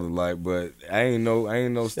big brother, like, but I ain't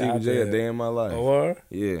know Stevie J a day in my life. Oh,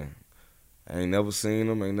 yeah. I ain't never seen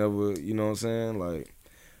him, ain't never, you know what I'm saying? Like,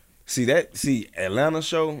 see Atlanta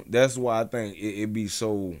show, that's why I think it be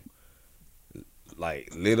so like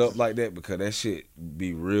lit up like that, because that shit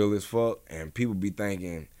be real as fuck, and people be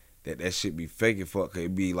thinking that shit be fake as fuck. Cause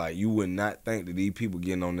it be like, you would not think that these people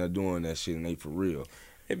getting on there doing that shit and they for real.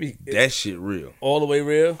 That shit real. All the way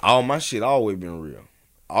real? All my shit always been real.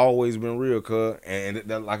 Always been real, cuz. And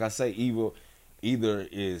that, like I say, either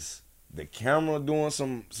is the camera doing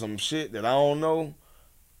some shit that I don't know,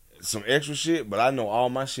 some extra shit, but I know all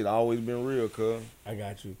my shit always been real, cuz. I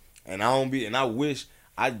got you. And I wish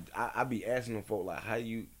I be asking them folk, like,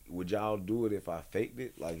 would y'all do it if I faked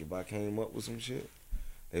it? Like, if I came up with some shit?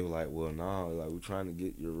 They were like, well, nah, like, we're trying to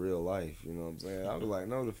get your real life, you know what I'm saying? I was like,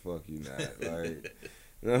 no, the fuck you not. Like,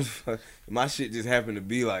 you know, my shit just happened to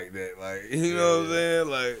be like that. Like, you know what I'm saying?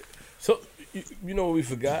 Like, so, you know what we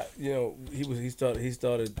forgot? You know, he started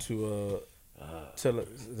to tell us,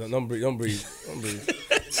 don't breathe.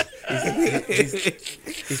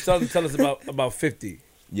 He started to tell us about 50.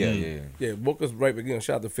 Yeah. Walk us right again.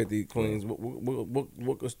 Shout out to 50 Queens.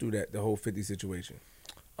 Walk us through the whole 50 situation.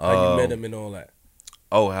 How you met him and all that.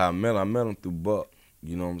 Oh, how I met him through Buck.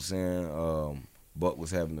 You know what I'm saying? Buck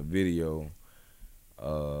was having a video.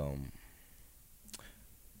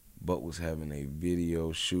 Buck was having a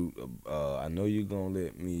video shoot. I know you gonna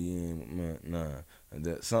let me in. Nah,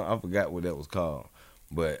 I forgot what that was called.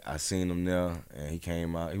 But I seen him there, and he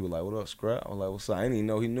came out. He was like, "What up, Scrap?" I was like, "What's up?" I didn't even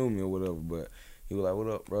know he knew me or whatever. But he was like, "What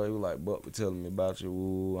up, bro?" He was like, "Buck was telling me about you."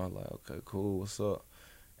 Woo. I was like, "Okay, cool. What's up?"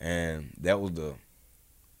 And that was the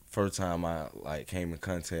first time I like came in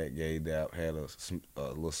contact, gave that, had a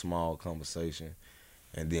little small conversation,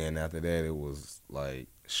 and then after that it was like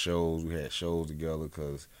shows. We had shows together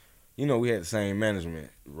because, you know, we had the same management,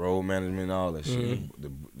 road management, and all that shit,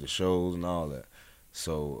 the shows and all that.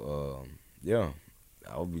 So yeah,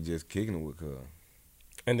 I would be just kicking it with her.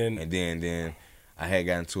 And then I had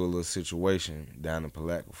gotten into a little situation down in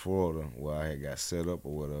Palatka, Florida, where I had got set up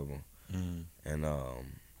or whatever, and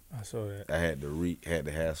I saw that. I had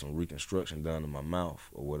to have some reconstruction done in my mouth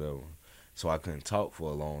or whatever, so I couldn't talk for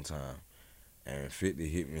a long time. And 50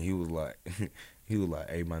 hit me. He was like,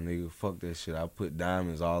 "Hey, my nigga, fuck that shit. I put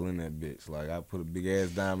diamonds all in that bitch. Like, I put a big ass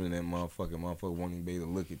diamond in that motherfucker. Motherfucker won't even be able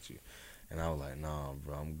to look at you." And I was like, "Nah,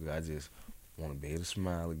 bro, I'm good. I just want to be able to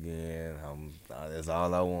smile again. That's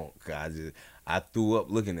all I want." Cause I threw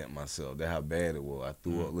up looking at myself. That's how bad it was. I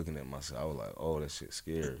threw up looking at myself. I was like, "Oh, that shit's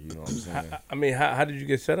scary." You know what I'm saying? I mean, how did you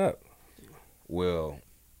get set up? Well,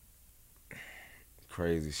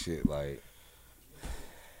 crazy shit, like,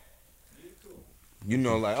 you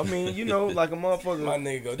know, like, I mean, you know, like a motherfucker. My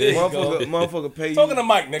nigga, there you go. Motherfucker pay you. Talking to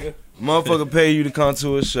Mike, nigga. Motherfucker pay you to come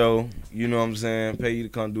to a show. You know what I'm saying? Pay you to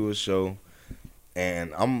come do a show.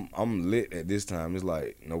 And I'm lit at this time. It's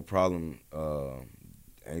like, no problem.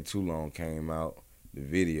 Ain't too long came out the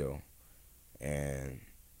video, and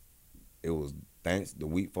it was the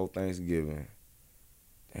week before Thanksgiving.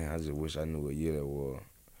 And I just wish I knew what year that was.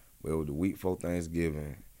 But it was the week before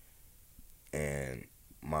Thanksgiving, and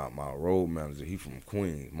my road manager, he from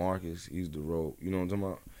Queens, Marcus, he's the road, you know what I'm talking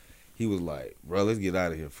about? He was like, bro, let's get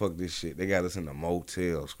out of here. Fuck this shit. They got us in the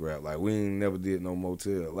motel scrap. Like, we ain't never did no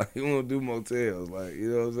motel. Like, we don't do motels. Like, you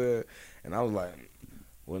know what I'm saying? And I was like,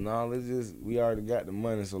 well, nah, we already got the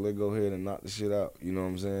money, so let's go ahead and knock the shit out. You know what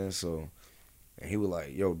I'm saying? So, and he was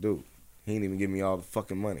like, yo, dude, he ain't even give me all the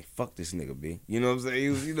fucking money. Fuck this nigga, B. You know what I'm saying? He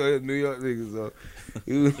was, a New York nigga, so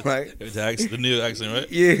he was like. The New York accent, right?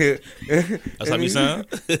 Yeah. That's how you sound?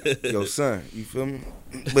 Yo, son, you feel me?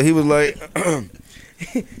 But he was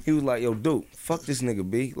like, yo, dude, fuck this nigga,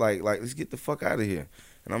 B. Like, let's get the fuck out of here.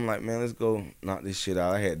 And I'm like, man, let's go knock this shit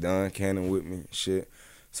out. I had Don Cannon with me, shit.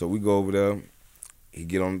 So we go over there.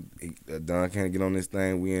 Don Cannon get on this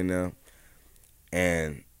thing. We in there.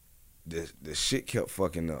 And the shit kept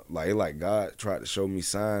fucking up. Like God tried to show me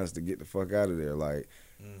signs to get the fuck out of there. Like,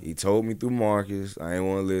 he told me through Marcus. I ain't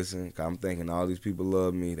want to listen. Cause I'm thinking all these people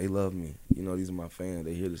love me. They love me. You know, these are my fans.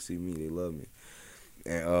 They here to see me. They love me.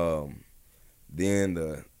 And then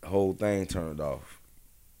the whole thing turned off.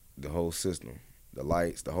 The whole system, the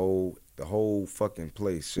lights, the whole fucking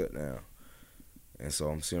place shut down. And so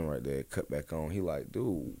I'm sitting right there, cut back on. He like,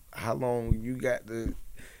 dude, how long you got to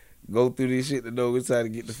go through this shit to know it's time to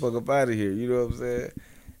get the fuck up out of here? You know what I'm saying?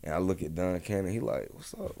 And I look at Don Cannon. He like,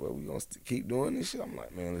 what's up? Well, we gonna keep doing this shit? I'm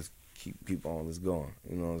like, man, let's keep on. Let's go on.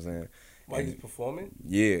 You know what I'm saying? While he's performing?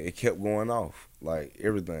 Yeah, it kept going off, like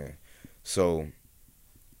everything. So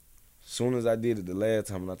soon as I did it the last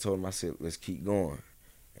time, and I told him, I said, let's keep going.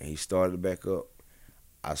 And he started back up.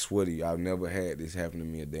 I swear to you, I've never had this happen to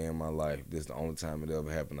me a day in my life. This is the only time it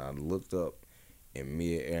ever happened. I looked up in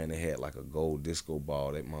mid-air, and they had like a gold disco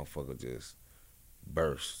ball. That motherfucker just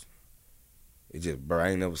burst. It just burst. I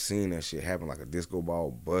ain't never seen that shit happen, like a disco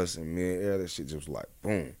ball bust in mid-air. That shit just was like,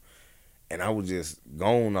 boom. And I was just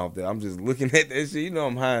gone off there. I'm just looking at that shit. You know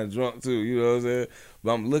I'm high and drunk, too. You know what I'm saying?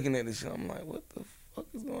 But I'm looking at this shit. I'm like, what the fuck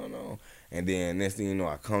is going on? And then next thing you know,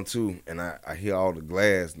 I come to, and I hear all the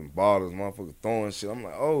glass and bottles, motherfuckers throwing shit. I'm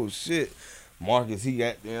like, oh, shit. Marcus, he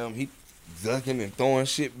ducking and throwing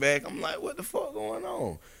shit back. I'm like, what the fuck going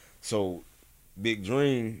on? So Big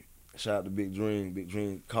Dream, shout out to Big Dream. Big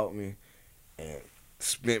Dream caught me and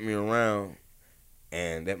spent me around,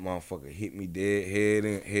 and that motherfucker hit me dead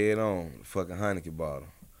head on, the fucking Heineken bottle.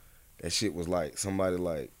 That shit was like somebody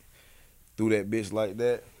like threw that bitch like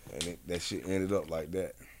that, and that shit ended up like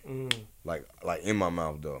that. Like in my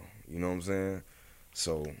mouth though, you know what I'm saying?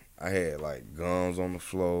 So I had like gums on the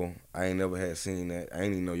floor. I ain't never had seen that. I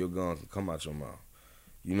ain't even know your gums can come out your mouth.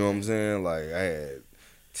 You know what I'm saying? Like I had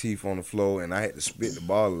teeth on the floor, and I had to spit the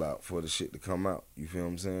bottle out for the shit to come out. You feel what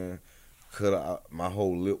I'm saying? Cut out, my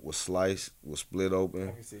whole lip was sliced, was split open.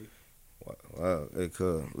 I can see. Wow, hey,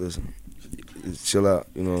 cuz, listen, just chill out,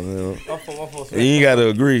 you know what I'm saying? My fault. You ain't gotta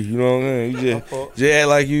agree, you know what I'm saying? You just act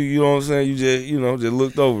like you know what I'm saying? You just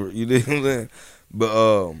looked over it, you know what I'm saying?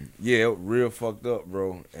 But, yeah, it real fucked up,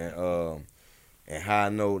 bro. And how I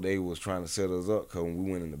know they was trying to set us up, cause when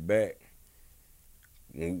we went in the back,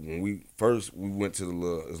 when we went to the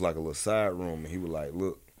little, it's like a little side room, and he was like,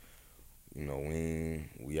 look, you know,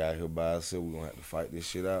 we out here by ourselves, we gonna have to fight this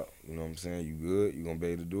shit out. You know what I'm saying? You good? You gonna be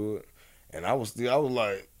able to do it? And I was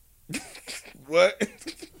like, what?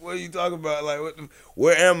 What are you talking about? Like,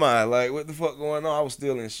 where am I? Like, what the fuck going on? I was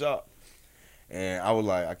still in shock. And I was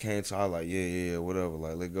like, I came to, I was like, yeah, whatever,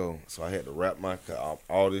 like, let go. So I had to wrap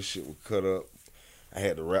all this shit was cut up. I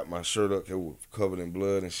had to wrap my shirt up, it was covered in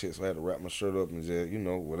blood and shit, so I had to wrap my shirt up and just,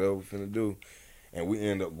 whatever we finna do. And we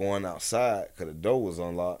ended up going outside because the door was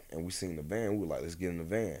unlocked, and we seen the van. We were like, let's get in the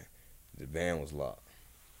van. The van was locked.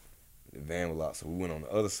 So we went on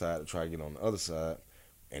the other side to try to get on the other side,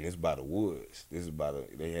 and it's by the woods.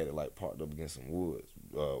 They had it like parked up against some woods,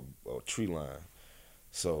 a tree line.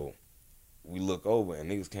 So we look over,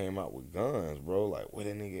 and niggas came out with guns, bro. Like, where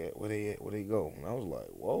that nigga at? Where they at? Where they go? And I was like,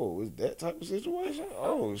 whoa, is that type of situation?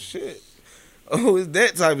 Oh, shit. Oh, it's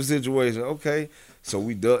that type of situation. Okay. So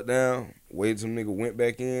we ducked down, waited till nigga went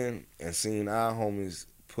back in, and seen our homies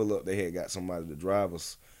pull up. They had got somebody to drive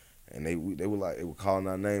us, and they were calling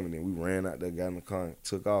our name, and then we ran out there, got in the car, and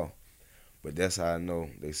took off. But that's how I know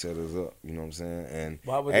they set us up. You know what I'm saying? And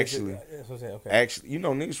why would actually, that's what I'm saying. Okay. Actually,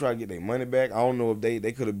 niggas try to get their money back. I don't know if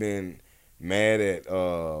they could have been mad at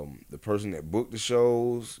the person that booked the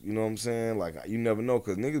shows. You know what I'm saying? Like, you never know,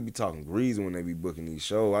 because niggas be talking greasy when they be booking these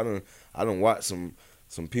shows. I done watch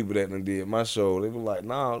some people that done did my show. They be like,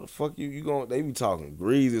 nah, the fuck you going? They be talking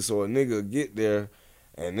greasy, so a nigga get there,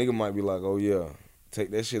 and nigga might be like, oh yeah, take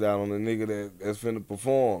that shit out on the nigga that's finna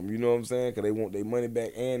perform. You know what I'm saying? Because they want their money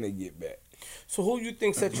back and they get back. So who you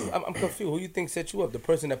think set you? I'm confused. Who you think set you up? The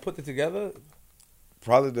person that put it together?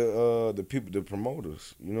 Probably the people, the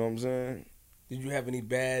promoters. You know what I'm saying? Did you have any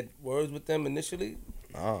bad words with them initially?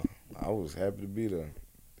 Nah, I was happy to be there.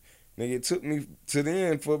 Nigga, it took me to the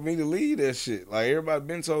end for me to leave that shit. Like, everybody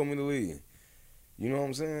been told me to leave. You know what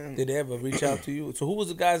I'm saying? Did they ever reach out to you? So who was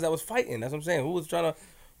the guys that was fighting? That's what I'm saying. Who was trying to?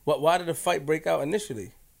 Why did the fight break out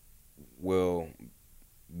initially? Well,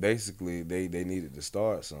 basically, they needed to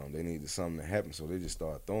start something. They needed something to happen, so they just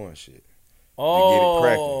started throwing shit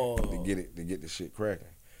Oh, to get the shit cracking.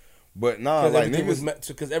 But nah, like niggas,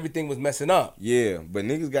 because everything was messing up. yeah, but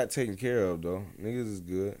niggas got taken care of though. Niggas is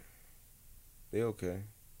good. They okay.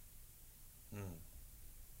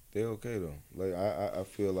 They okay though. Like I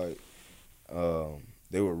feel like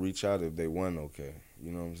they would reach out if they weren't okay.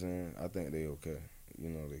 You know what I'm saying? I think they okay. You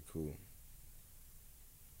know, they cool.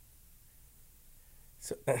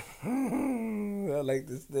 So, I like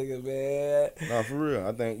this nigga, man. Nah, for real.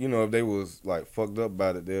 I think, you know, if they was like fucked up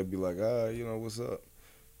about it, they'd be like, you know, what's up?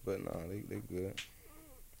 But nah, they good.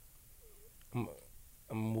 I'm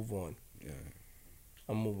gonna move on. Yeah.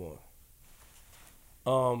 I'm gonna move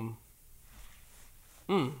on.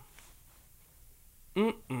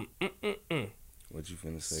 What you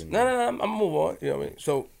finna say No, now? I'm gonna move on. You know what I mean?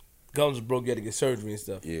 So, Guns was broke. You had to get surgery and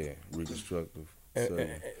stuff. Yeah, reconstructive. surgery.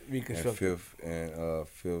 Reconstructive. And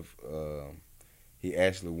fifth, he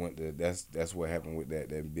actually went to, that's what happened with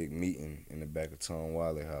that big meeting in the back of Tom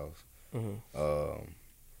Wiley house. Mm-hmm.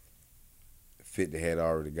 50 had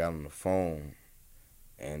already got on the phone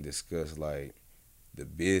and discussed like the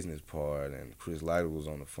business part, and Chris Lighter was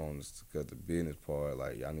on the phone to discuss the business part,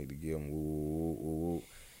 like y'all need to give him woo,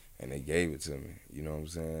 and they gave it to me. You know what I'm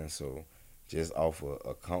saying? So just off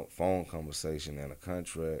a phone conversation and a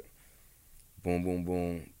contract,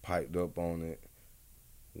 boom, piped up on it,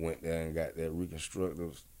 went there and got that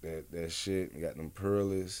reconstructive, that shit, and got them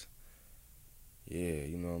pearlies. Yeah,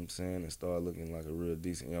 you know what I'm saying? And started looking like a real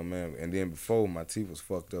decent young man. And then before, my teeth was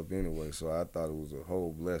fucked up anyway, so I thought it was a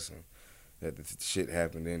whole blessing that the shit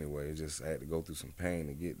happened anyway. It just, I had to go through some pain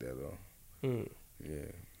to get there, though. Mm.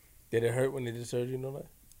 Yeah. Did it hurt when they did surgery and all that?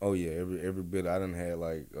 Oh, yeah, every bit. I done had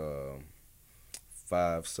like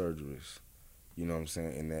 5 surgeries, you know what I'm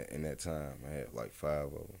saying, in that time. I had like 5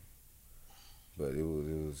 of them. But it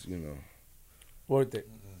was, you know. Worth it.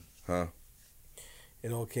 Huh?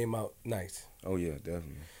 It all came out nice. Oh, yeah,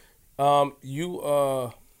 definitely.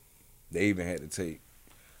 They even had to take,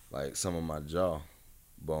 like, some of my jaw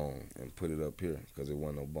bone and put it up here because there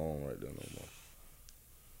wasn't no bone right there no more.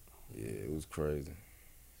 Yeah, it was crazy.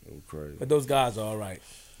 It was crazy. But those guys are all right.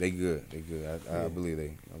 They good. I believe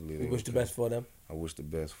they. We wish the best for them. I wish the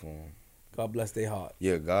best for them. God bless their heart.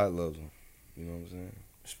 Yeah, God loves them. You know what I'm saying?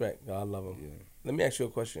 Respect. God love them. Yeah. Let me ask you a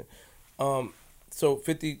question. So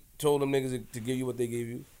 50 told them niggas to give you what they gave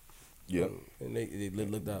you? Yeah. And they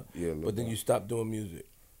looked out. Yeah, but then you stopped doing music.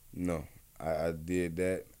 No, I did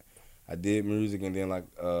that. I did music, and then like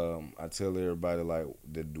I tell everybody like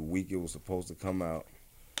the week it was supposed to come out.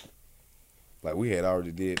 Like we had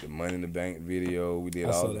already did the Money in the Bank video. We did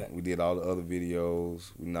all the other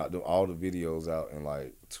videos. We knocked all the videos out in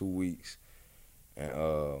like 2 weeks. And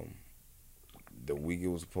the week it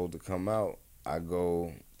was supposed to come out, I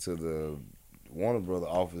go to the Warner Brother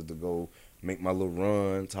office to go make my little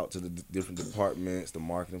run, talk to the different departments, the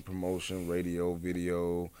marketing, promotion, radio,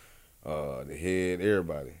 video, the head,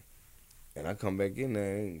 everybody. And I come back in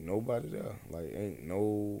there, ain't nobody there. Like, ain't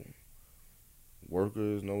no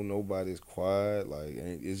workers, nobody's quiet. Like,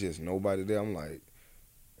 it's just nobody there. I'm like,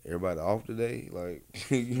 everybody off today? Like,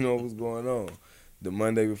 you know what's going on? The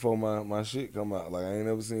Monday before my shit come out, like, I ain't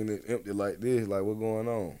never seen it empty like this. Like, what going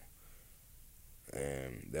on?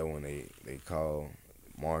 And that when they called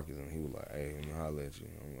Marcus, and he was like, hey, let me holler at you.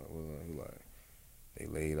 I'm like, what's up? He like, they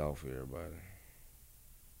laid off everybody.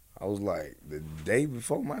 I was like, the day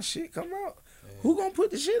before my shit come out, who gonna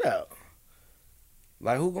put the shit out?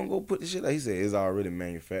 Like, who gonna go put the shit out? He said it's already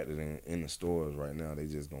manufactured in the stores right now. They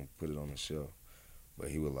just gonna put it on the shelf. But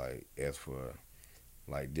he was like, as for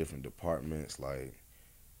like different departments, like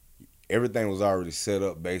everything was already set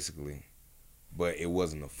up basically, but it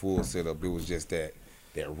wasn't a full setup. It was just that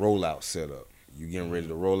rollout setup. You getting ready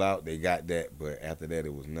to roll out, they got that, but after that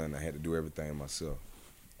it was nothing. I had to do everything myself.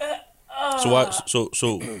 So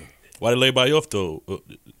why they lay by off though?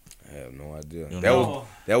 I have no idea. You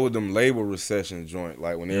That was them labor recession joint,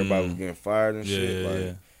 like when everybody was getting fired and shit.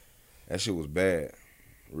 Like that shit was bad,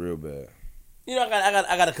 real bad. You know,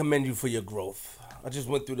 I got to commend you for your growth. I just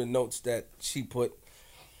went through the notes that she put,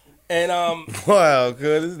 and wow,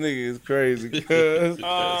 cuz this nigga is crazy, cuz.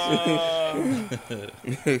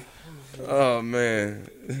 Oh man.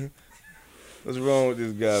 What's wrong with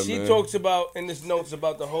this guy, She man? talks about in this notes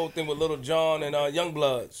about the whole thing with Little John and Young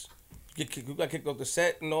Bloods. You got kicked off the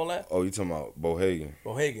set and all that. Oh, you talking about Bo Hagen?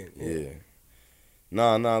 Bohagan. Yeah.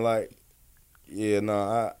 Nah, like, yeah,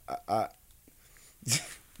 nah, I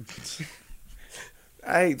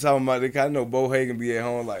I hate talking about it. 'Cause I know Bo Hagen be at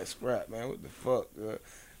home like, scrap, man, what the fuck?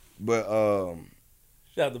 But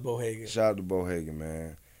Shout out to Bohagan. shout out to Bo Hagen,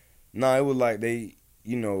 man. Nah, it was like they,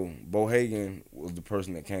 you know, Bo Hagen was the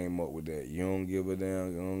person that came up with that. You don't give a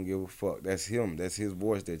damn, you don't give a fuck. That's him. That's his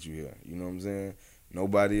voice that you hear. You know what I'm saying?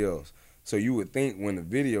 Nobody else. So you would think when the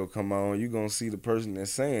video come on, you're going to see the person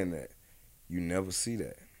that's saying that. You never see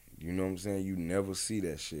that. You know what I'm saying? You never see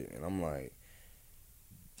that shit. And I'm like,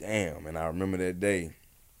 damn. And I remember that day,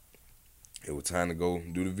 it was time to go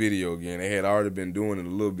do the video again. They had already been doing it a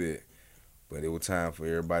little bit, but it was time for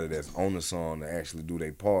everybody that's on the song to actually do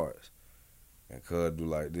their parts. And Cuz do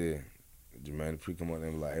like this. Jermaine Dupri come up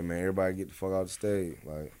and be like, hey man, everybody get the fuck out the stage.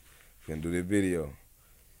 Like, finna do this video.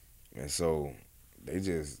 And so they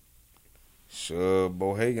just shoved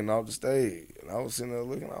Bo Hagen off the stage. And I was sitting there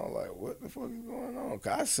looking, I was like, what the fuck is going on?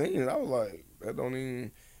 Cause I seen it. I was like, that don't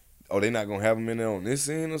even, oh, they not gonna have him in there on this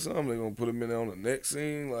scene or something? They gonna put him in there on the next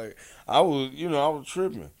scene? Like, I was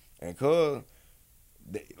tripping. And cuz,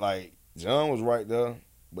 like, John was right there,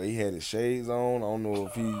 but he had his shades on. I don't know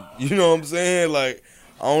if he, you know what I'm saying? Like,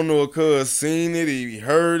 I don't know if cuz seen it, he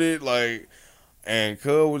heard it, like, and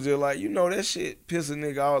cuz was just like, you know, that shit piss a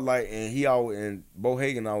nigga out, like, and Bo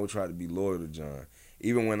Hagen always tried to be loyal to John.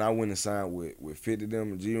 Even when I went and signed with 50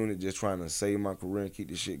 them and G-Unit, just trying to save my career and keep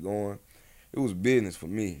this shit going, it was business for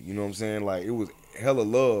me. You know what I'm saying? Like, it was hella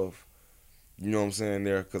love, you know what I'm saying,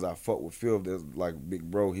 there, because I fuck with Phil, that's like big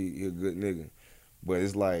bro, he a good nigga. But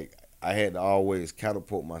it's like, I had to always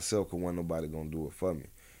catapult myself because wasn't nobody gonna do it for me.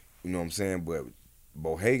 You know what I'm saying? But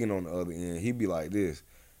Bo Hagen on the other end, he be like this.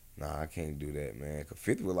 Nah, I can't do that, man. Cause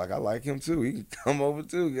 50 was like, I like him too. He can come over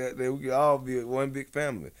too. Goddamn, we could all be one big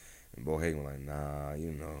family. And Bo Hagen was like, nah,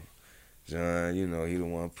 you know, John, you know, he the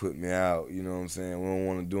one put me out. You know what I'm saying? We don't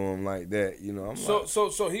want to do him like that. You know,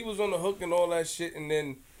 So he was on the hook and all that shit, and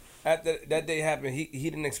then after that day happened, he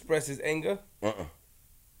didn't express his anger.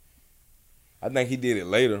 I think he did it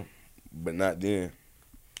later, but not then.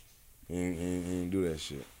 He didn't do that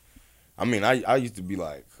shit. I mean, I used to be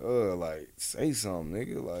like, say something,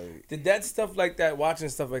 nigga. Like, Did that stuff like that, watching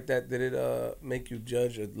stuff like that, did it make you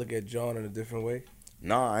judge or look at John in a different way?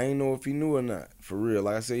 nah, I ain't know if he knew or not. For real.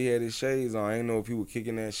 Like I said, he had his shades on. I ain't know if he was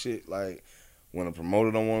kicking that shit. Like, when a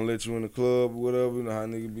promoter don't want to let you in the club or whatever, you know how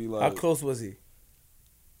nigga be like. How close was he?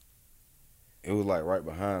 It was like right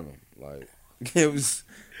behind him. Like, it was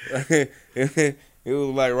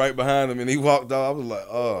like right behind him, and he walked off. I was like,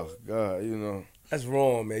 oh, God, you know. That's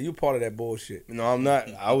wrong, man. You part of that bullshit. No, I'm not.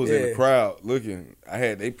 I was in the crowd looking.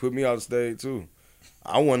 They put me on the stage too.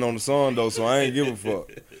 I wasn't on the song though, so I ain't give a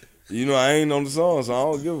fuck. You know, I ain't on the song, so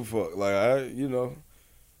I don't give a fuck. Like, you know.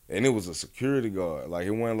 And it was a security guard. Like,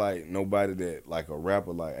 it wasn't like nobody that, like a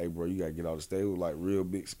rapper, like, hey, bro, you got to get off the stage. It was like real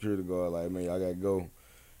big security guard, like, man, I got to go.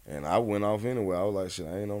 And I went off anyway. I was like, shit,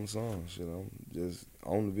 I ain't on the song. Shit, I'm just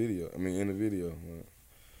on the video. I mean, in the video.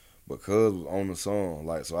 But Cuz was on the song.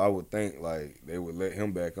 Like, so I would think, like, they would let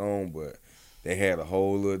him back on, but they had a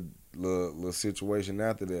whole little situation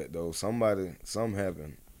after that, though. Something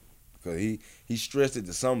happened. Because he stressed it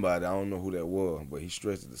to somebody. I don't know who that was, but he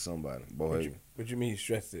stressed it to somebody. What you mean he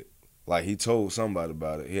stressed it? Like, he told somebody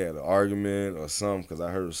about it. He had an argument or something, because I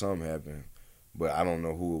heard something happen. But I don't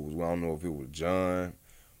know who it was. I don't know if it was John.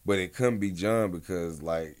 But it couldn't be John because,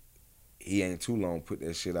 like, he ain't too long put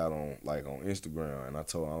that shit out on Instagram. And I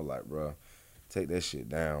told him, I was like, bro, take that shit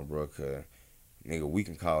down, bro, because, nigga, we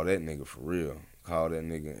can call that nigga for real. Call that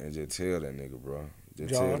nigga and just tell that nigga, bro.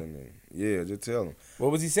 Just John? tell that nigga. Yeah, just tell him.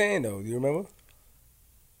 What was he saying, though? Do you remember?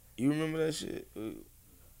 You remember that shit?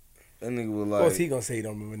 That nigga was like... Of course he gonna say he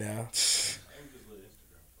don't remember now.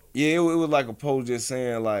 Yeah, it was like a post just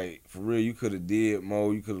saying, like, for real, you could have did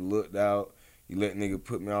more. You could have looked out. You let nigga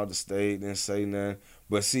put me off the stage, didn't say nothing.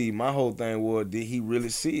 But see, my whole thing was, did he really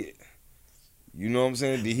see it? You know what I'm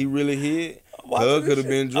saying? Did he really hear it? Hug could have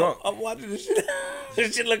been drunk. I'm watching this shit.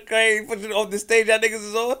 This shit look crazy. Put it on the stage that niggas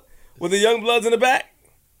is on with the Young Bloods in the back.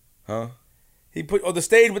 Huh? He put on the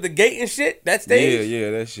stage with the gate and shit. That stage.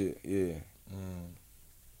 Yeah, that shit. Yeah.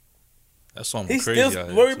 That's something He's crazy.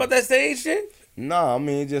 still worried about that stage shit. Nah, I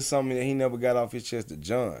mean, it's just something that he never got off his chest to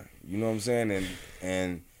John. You know what I'm saying?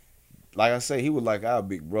 And like I say, he was like our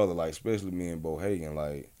big brother, like especially me and Bo Hagen.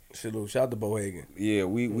 Like, Shout out to Bo Hagen. yeah,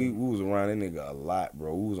 we was around that nigga a lot,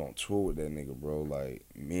 bro. We was on tour with that nigga, bro. Like,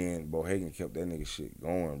 me and Bo Hagen kept that nigga shit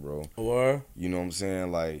going, bro. Or You know what I'm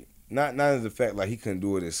saying? Like, not as the fact like he couldn't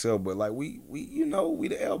do it himself, but like we you know, we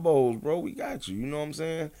the elbows, bro. We got you. You know what I'm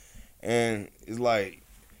saying? And it's like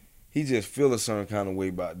he just feel a certain kind of way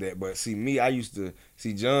about that. But see, me, I used to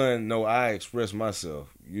see John. No, I express myself.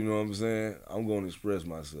 You know what I'm saying? I'm gonna express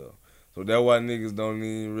myself. So that's why niggas don't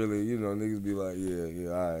even really, you know, niggas be like,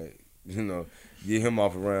 yeah, all right, you know, get him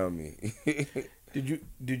off around me.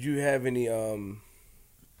 Did you have any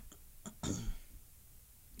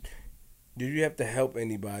did you have to help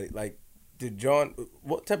anybody? Like, did John?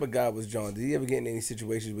 What type of guy was John? Did he ever get in any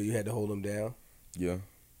situations where you had to hold him down? Yeah.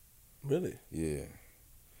 Really? Yeah.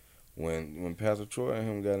 When Pastor Troy and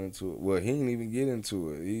him got into it, well, he didn't even get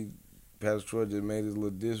into it. Pastor Troy just made his little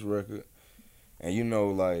diss record, and you know,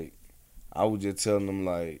 like, I was just telling him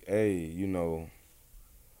like, hey, you know,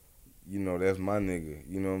 that's my nigga.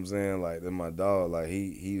 You know what I'm saying? Like, that's my dog. Like,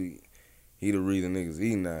 he the reason niggas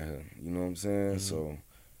eating out here. You know what I'm saying? Mm-hmm. So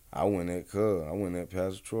I went at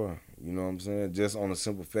Pastor Troy. You know what I'm saying? Just on the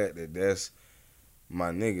simple fact that that's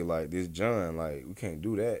my nigga. Like, this John, like, we can't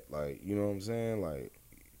do that. Like, you know what I'm saying? Like,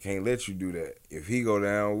 can't let you do that. If he go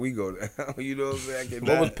down, we go down. You know what I'm saying?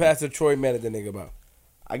 What was Pastor Troy mad at the nigga about?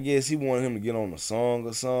 I guess he wanted him to get on a song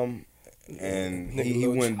or something. And he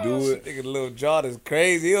wouldn't do it. Nigga, Lil Jon is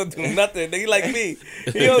crazy. He don't do nothing. Nigga, he like me.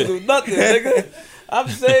 He don't do nothing, nigga. I'm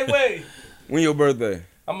the same way. When your birthday?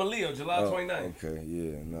 I'm a Leo, July 29th. Okay,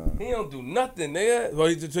 yeah, nah. He don't do nothing,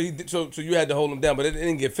 nigga. So you had to hold him down, but it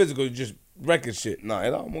didn't get physical. You just record shit. Nah,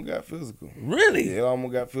 it almost got physical. Really? Yeah, it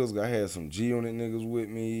almost got physical. I had some G-Unit niggas with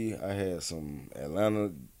me. I had some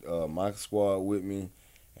Atlanta Mike Squad with me.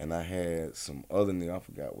 And I had some other nigga, I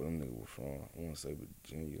forgot where them niggas were from. I want to say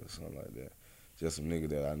Virginia or something like that. Just some nigga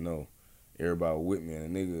that I know. Everybody with me.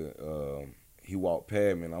 And the nigga, he walked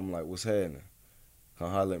past me and I'm like, what's happening? Come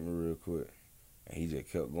holler at me real quick. And he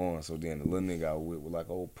just kept going. So then the little nigga I was with was like,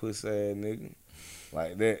 old pussy ass nigga.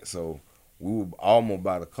 Like that. So we were almost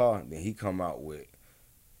by the car. Then he come out with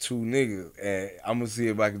two niggas. And I'm going to see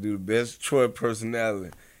if I can do the best Troy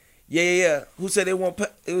personality. Yeah. Who said they want?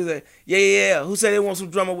 It was like, yeah. Who said they want some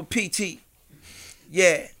drama with PT?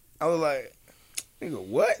 Yeah. I was like, nigga,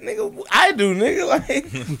 what? Nigga, I do, nigga.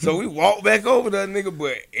 Like, so we walked back over there, nigga.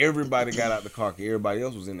 But everybody got out the car. 'Cause everybody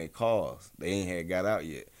else was in their cars. They ain't had got out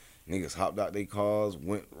yet. Niggas hopped out their cars,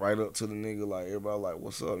 went right up to the nigga. Like, everybody like,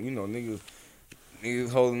 what's up? You know, niggas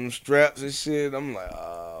holding them straps and shit. I'm like,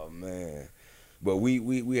 oh man. But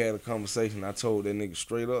we had a conversation. I told that nigga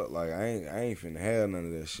straight up, like, I ain't finna have none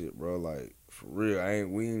of that shit, bro. Like, for real,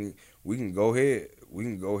 we can go head. We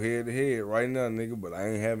can go head to head right now, nigga, but I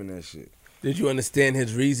ain't having that shit. Did you understand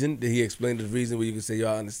his reason? Did he explain his reason where you can say,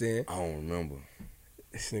 y'all understand? I don't remember.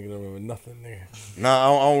 This nigga don't remember nothing, nigga. Nah,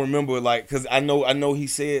 I don't remember, like, cause I know he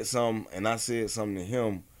said something and I said something to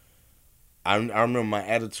him. I remember my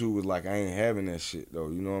attitude was like, I ain't having that shit though.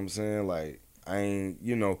 You know what I'm saying? Like, I ain't,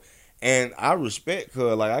 you know. And I respect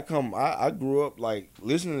her. Like, I grew up, like,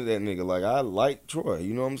 listening to that nigga. Like, I like Troy.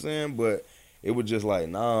 You know what I'm saying? But it was just like,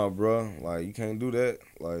 nah, bro. Like, you can't do that.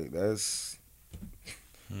 Like, that's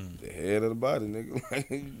the head of the body, nigga. Like,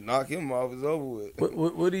 knock him off, it's over with.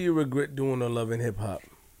 What do you regret doing on Love and Hip Hop?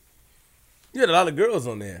 You had a lot of girls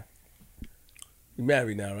on there. You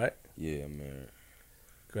married now, right? Yeah, I'm married.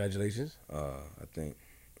 Congratulations. I think.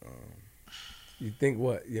 You think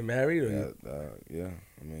what? You're married? Or yeah.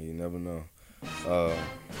 I mean, you never know.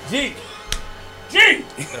 G!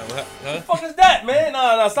 What the fuck is that, man?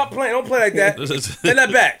 Nah, stop playing. Don't play like that. Send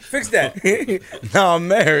that back. Fix that. No, I'm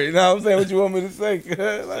married. No, I'm saying what you want me to say.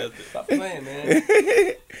 Like, stop playing, man.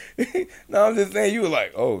 No, I'm just saying you were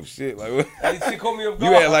like, oh shit. Like, what? She called me up.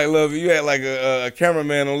 You had like Love. You had like a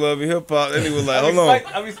cameraman on Love and Hip Hop, and he was like, hold on.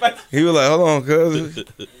 He was like, hold on, cuz.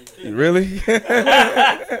 Really?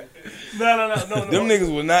 No. Them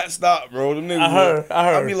niggas would not stop, bro. Them niggas. I heard.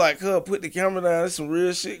 I'd be like, cuz, put the camera down. There's some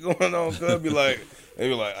real shit going on, cuz. They be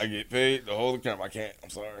like, I get paid to hold the camera. I can't. I'm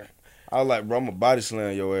sorry. I was like, bro, I'm going to body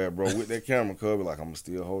slam your ass, bro, with that camera, cuz. Be like, I'm going to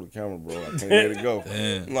still hold the camera, bro. I can't let it go.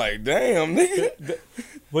 Damn. I'm like, damn, nigga.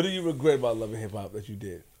 What do you regret about Love and Hip Hop that you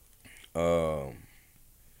did?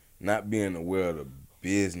 Not being aware of the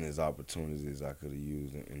business opportunities I could have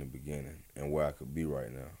used in the beginning and where I could be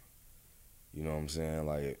right now. You know what I'm saying?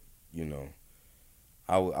 Like, you know,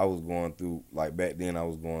 I was going through, like back then I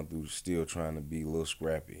was going through still trying to be a little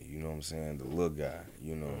scrappy, you know what I'm saying? The little guy,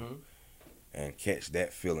 you know, and catch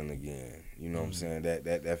that feeling again. You know what I'm saying?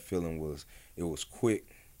 That feeling was quick,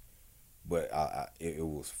 but it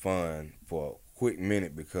was fun for a quick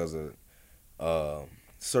minute because of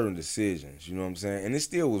certain decisions, you know what I'm saying? And it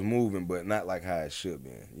still was moving, but not like how it should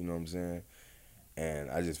be, you know what I'm saying?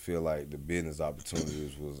 And I just feel like the business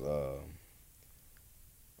opportunities was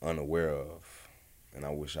unaware of. and I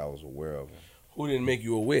wish I was aware of them. Who didn't make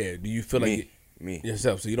you aware? Do you feel like Me.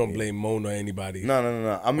 yourself? So you don't blame Mona or anybody?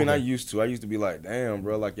 No. I mean, Okay. I used to be like, damn,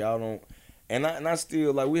 bro, like y'all don't. And I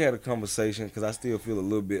still like we had a conversation because I still feel a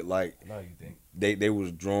little bit like No, you think? they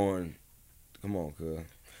was drawing. Come on, cuz.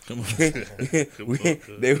 Come on. Come on,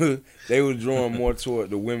 cuz. They was drawing more toward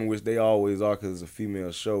the women, which they always are because it's a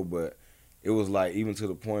female show. But it was like even to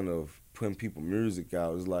the point of putting people music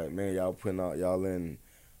out. It's like, man, y'all putting out y'all letting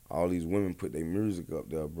all these women put their music up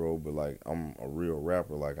there, bro. But like I'm a real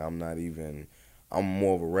rapper. Like I'm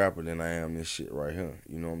more of a rapper than I am this shit right here.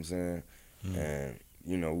 You know what I'm saying? And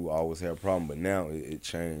you know we always had a problem, but now it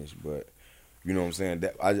changed. But you know what I'm saying?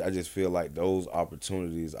 That I just feel like those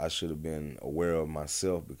opportunities I should have been aware of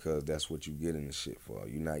myself because that's what you get in the shit for.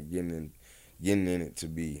 You're not getting in it to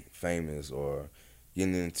be famous or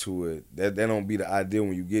getting into it. That don't be the idea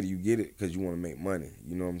when you get it because you want to make money.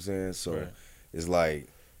 You know what I'm saying? So Right. it's like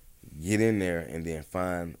get in there and then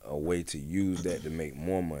find a way to use that to make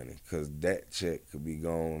more money because that check could be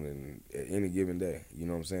gone at any given day. You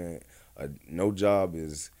know what I'm saying? No job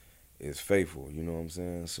is faithful. You know what I'm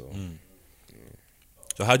saying? So.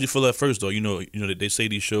 So how'd you feel at first though? You know that they say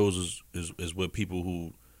these shows is what people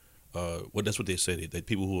who, that's what they say that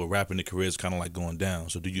people who are rapping their careers kind of like going down.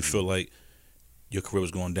 So do you feel like your career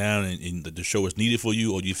was going down and the show was needed for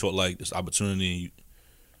you, or do you felt like this opportunity?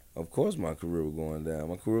 Of course, my career was going down.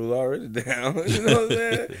 My career was already down. You know what I'm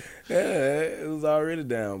saying? Yeah, it was already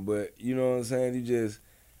down. But you know what I'm saying?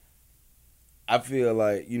 I feel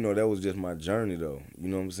like, you know, that was just my journey, though. You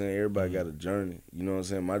know what I'm saying? Everybody got a journey. You know what I'm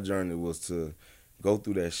saying? My journey was to go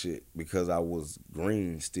through that shit because I was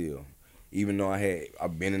green still. Even though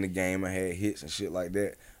I've been in the game, I had hits and shit like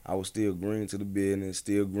that, I was still green to the business,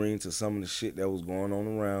 still green to some of the shit that was going on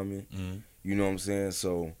around me. Mm-hmm. You know what I'm saying?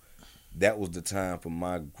 So that was the time for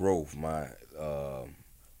my growth. My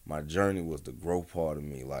journey was the growth part of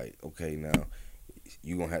me. Like, okay, now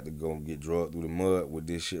you gonna have to go and get drugged through the mud with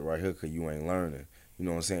this shit right here because you ain't learning. You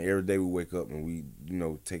know what I'm saying? Every day we wake up and we, you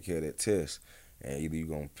know, take care of that test. And either you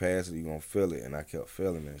gonna pass it or you gonna fail it. And I kept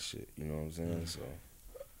failing that shit. You know what I'm saying? So,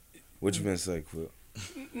 what you been say, Quip?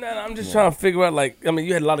 No, I'm just trying to figure out, like, I mean,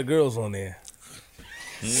 you had a lot of girls on there.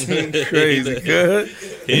 Crazy,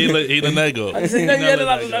 cuz. He let that go. I'm saying, no, you had a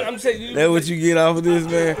lot of, I'm saying, That what you get off of this,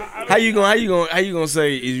 man? How you gonna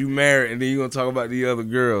say is you married and then you gonna talk about the other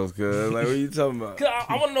girls, cuz? Like, what you talking about? Cause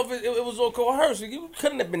I want to know if it was all coerced. You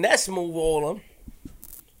couldn't have been that smooth with all of them.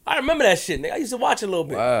 I remember that shit, nigga. I used to watch it a little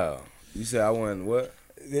bit. Wow. You said I wasn't what?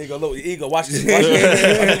 There you go, look, ego. Watch this. Watch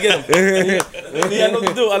this. Get him. Yeah, I know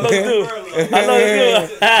the dude. I know the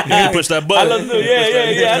dude. You can push that I button. know the dude.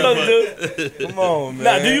 Yeah. I know the dude. Come on, man.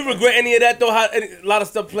 Now, do you regret any of that though? How a lot of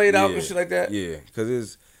stuff played out and shit like that. Yeah,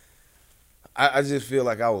 because I just feel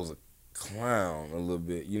like I was a clown a little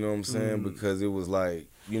bit. You know what I'm saying? Because it was like,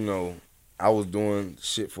 you know, I was doing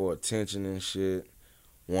shit for attention and shit.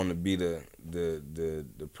 Want to be the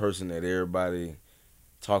person that everybody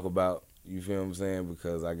talk about. You feel what I'm saying?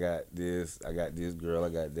 Because I got this girl, I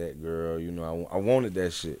got that girl. You know, I wanted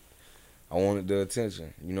that shit. I wanted the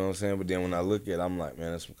attention. You know what I'm saying? But then when I look at it, I'm like,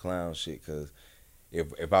 man, that's some clown shit. Because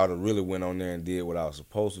if I would have really went on there and did what I was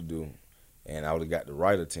supposed to do, and I would have got the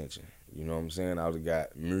right attention. You know what I'm saying? I would have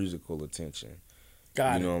got musical attention.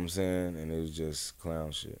 Got you it. know what I'm saying? And it was just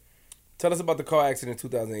clown shit. Tell us about the car accident in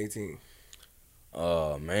 2018.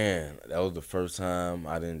 Man, that was the first time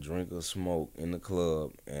I didn't drink or smoke in the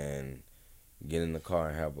club and get in the car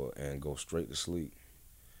and go straight to sleep.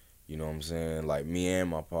 You know what I'm saying? Like me and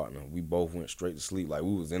my partner, we both went straight to sleep. Like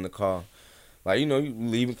we was in the car. Like, you know, you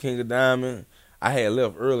leaving King of Diamond. I had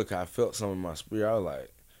left early because I felt something in my spirit. I was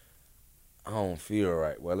like, I don't feel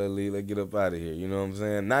right. Well, let's leave. Let's get up out of here. You know what I'm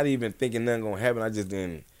saying? Not even thinking nothing gonna happen. I just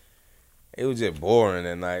didn't. It was just boring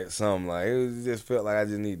that night. Something like it just felt like I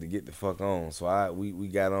just needed to get the fuck on. So we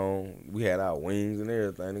got on. We had our wings and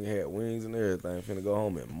everything. Nigga had wings and everything. Finna go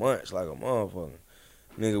home and munch like a motherfucker.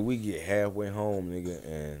 Nigga, we get halfway home, nigga,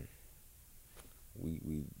 and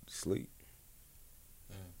we sleep.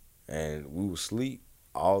 And we would sleep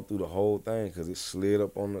all through the whole thing because it slid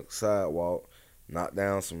up on the sidewalk, knocked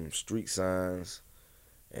down some street signs,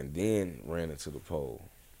 and then ran into the pole.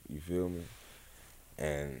 You feel me?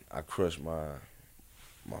 And I crushed my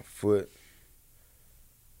foot,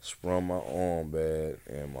 sprung my arm bad,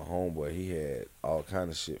 and my homeboy, he had all kind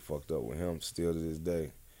of shit fucked up with him still to this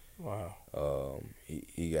day. Wow.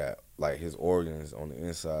 He got like his organs on the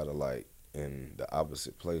inside are like in the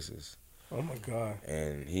opposite places. Oh my God.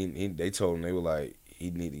 And they told him, they were like, he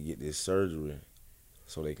need to get this surgery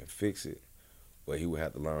so they can fix it. But he would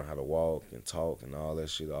have to learn how to walk and talk and all that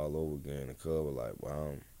shit all over again. And Cub was like,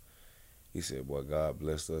 well, He said, boy, God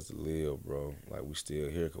blessed us to live, bro. Like, we still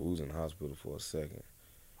here, because we was in the hospital for a second.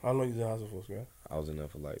 How long you in the hospital for, man? I was in there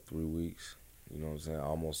for like 3 weeks. You know what I'm saying?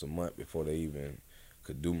 Almost a month before they even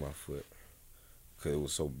could do my foot. Because it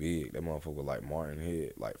was so big. That motherfucker like Martin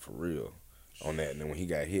Head, like for real. On that. And then when he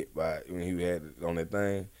got hit by, when he had it on that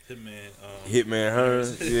thing. Hitman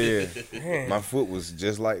Hearns. Yeah. Man. My foot was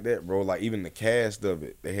just like that, bro. Like even the cast of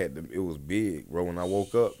it, it was big, bro. When I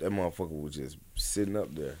woke up, that motherfucker was just sitting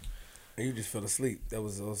up there. And you just fell asleep. That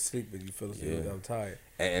was asleep, but you fell asleep. Yeah. I'm tired.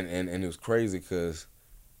 And it was crazy because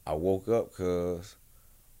I woke up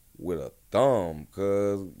with a thumb,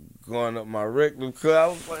 going up my rectum, I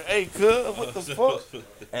was like, hey, what the fuck?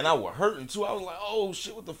 And I was hurting too. I was like, oh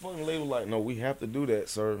shit, what the fuck? And the lady was like, no, we have to do that,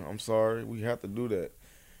 sir. I'm sorry, we have to do that.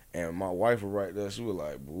 And my wife was right there. She was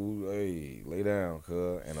like, boo, hey, lay down,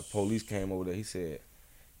 cuz. And the police came over there. He said,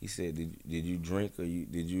 did you drink or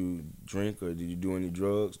did you do any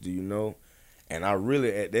drugs? Do you know? And I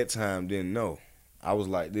really at that time didn't know. I was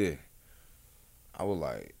like this. I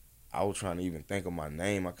was trying to even think of my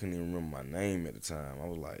name. I couldn't even remember my name at the time. I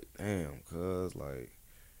was like, damn, cuz, like.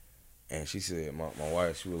 And she said, my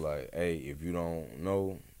wife, she was like, hey, if you don't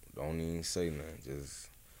know, don't even say nothing. Just.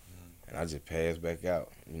 And I just passed back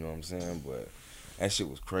out. You know what I'm saying? But that shit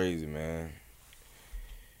was crazy, man.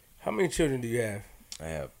 How many children do you have? I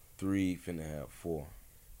have 3, finna have 4.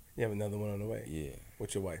 You have another one on the way? Yeah.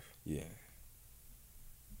 With your wife? Yeah.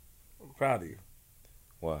 I'm proud of you.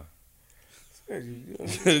 Why? You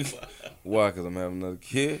Why? Because I'm having another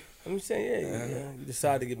kid? I'm saying, yeah. You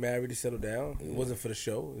decided to get married to settle down. Yeah. It wasn't for the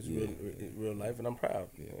show. It was real life, and I'm proud.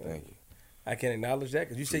 Yeah, thank you. I can acknowledge that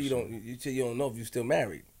because you say you don't. You say you don't know if you're still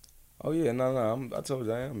married. Oh yeah, no. I told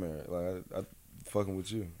you I am married. Like I fucking with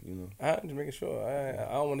you, you know. I'm just making sure.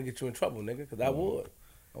 I don't want to get you in trouble, nigga, because I would.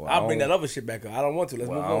 Well, I'll bring that other shit back up. I don't want to. Let's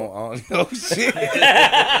move on. I don't know shit.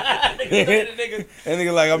 That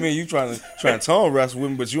nigga like, I mean, you trying to tongue wrestle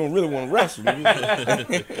with me, but you don't really want to wrestle.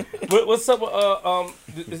 What's up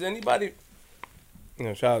with, is anybody,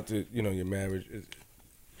 shout out to, your marriage.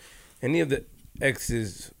 Any of the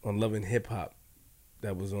exes on Love and Hip Hop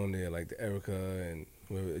that was on there, like the Erica and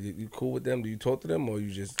whoever, you cool with them? Do you talk to them or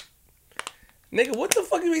you just... Nigga, what the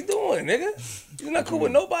fuck you be doing, nigga? You not cool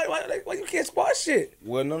with nobody. Why you can't squash shit?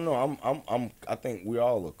 Well, no. I think we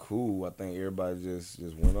all are cool. I think everybody just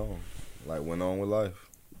went on with life.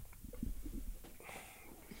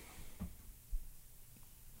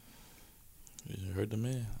 You heard the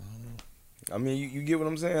man. I don't know. I mean, you get what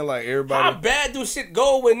I'm saying? Like everybody. How bad do shit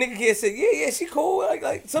go when nigga can't say, yeah, she cool?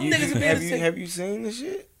 Like some niggas be able to say. Have you seen this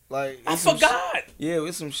shit? Like I forgot. Yeah,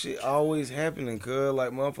 it's some shit always happening, cuz.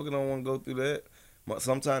 Like, motherfucker don't want to go through that.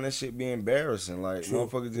 Sometimes that shit be embarrassing. Like, True.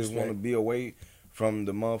 motherfuckers just want to be away from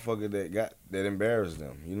the motherfucker that embarrassed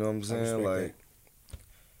them. You know what I'm saying? Like,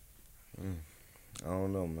 I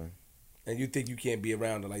don't know, man. And you think you can't be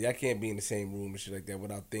around her? Like, y'all can't be in the same room and shit like that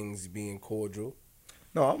without things being cordial?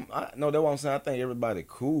 No, no, that's what I'm saying. I think everybody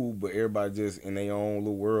cool, but everybody just in their own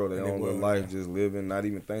little world, their own little life, just living, not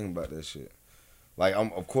even thinking about that shit. Like,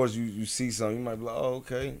 of course, you see something, you might be like, oh,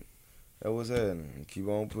 okay, that was happening. And keep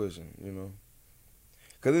on pushing, you know.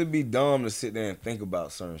 Because it'd be dumb to sit there and think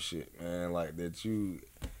about certain shit, man, like that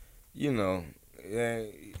yeah,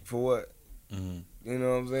 for what? Mm-hmm. You know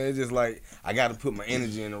what I'm saying? It's just like, I got to put my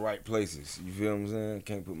energy in the right places. You feel what I'm saying?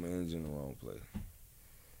 Can't put my energy in the wrong place.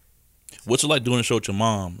 What's it like doing a show with your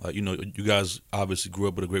mom? Like, you guys obviously grew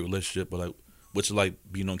up with a great relationship, but like, what's it like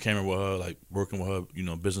being on camera with her, like working with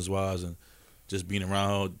her, business-wise, and just being around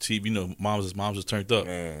her, TV, mom's just turned up.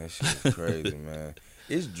 Man, that shit's crazy, man.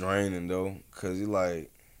 It's draining, though, because it's like,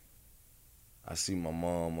 I see my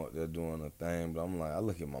mom up there doing her thing, but I'm like, I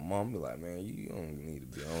look at my mom and be like, man, you don't need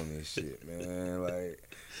to be on this shit, man. Like,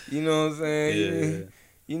 you know what I'm saying? Yeah.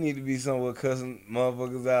 You need to be somewhere cussing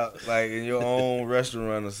motherfuckers out, like in your own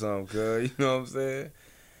restaurant or something, cuz, you know what I'm saying?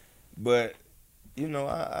 But,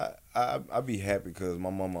 I be happy because my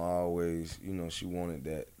mama always, she wanted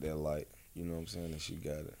that light. You know what I'm saying? And she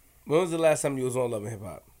got it. When was the last time you was on Love and Hip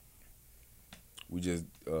Hop? We just,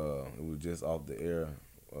 it was just off the air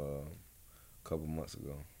a couple months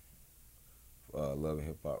ago. Love and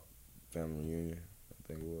Hip Hop family reunion, I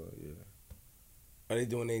think it was, yeah. Are they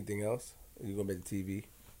doing anything else? Are you going back to TV?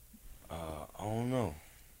 I don't know.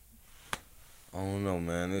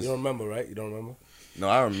 Man. You don't remember, right? You don't remember? No,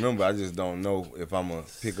 I remember. I just don't know if I'm going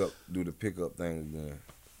to do the pickup thing again,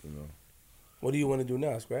 What do you want to do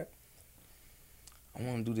now, Scrap? I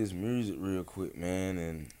want to do this music real quick, man,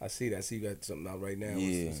 and I see that. I see you got something out right now.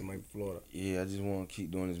 Yeah. With somebody from Florida. yeah, I just want to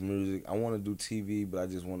keep doing this music. I want to do TV, but I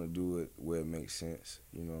just want to do it where it makes sense.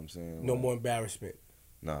 You know what I'm saying? No more embarrassment.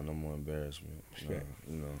 Nah, no more embarrassment. Respect.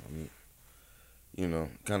 Nah, you know,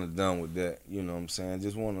 kind of done with that. You know what I'm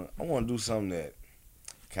saying? I wanna do something that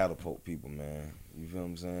catapult people, man. You feel what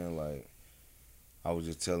I'm saying? Like, I was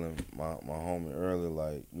just telling my homie earlier,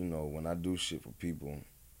 like, you know, when I do shit for people,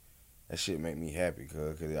 that shit make me happy,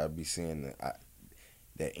 cause I be seeing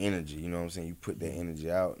that energy. You know what I'm saying? You put that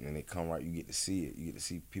energy out, and then it come right. You get to see it. You get to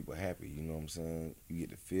see people happy. You know what I'm saying? You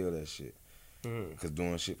get to feel that shit. Cause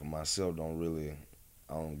doing shit for myself I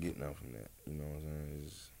don't get nothing from that. You know what I'm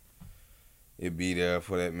saying? It be there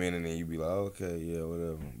for that minute, and you be like, okay, yeah,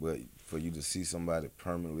 whatever. But for you to see somebody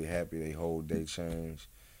permanently happy, they whole day change,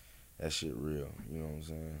 that shit real. You know what I'm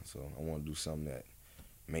saying? So I want to do something that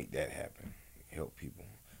make that happen, help people.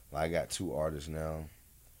 Like, I got 2 artists now,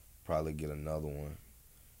 probably get another one,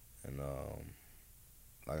 and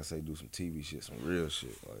like I say, do some TV shit, some real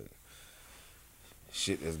shit, like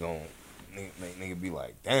shit that's gonna make nigga be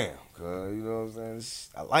like, damn, cuz, you know what I'm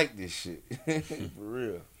saying? I like this shit, for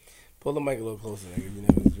real. Pull the mic a little closer, nigga. You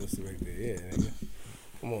never just right there. Yeah, nigga.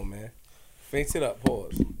 Come on, man. Face it up.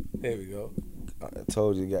 Pause. There we go. I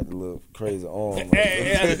told you, got the little crazy arm.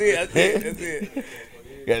 Hey, I see it.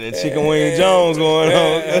 Got that Chicken Wing Jones going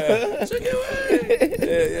on. Chicken Wing.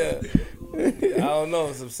 Yeah. I don't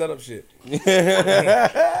know. Some setup shit.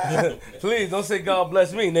 Please don't say God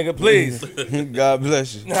bless me, nigga. Please. God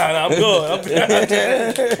bless you. Nah, I'm good.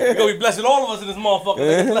 You're gonna be blessing all of us in this motherfucker.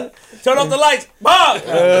 Nigga. Turn off the lights. Bob.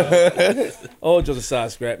 Oh, just a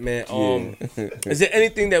side scrap, man. Is there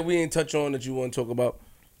anything that we ain't touch on that you want to talk about?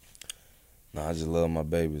 Nah, I just love my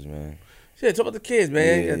babies, man. Shit, talk about the kids,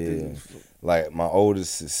 man. Yeah. Like, my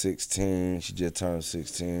oldest is 16. She just turned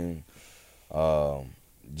 16.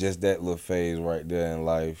 Just that little phase right there in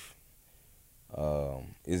life,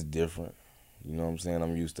 it's different. You know what I'm saying?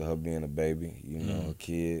 I'm used to her being a baby, you know, a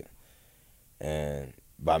kid. And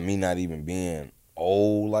by me not even being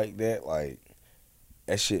old like that, like,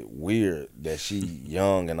 that shit weird that she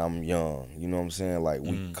young and I'm young. You know what I'm saying? Like,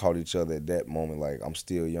 we caught each other at that moment. Like, I'm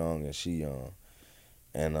still young and she young.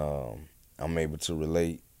 And I'm able to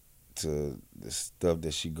relate to the stuff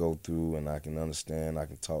that she go through, and I can understand. I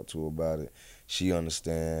can talk to her about it. She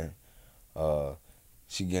understand.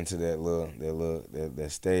 She get into that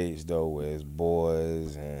stage though where it's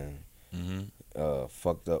boys and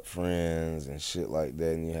fucked up friends and shit like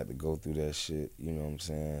that, and you have to go through that shit. You know what I'm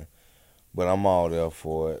saying? But I'm all there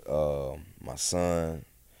for it. My son,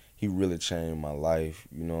 he really changed my life.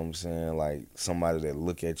 You know what I'm saying? Like, somebody that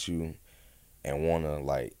look at you and wanna,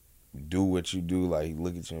 like, do what you do. Like, he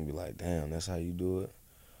look at you and be like, damn, that's how you do it.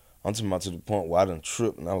 I'm talking about to the point where I done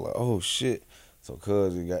tripped and I was like, oh shit. So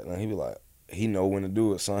cuz he be like, he know when to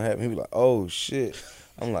do it. Something happened. He be like, oh shit.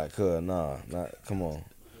 I'm like, cuz, nah, come on.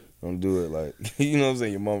 Don't do it. Like, you know what I'm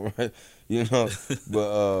saying? Your mama, right? You know?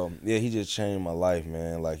 But yeah, he just changed my life,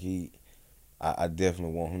 man. Like, I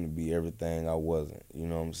definitely want him to be everything I wasn't. You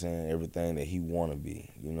know what I'm saying? Everything that he want to be.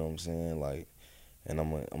 You know what I'm saying? Like, and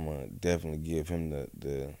I'm gonna definitely give him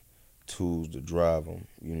the tools to drive him.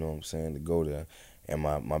 You know what I'm saying? To go there. And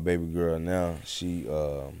my baby girl now, she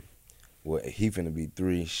he finna be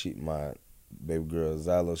 3. My baby girl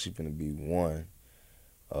Zylo, she finna be 1.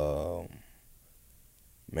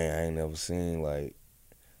 Man, I ain't never seen like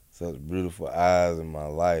such beautiful eyes in my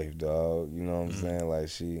life, dog. You know what I'm saying? Like,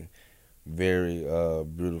 she very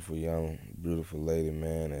beautiful, young, beautiful lady,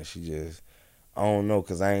 man. And she just, I don't know,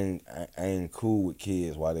 cause I ain't cool with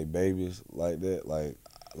kids while they babies like that.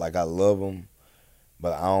 Like I love them,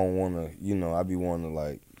 but I don't wanna, you know, I be wanting to,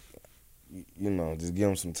 like, you know, just give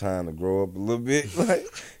them some time to grow up a little bit, like,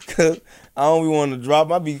 cause I don't be wanting to drop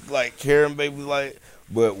 'em. I be like carrying babies, like,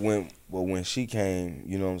 but when she came,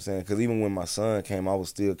 you know what I'm saying? Cause even when my son came, I was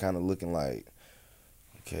still kind of looking like,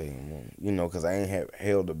 okay, you know, cause I ain't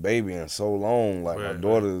held a baby in so long. Like, my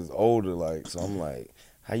daughter is older, like, so I'm like,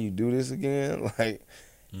 how you do this again? Like,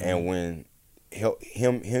 and when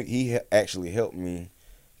he actually helped me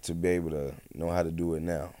to be able to know how to do it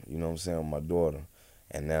now. You know what I'm saying? With my daughter.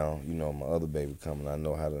 And now, you know, my other baby coming, I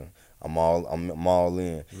know how to, I'm all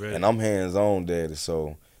in. Right. And I'm hands-on daddy,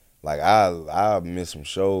 so, like, I miss some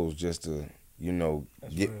shows just to, you know,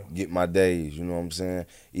 get my days, you know what I'm saying?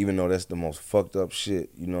 Even though that's the most fucked up shit,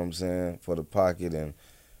 you know what I'm saying, for the pocket and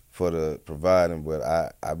for the providing, but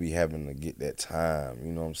I be having to get that time,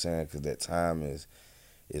 you know what I'm saying? Because that time is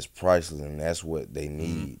priceless, and that's what they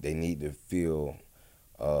need. They need to feel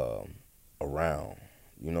around.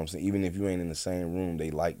 You know what I'm saying? Even if you ain't in the same room,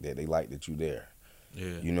 they like that. They like that you there.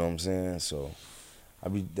 Yeah. You know what I'm saying? So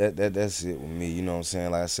that's it with me. You know what I'm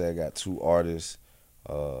saying? Like I said, I got 2 artists.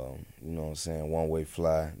 You know what I'm saying? One Way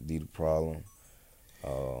Fly, D The Problem.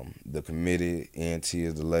 The Committed, ENT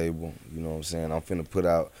is the label. You know what I'm saying? I'm finna put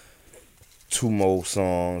out 2 more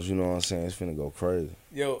songs. You know what I'm saying? It's finna go crazy.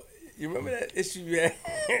 Yo, you remember that issue you had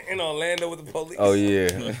in Orlando with the police? Oh yeah.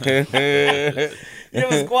 You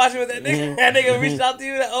ever squash with that nigga? That nigga reached out to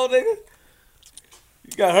you, that old nigga?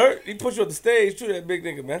 You got hurt? He pushed you on the stage, too, that big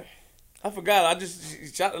nigga, man. I forgot. I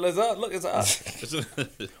just shot the up. Look, it's her.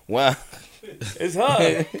 Wow. It's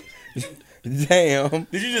her. Damn.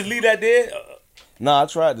 Did you just leave that dead? No, I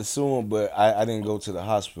tried to sue him, but I didn't go to the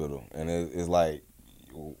hospital. And it's like,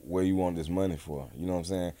 where you want this money for? You know what I'm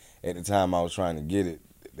saying? At the time I was trying to get it,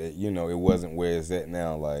 that, you know, it wasn't where it's at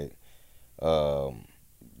now. Like,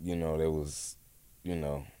 you know, there was, you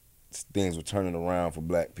know, things were turning around for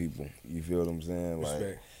black people. You feel what I'm saying? Like,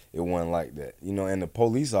 Respect. it wasn't like that. You know, and the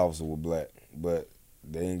police officer was black, but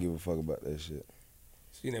they didn't give a fuck about that shit.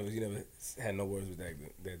 So you never had no words with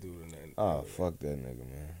that dude or nothing? Oh, fuck that nigga,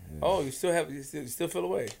 man. Yeah. Oh, you still feel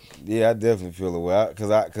away? Yeah, I definitely feel away.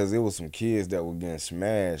 Cause it was some kids that were getting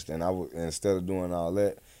smashed, and instead of doing all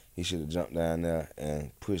that, he should have jumped down there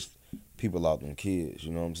and pushed people out them kids.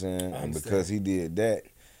 You know what I'm saying? And because he did that,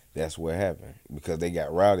 that's what happened. Because they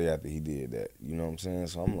got rowdy after he did that. You know what I'm saying?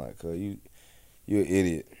 So I'm like, cuz you're an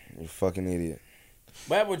idiot. You're a fucking idiot.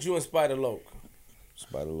 What happened with you and Spider Loke?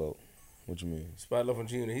 Spider Loke. What you mean? Spider Loke from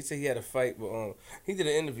Junior. He said he had a fight with he did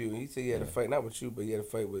an interview. He said he had a fight, not with you, but he had a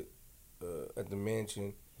fight with at the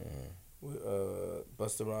mansion with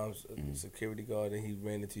Busta Rhymes, security guard, and he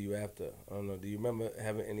ran into you after. I don't know. Do you remember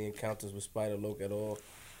having any encounters with Spider Loke at all?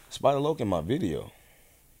 Spider Loke in my video.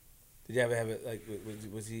 Did you ever have it, like,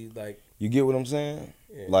 was he, like... You get what I'm saying?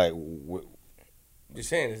 Yeah. Like... Just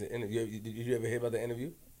saying, did you ever hear about the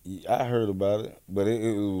interview? I heard about it, but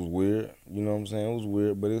it was weird. You know what I'm saying? It was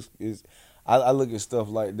weird, but it's I look at stuff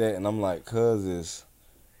like that, and I'm like, cuz it's...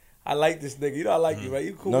 I like this nigga. You know I like you, right?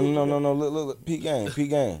 You cool. No. Look. Peak game. Peak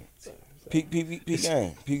game. Peak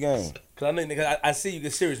game. Cause I know, nigga, I see you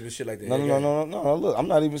get serious with shit like that. No. Look, I'm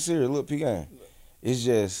not even serious. Look, peak game. It's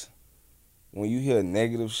just when you hear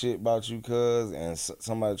negative shit about you, cuz, and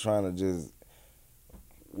somebody trying to just,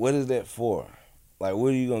 what is that for? Like, what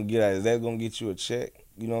are you gonna get out? Is that gonna get you a check?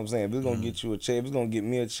 You know what I'm saying? If it's gonna get you a check, if it's gonna get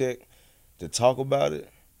me a check to talk about it,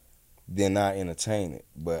 then I entertain it.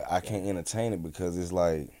 But I can't entertain it because it's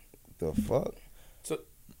like, the fuck?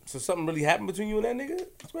 So something really happened between you and that nigga?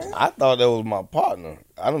 Man? I thought that was my partner.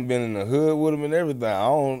 I done been in the hood with him and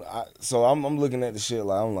everything. So I'm looking at the shit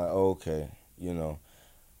like, I'm like, oh, okay, you know.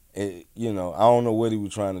 I don't know what he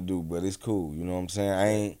was trying to do, but it's cool. You know what I'm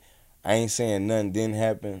saying? I ain't saying nothing didn't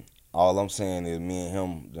happen. All I'm saying is me and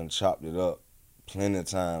him done chopped it up plenty of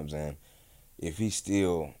times, and if he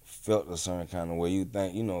still felt a certain kind of way, you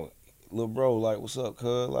think, you know, little bro, like, what's up,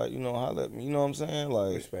 cuz? Like, you know, holla at me. You know what I'm saying?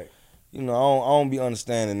 Like, respect. You know, I don't be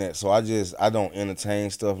understanding that. So I don't entertain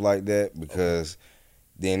stuff like that because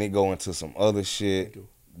then it go into some other shit.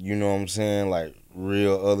 You know what I'm saying? Like,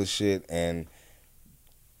 real other shit. And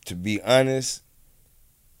to be honest,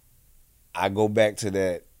 I go back to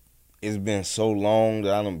that. It's been so long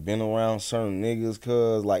that I done been around certain niggas,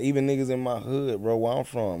 cuz, like, even niggas in my hood, bro, where I'm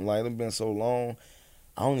from, like, it's been so long,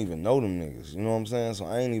 I don't even know them niggas, you know what I'm saying? So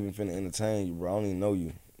I ain't even finna entertain you, bro. I don't even know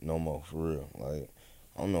you no more, for real. Like,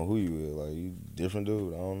 I don't know who you is. Like, you different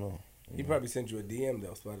dude, I don't know. He probably sent you a DM,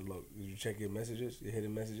 though, Spider Loke. Did you check your messages, your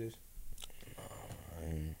hidden messages?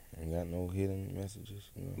 I ain't got no hidden messages,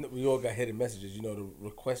 you know? No, we all got hidden messages, you know, the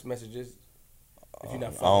request messages. If you're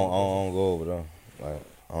not I don't go over them. Like,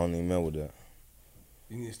 I don't even remember that.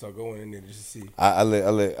 You need to start going in there just to see. I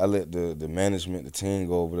let the management, the team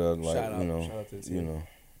go over there. Like, shout out to the team. You know.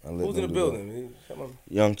 Who's in the building?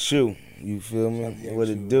 Young Chew, you feel me? What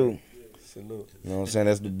it do? Salute. You know what I'm saying?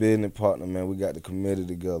 That's the business partner, man. We got the committee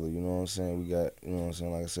together. You know what I'm saying? We got, you know what I'm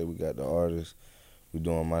saying? Like I said, we got the artists. We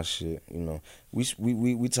doing my shit. You know,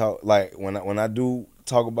 we talk, like, when I do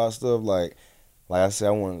talk about stuff, like I said,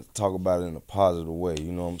 I want to talk about it in a positive way.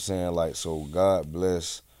 You know what I'm saying? Like, so God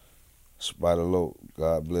bless Spider Loke.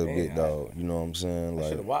 God bless Big Dog. You know what I'm saying?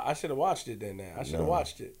 Like, I should have watched it then. I should have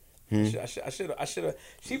watched it. I should have.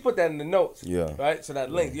 She put that in the notes. Yeah. Right. So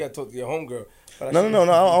that link, you got to talk to your homegirl. No.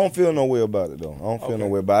 I don't feel no way about it though. I don't feel no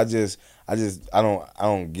way. But I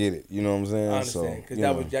don't get it. You know what I'm saying? I understand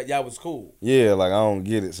because y'all was cool. Yeah, like I don't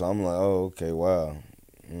get it. So I'm like, oh, okay, wow.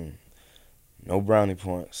 No brownie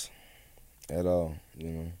points at all. You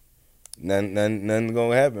know, nothing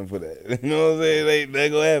gonna happen for that. You know what I'm saying? They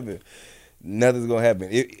gonna happen. Nothing's gonna happen.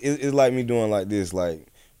 It's like me doing like this, like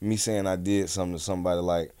me saying I did something to somebody.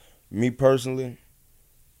 Like me personally,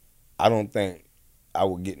 I don't think I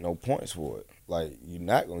would get no points for it. Like, you're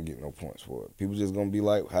not gonna get no points for it. People just gonna be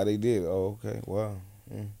like, how they did it. Oh, okay, wow.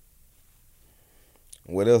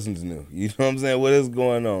 What else is new? You know what I'm saying? What else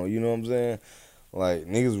going on? You know what I'm saying? Like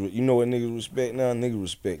niggas, you know what niggas respect now? Niggas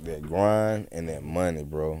respect that grind and that money,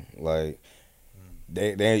 bro. Like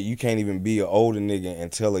they you can't even be an older nigga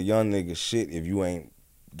and tell a young nigga shit if you ain't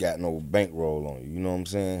got no bankroll on you. You know what I'm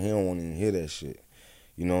saying? He don't want to even hear that shit.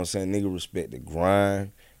 You know what I'm saying? Nigga respect the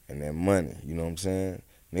grind and that money. You know what I'm saying?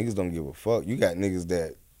 Niggas don't give a fuck. You got niggas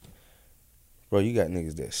that, bro, you got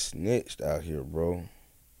niggas that snitched out here, bro.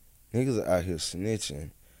 Niggas are out here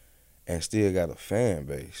snitching and still got a fan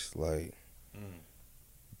base. Like,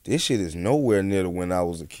 this shit is nowhere near to when I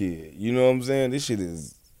was a kid. You know what I'm saying? This shit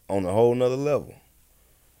is on a whole nother level.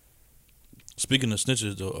 Speaking of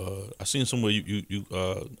snitches, though, I seen somewhere you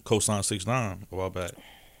co-signed 6ix9ine a while back.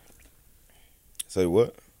 Say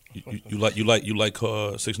what? You like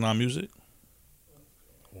 6ix9ine music?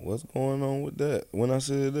 What's going on with that? When I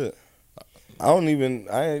said that,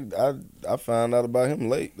 I found out about him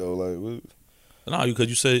late though. Like, No, because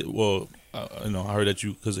you said, well, I heard that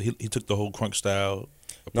because he took the whole crunk style.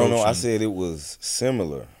 No, I said it was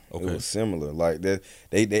similar. Okay. It was similar. Like that,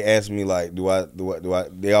 they asked me like, do I?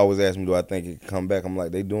 They always ask me, do I think it can come back? I'm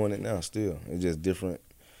like, they doing it now still. It's just different.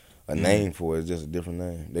 A name for it. It's just a different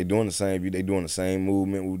name. They doing the same. They doing the same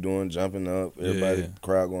movement we doing, jumping up. Everybody,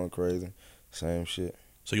 crowd going crazy. Same shit.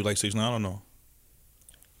 So you like 6ix9ine or no?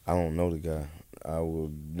 I don't know the guy. I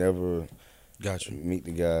will never meet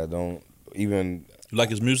the guy. Don't even. You like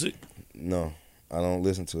his music? No, I don't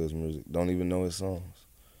listen to his music. Don't even know his songs.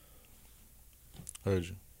 Heard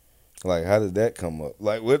you. Like, how did that come up?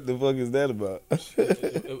 Like, what the fuck is that about?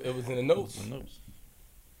 It was in the notes.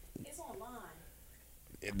 It's online.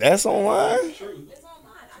 That's online? It's online.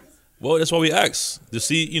 Well, that's why we asked to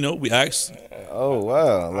see. We asked. Oh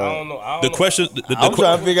wow! I don't know. The question. I'm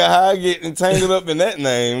trying to figure out how I get entangled up in that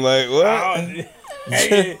name. Like what?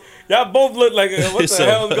 Hey, y'all both look like what the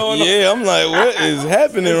hell's going on? Yeah, I'm like, what is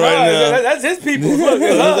happening right now? That's his people. Look,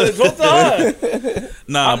 it's her.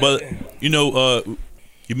 Nah, but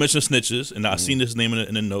you mentioned snitches, and I seen this name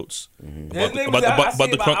in the notes about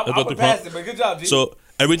the crunk. But good job, G. So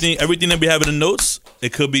everything that we have in the notes,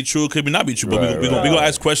 it could be true, it could be not be true. But we gonna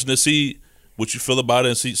ask questions to see what you feel about it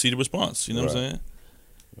and see the response. You know what I'm saying?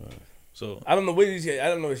 Right. So I don't know where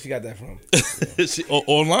she got that from.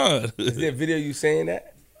 Online. Is there a video you saying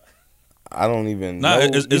that? I don't even know. Nah,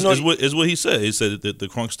 it's what he said. He said that the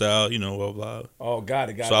crunk style, blah blah. Oh, got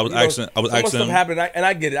it. So I was asking. So much stuff happened, and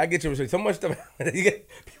I get it. I get your respect. So much stuff happened.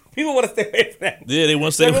 People want to stay away from that. Yeah, they want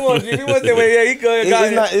to stay away. They want to stay away. Yeah, he good.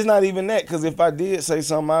 It's not even that. Because if I did say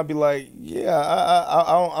something, I'd be like, yeah,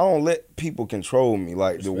 I don't let people control me.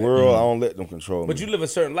 Like respect. The world, I don't let them control me. But you live a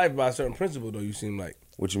certain life by a certain principle, though. You seem like.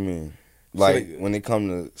 What you mean? Like when it come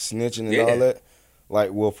to snitching and all that.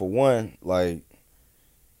 Like, well, for one, like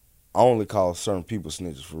I only call certain people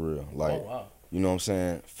snitches for real. Like, you know what I'm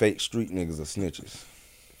saying? Fake street niggas are snitches.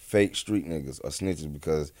 Fake street niggas are snitches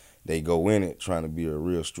because they go in it trying to be a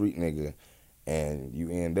real street nigga, and you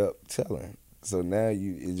end up telling. So now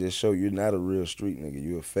it just show you're not a real street nigga.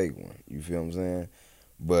 You're a fake one. You feel what I'm saying?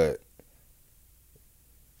 But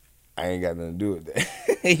I ain't got nothing to do with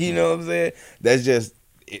that. You know what I'm saying? That's just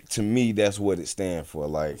to me. That's what it stands for.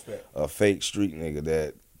 Like a fake street nigga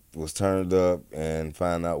that was turned up and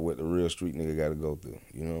find out what the real street nigga got to go through.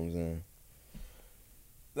 You know what I'm saying?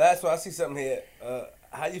 Last one, I see something here.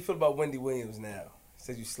 How you feel about Wendy Williams now?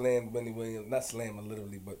 Said you slammed Wendy Williams, not slam her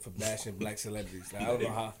literally, but for bashing black celebrities. Now, I don't know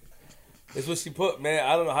how. It's what she put, man.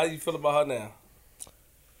 I don't know. How do you feel about her now?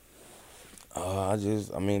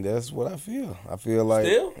 I mean, that's what I feel. I feel like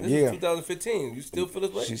still? This is 2015. You still feel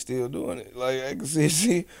this way? She's still doing it. Like I can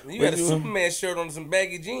see. You had a Superman shirt on, some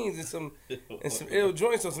baggy jeans, and some ill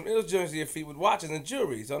joints on, some ill joints to your feet with watches and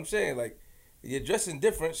jewelry. So I'm saying, like, you're dressing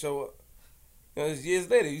different. So, it's years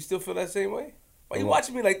later, you still feel that same way? Why you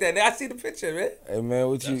watching me like that? Now I see the picture, man. Hey man,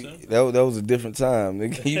 what you? That was a different time,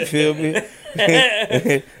 nigga. You feel me?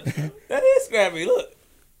 That is scrappy. Look.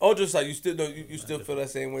 Oh, just like you still feel that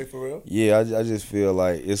same way for real? Yeah, I just feel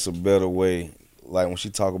like it's a better way. Like when she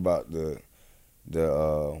talk about the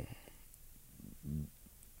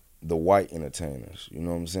white entertainers, you know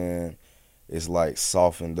what I'm saying? It's like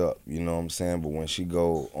softened up, you know what I'm saying? But when she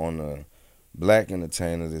go on the black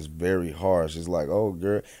entertainers, it's very harsh. It's like, oh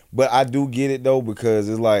girl, but I do get it though because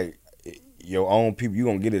it's like your own people. You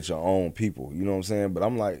gonna get at your own people, you know what I'm saying? But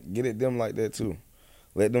I'm like, get at them like that too.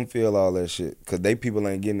 Let them feel all that shit. Because they people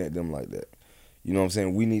ain't getting at them like that. You know what I'm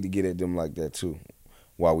saying? We need to get at them like that too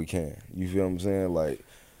while we can. You feel what I'm saying? Like,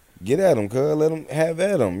 get at them, cuz. Let them have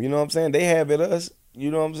at them. You know what I'm saying? They have at us.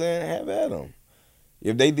 You know what I'm saying? Have at them.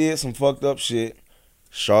 If they did some fucked up shit,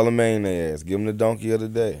 Charlemagne their ass. Give them the donkey of the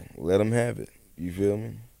day. Let them have it. You feel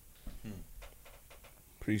me?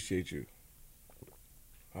 Appreciate you.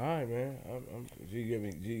 All right, man. Do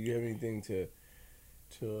you have anything to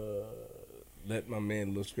let my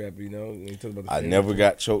man Lil Scrappy know? When you talk about the I family never shit?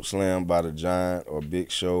 got chokeslammed by the Giant or Big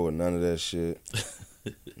Show or none of that shit.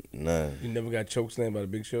 None. You never got chokeslammed by the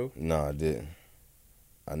Big Show? No, I didn't.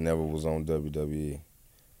 I never was on WWE.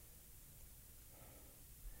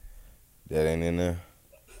 That ain't in there.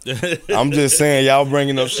 I'm just saying, y'all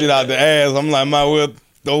bringing up shit out the ass. I'm like, might well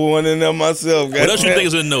throw one in there myself. What else you think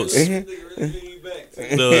is in the notes?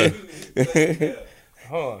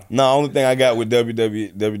 Huh. No, only thing I got with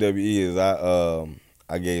WWE is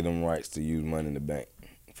I gave them rights to use Money in the Bank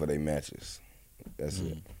for their matches. That's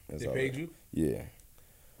it. That's They all paid that. you? Yeah,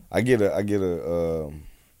 I get a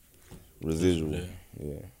residual. Yeah.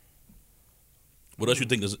 Yeah. What else you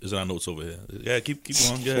think is in our notes over here? Yeah, keep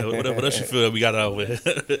going. Yeah, what else you feel that we got out over here?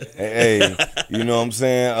 Hey, you know what I'm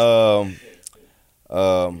saying?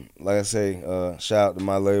 Like I say, shout out to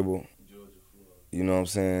my label. You know what I'm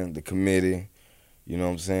saying? The committee. You know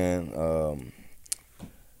what I'm saying?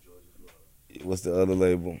 What's the other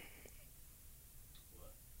label?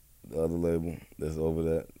 The other label that's over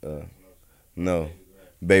that. No.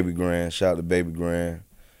 Baby Grand. Shout out to Baby Grand.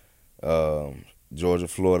 Georgia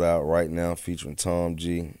Florida out right now featuring Tom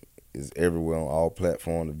G. Is everywhere on all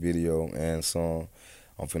platforms, the video and song.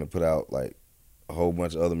 I'm finna put out like a whole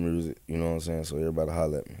bunch of other music, you know what I'm saying? So everybody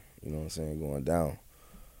holler at me, you know what I'm saying? Going down.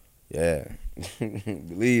 Yeah.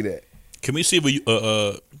 Believe that. Can we see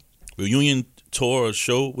a reunion tour or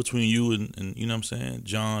show between you and you know what I'm saying,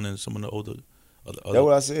 John and some of the other That's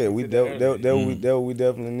what I said. We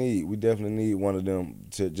definitely need. We definitely need one of them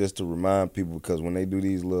to remind people, because when they do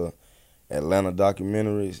these little Atlanta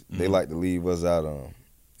documentaries, they like to leave us out on.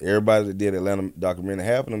 Everybody that did Atlanta documentary,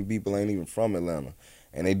 half of them people ain't even from Atlanta,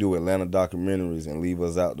 and they do Atlanta documentaries and leave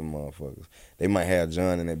us out, the motherfuckers. They might have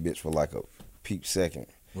John in that bitch for like a peep second.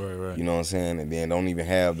 Right. You know what I'm saying? And then don't even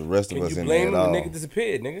have the rest of Can us you in there blame at him? all. The nigga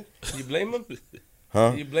disappeared, nigga. You blame him?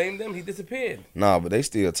 Huh? You blame them? He disappeared. Nah, but they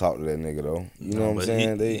still talk to that nigga though. You know what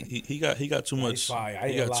I'm saying? He got too much. fire. I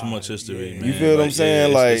He ain't got too gonna much lie. history, Yeah. man. You feel what I'm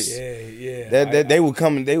saying? Yeah. They were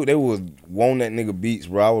coming. They was wanting that nigga beats,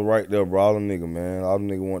 bro. I was right there, bro. All them nigga, man. All them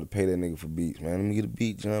nigga wanted to pay that nigga for beats, man. Let me get a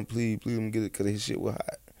beat, John. Please, let me get it, cause his shit was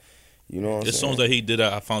hot. You know what I'm There's saying? songs that he did.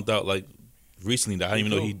 I found out like recently that I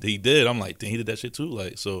didn't even know he did. I'm like, dang, he did that shit too.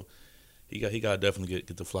 Like, so he got to definitely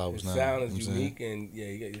get the flowers His now. sound You know is what I'm unique, and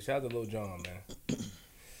you shout out to Lil Jon, man.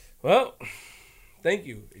 Well, thank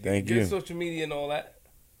you. Thank Get you. social media and all that.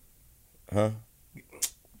 Huh?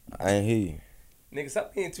 I ain't hear you. Nigga,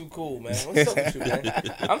 stop being too cool, man. What's up with you, man?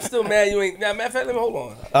 I'm still mad you ain't. Now, matter of fact, let me hold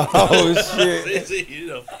on. Oh shit. saying? You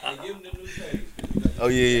know. Oh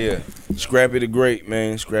yeah. Scrappy the Great,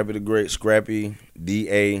 man. Scrappy the Great. Scrappy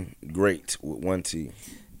DA Great with 1 T.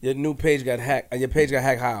 Your new page got hacked. Your page got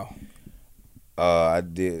hacked how? I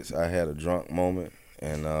did. I had a drunk moment,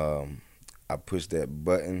 and I pushed that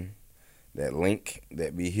button, that link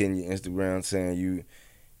that be hitting your Instagram saying you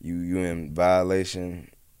in violation.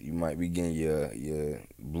 You might be getting your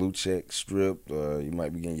blue check stripped, or you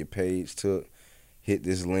might be getting your page took. Hit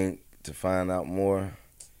this link to find out more.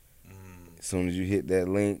 As soon as you hit that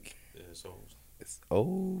link, it's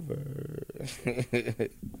over.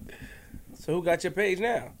 So who got your page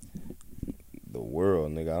now? The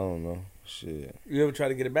world, nigga. I don't know. Shit. You ever try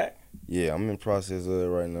to get it back? Yeah, I'm in the process of it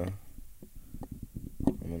right now.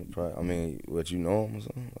 I mean, what, you know him or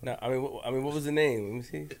something? No, I mean, what was the name? Let me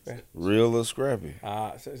see. Real or Scrappy?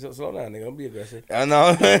 Slow down, nigga. Don't be aggressive. I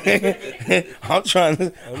know. I'm trying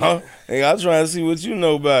to see what you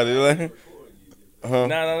know about it. Like, huh?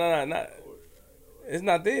 No. It's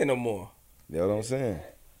not there no more. That's what I'm saying.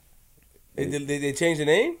 They changed the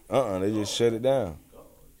name? They just shut it down.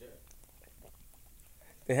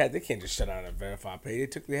 They can't just shut down a verified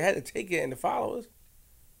page. They had to take it and the followers.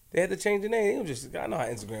 They had to change the name. It was just, I know how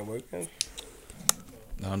Instagram works.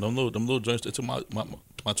 Nah, them little joints. It took my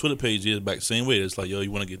Twitter page years back same way. It's like, yo,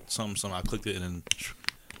 you want to get something. I clicked it and then.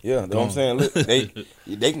 Yeah, that's what I'm saying. Look,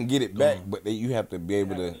 they can get it back, but you have to be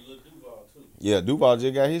able to. Yeah, Duval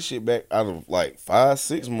just got his shit back out of like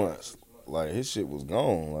 5-6 months. Like, his shit was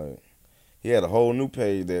gone. Like, he had a whole new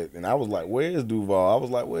page and I was like, where's Duval? I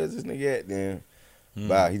was like, where's this nigga at then?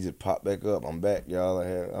 Wow, he just popped back up. I'm back, y'all. I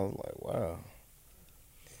was like, wow.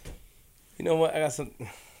 You know what? I got some.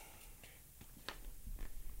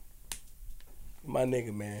 My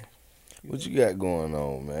nigga, man. What you got going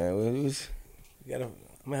on, man? I'm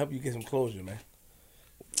gonna help you get some closure, man.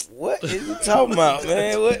 What is you talking about,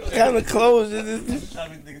 man? What kind of clothes is this? What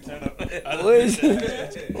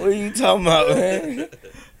are you talking about, man?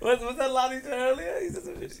 What's that line he said earlier?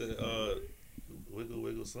 He said,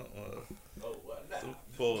 Wiggle something.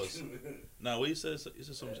 Pause. Nah, what you said? You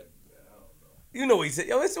said something. You know what he said.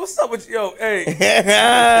 Yo, what's up with you? Yo,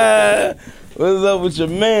 hey. What's up with your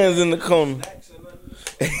mans in the corner?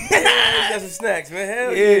 Got some snacks, man.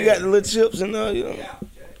 Hell Yeah, you got the little chips and all, you know.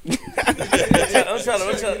 I'm trying to.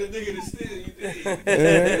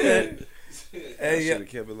 Hey, Should yeah. have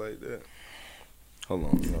kept it like that. Hold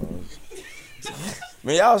on. No.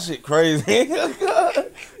 Man, y'all shit crazy.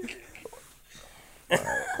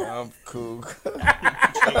 Alright, I'm cool.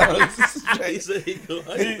 He said he cool.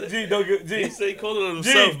 G, don't get He G. said he called it on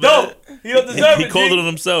G, himself, man. don't. He don't deserve He it. called G. it on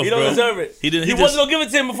himself, He don't bro. deserve it. He didn't. He He wasn't just. gonna give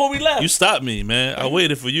it to him before we left. You stopped me, man. I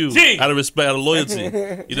waited for you. G. Out of respect, out of loyalty. You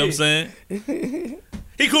know what I'm saying?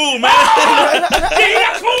 He cool, man. G,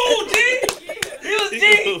 that's cool, G. He was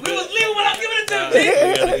G. We was leaving without giving it to him, G.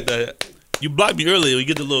 You gotta get that. You blocked me earlier. You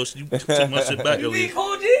get the little. You took my shit back You earlier. be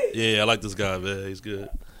cool, G. Yeah, I like this guy, man. He's good.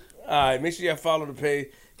 All right, make sure y'all follow the page.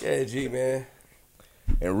 Yeah, G, man.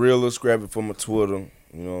 And real little scrappy for my Twitter.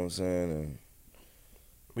 You know what I'm saying? And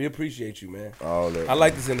We appreciate you, man. all that. I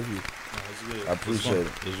like this interview. I appreciate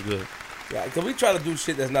it. It was good. Yeah, because we try to do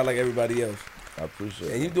shit that's not like everybody else. I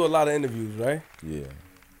appreciate And it. you do a lot of interviews, right? Yeah.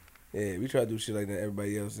 Yeah, we try to do shit like that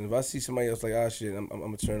everybody else. And if I see somebody else like, shit, I'm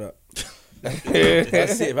gonna turn up.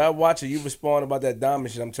 If I watch it, you respond about that diamond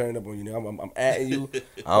shit, I'm turning up on you. I'm adding you.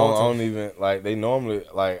 I don't even, like, they normally,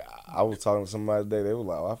 like, I was talking to somebody today, they were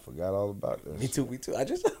like, I forgot all about this. Me too. I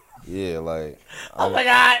just, Yeah, like, oh my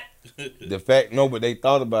God. the fact, no, but they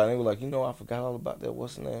thought about it. They were like, I forgot all about that.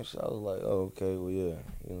 What's the name? So I was like, oh, okay, well,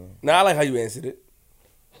 yeah, Nah, I like how you answered it.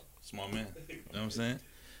 Small man. You know what I'm saying?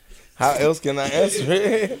 How else can I answer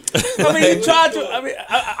it? I mean, you tried to.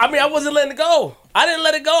 I mean, I wasn't letting it go. I didn't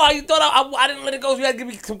let it go. How you thought I didn't let it go? So you had to give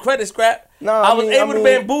me some credit, Scrap. No, I was able to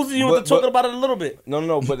bamboozle you into talking about it a little bit.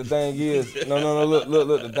 No, but the thing is,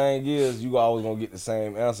 look, the thing is, you always gonna get the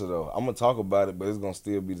same answer though. I'm gonna talk about it, but it's gonna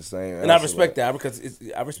still be the same answer. And I respect that because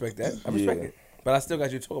I respect that. I respect Yeah. it. But I still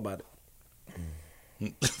got you to talk about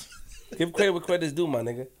it. Give credit where credit's due, my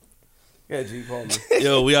nigga. Yeah, G, call me.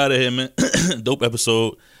 Yo, we out of here, man. Dope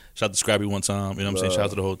episode. Shout out to Scrappy one time. You know what I'm saying? Shout out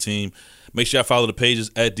to the whole team. Make sure y'all follow the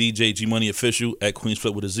pages at DJ G Money Official, at Queens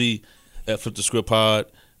Flip with a Z, at Flip the Script Pod.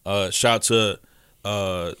 Shout out to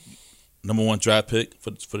 #1 draft pick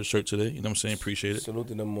for the shirt today. You know what I'm saying? Appreciate it. Salute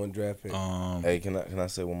the #1 draft pick. Hey, can I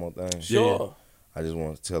say one more thing? Sure. I just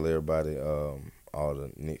want to tell everybody, all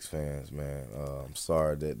the Knicks fans, man. I'm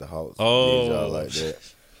sorry that the Hawks did y'all like that.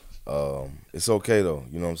 It's okay though.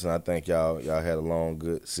 You know what I'm saying? I think y'all had a long,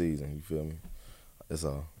 good season. You feel me? That's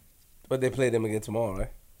all. But they play them again tomorrow,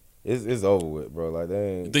 right? It's over with, bro. Like they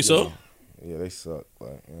ain't. You think so? know, yeah, they suck.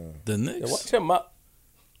 Like, yeah. The Yeah, Knicks. watch him out.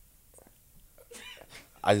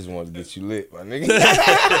 I just wanted to get you lit, my nigga.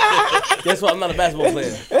 Guess what? I'm not a basketball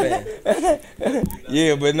player. Fan.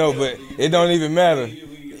 Yeah, but it don't even matter.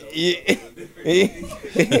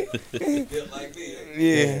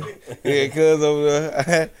 Yeah, cuz over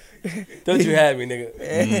there. Don't you have me,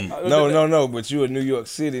 nigga? No, but you a New York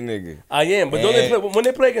City nigga. I am, but don't they play when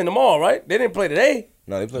they play again tomorrow, right? They didn't play today.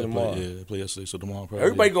 No, they play tomorrow. Yeah, they play yesterday, so tomorrow probably.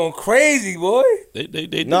 Everybody going crazy, boy. They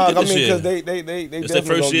No, get I this mean, year. because they It's definitely their first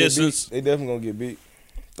gonna year get beat. since- They definitely gonna get beat.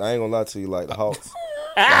 I ain't gonna lie to you, like the Hawks.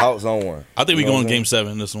 The Hawks on one. I think we You know going what I'm Game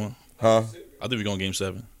 7 this one. Huh? I think we going Game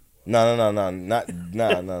 7. No, not not I think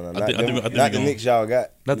the we Knicks gonna- y'all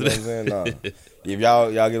got. Not You know what I'm saying? No. If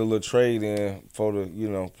y'all get a little trade in for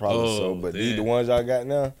the, probably so. But these the damn. ones y'all got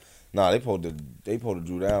now, nah, they supposed to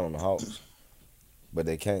drew down on the Hawks. But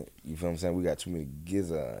they can't. You feel what I'm saying? We got too many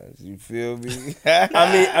gizzards. You feel me?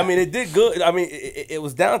 I mean, it did good. I mean, it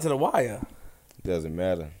was down to the wire. Doesn't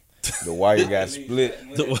matter. The wire got split.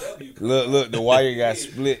 Look, the wire got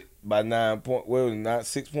split by 9 points. What was it,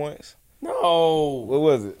 6 points? No, What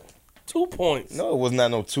was it? 2 points. No, it was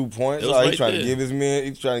not no 2 points. It was Oh, he right trying there. to give his men.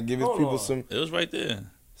 He trying to give his Hold people on. It was right there.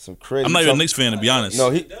 some credit. I'm not He even a talk- Knicks fan, to be honest. No,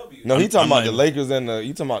 he I'm talking not about the even- Lakers and the.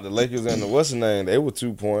 You talking about the Lakers and the what's the name? They were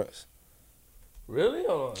 2 points. Really?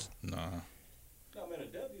 Hold on. Nah. No, man, a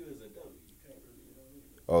W is a W. You can't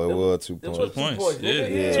really, Oh, it was 2 It points. was 2 points, points. yeah.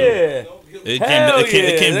 Yeah. It Hell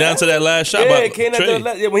came yeah. down to that last shot Yeah, by it came Trey.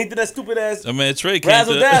 after yeah, when he did that stupid ass I mean, Trey came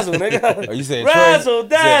razzle to dazzle, nigga. Oh, you said Razzle Trey?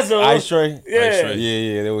 dazzle. Ice Trey? Yeah. Ice Trey.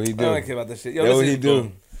 Yeah, that's what he I do. don't care about that shit. Yo, That's what listen, he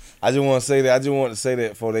do. I just want to say that. I just want to say that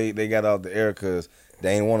before they got out the air because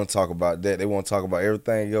they ain't want to talk about that. They want to talk about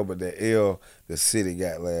everything else, but that L the city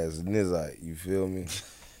got last night. You feel me?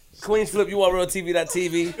 Queens Flip,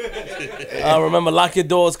 URL-TV.tv. Remember, lock your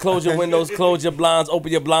doors, close your windows, close your blinds,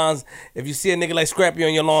 open your blinds. If you see a nigga like Scrappy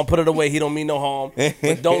on your lawn, put it away. He don't mean no harm.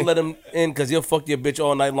 But don't let him in because he'll fuck your bitch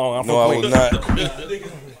all night long. I'm from No, I Queens. was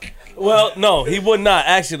not. Well, no, he would not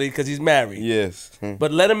actually because he's married. Yes.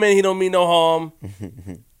 But let him in. He don't mean no harm.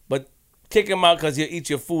 But kick him out because he'll eat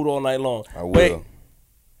your food all night long. I will.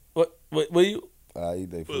 Wait, what? Will you? I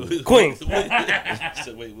eat that food. Queen. I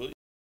said, wait, what?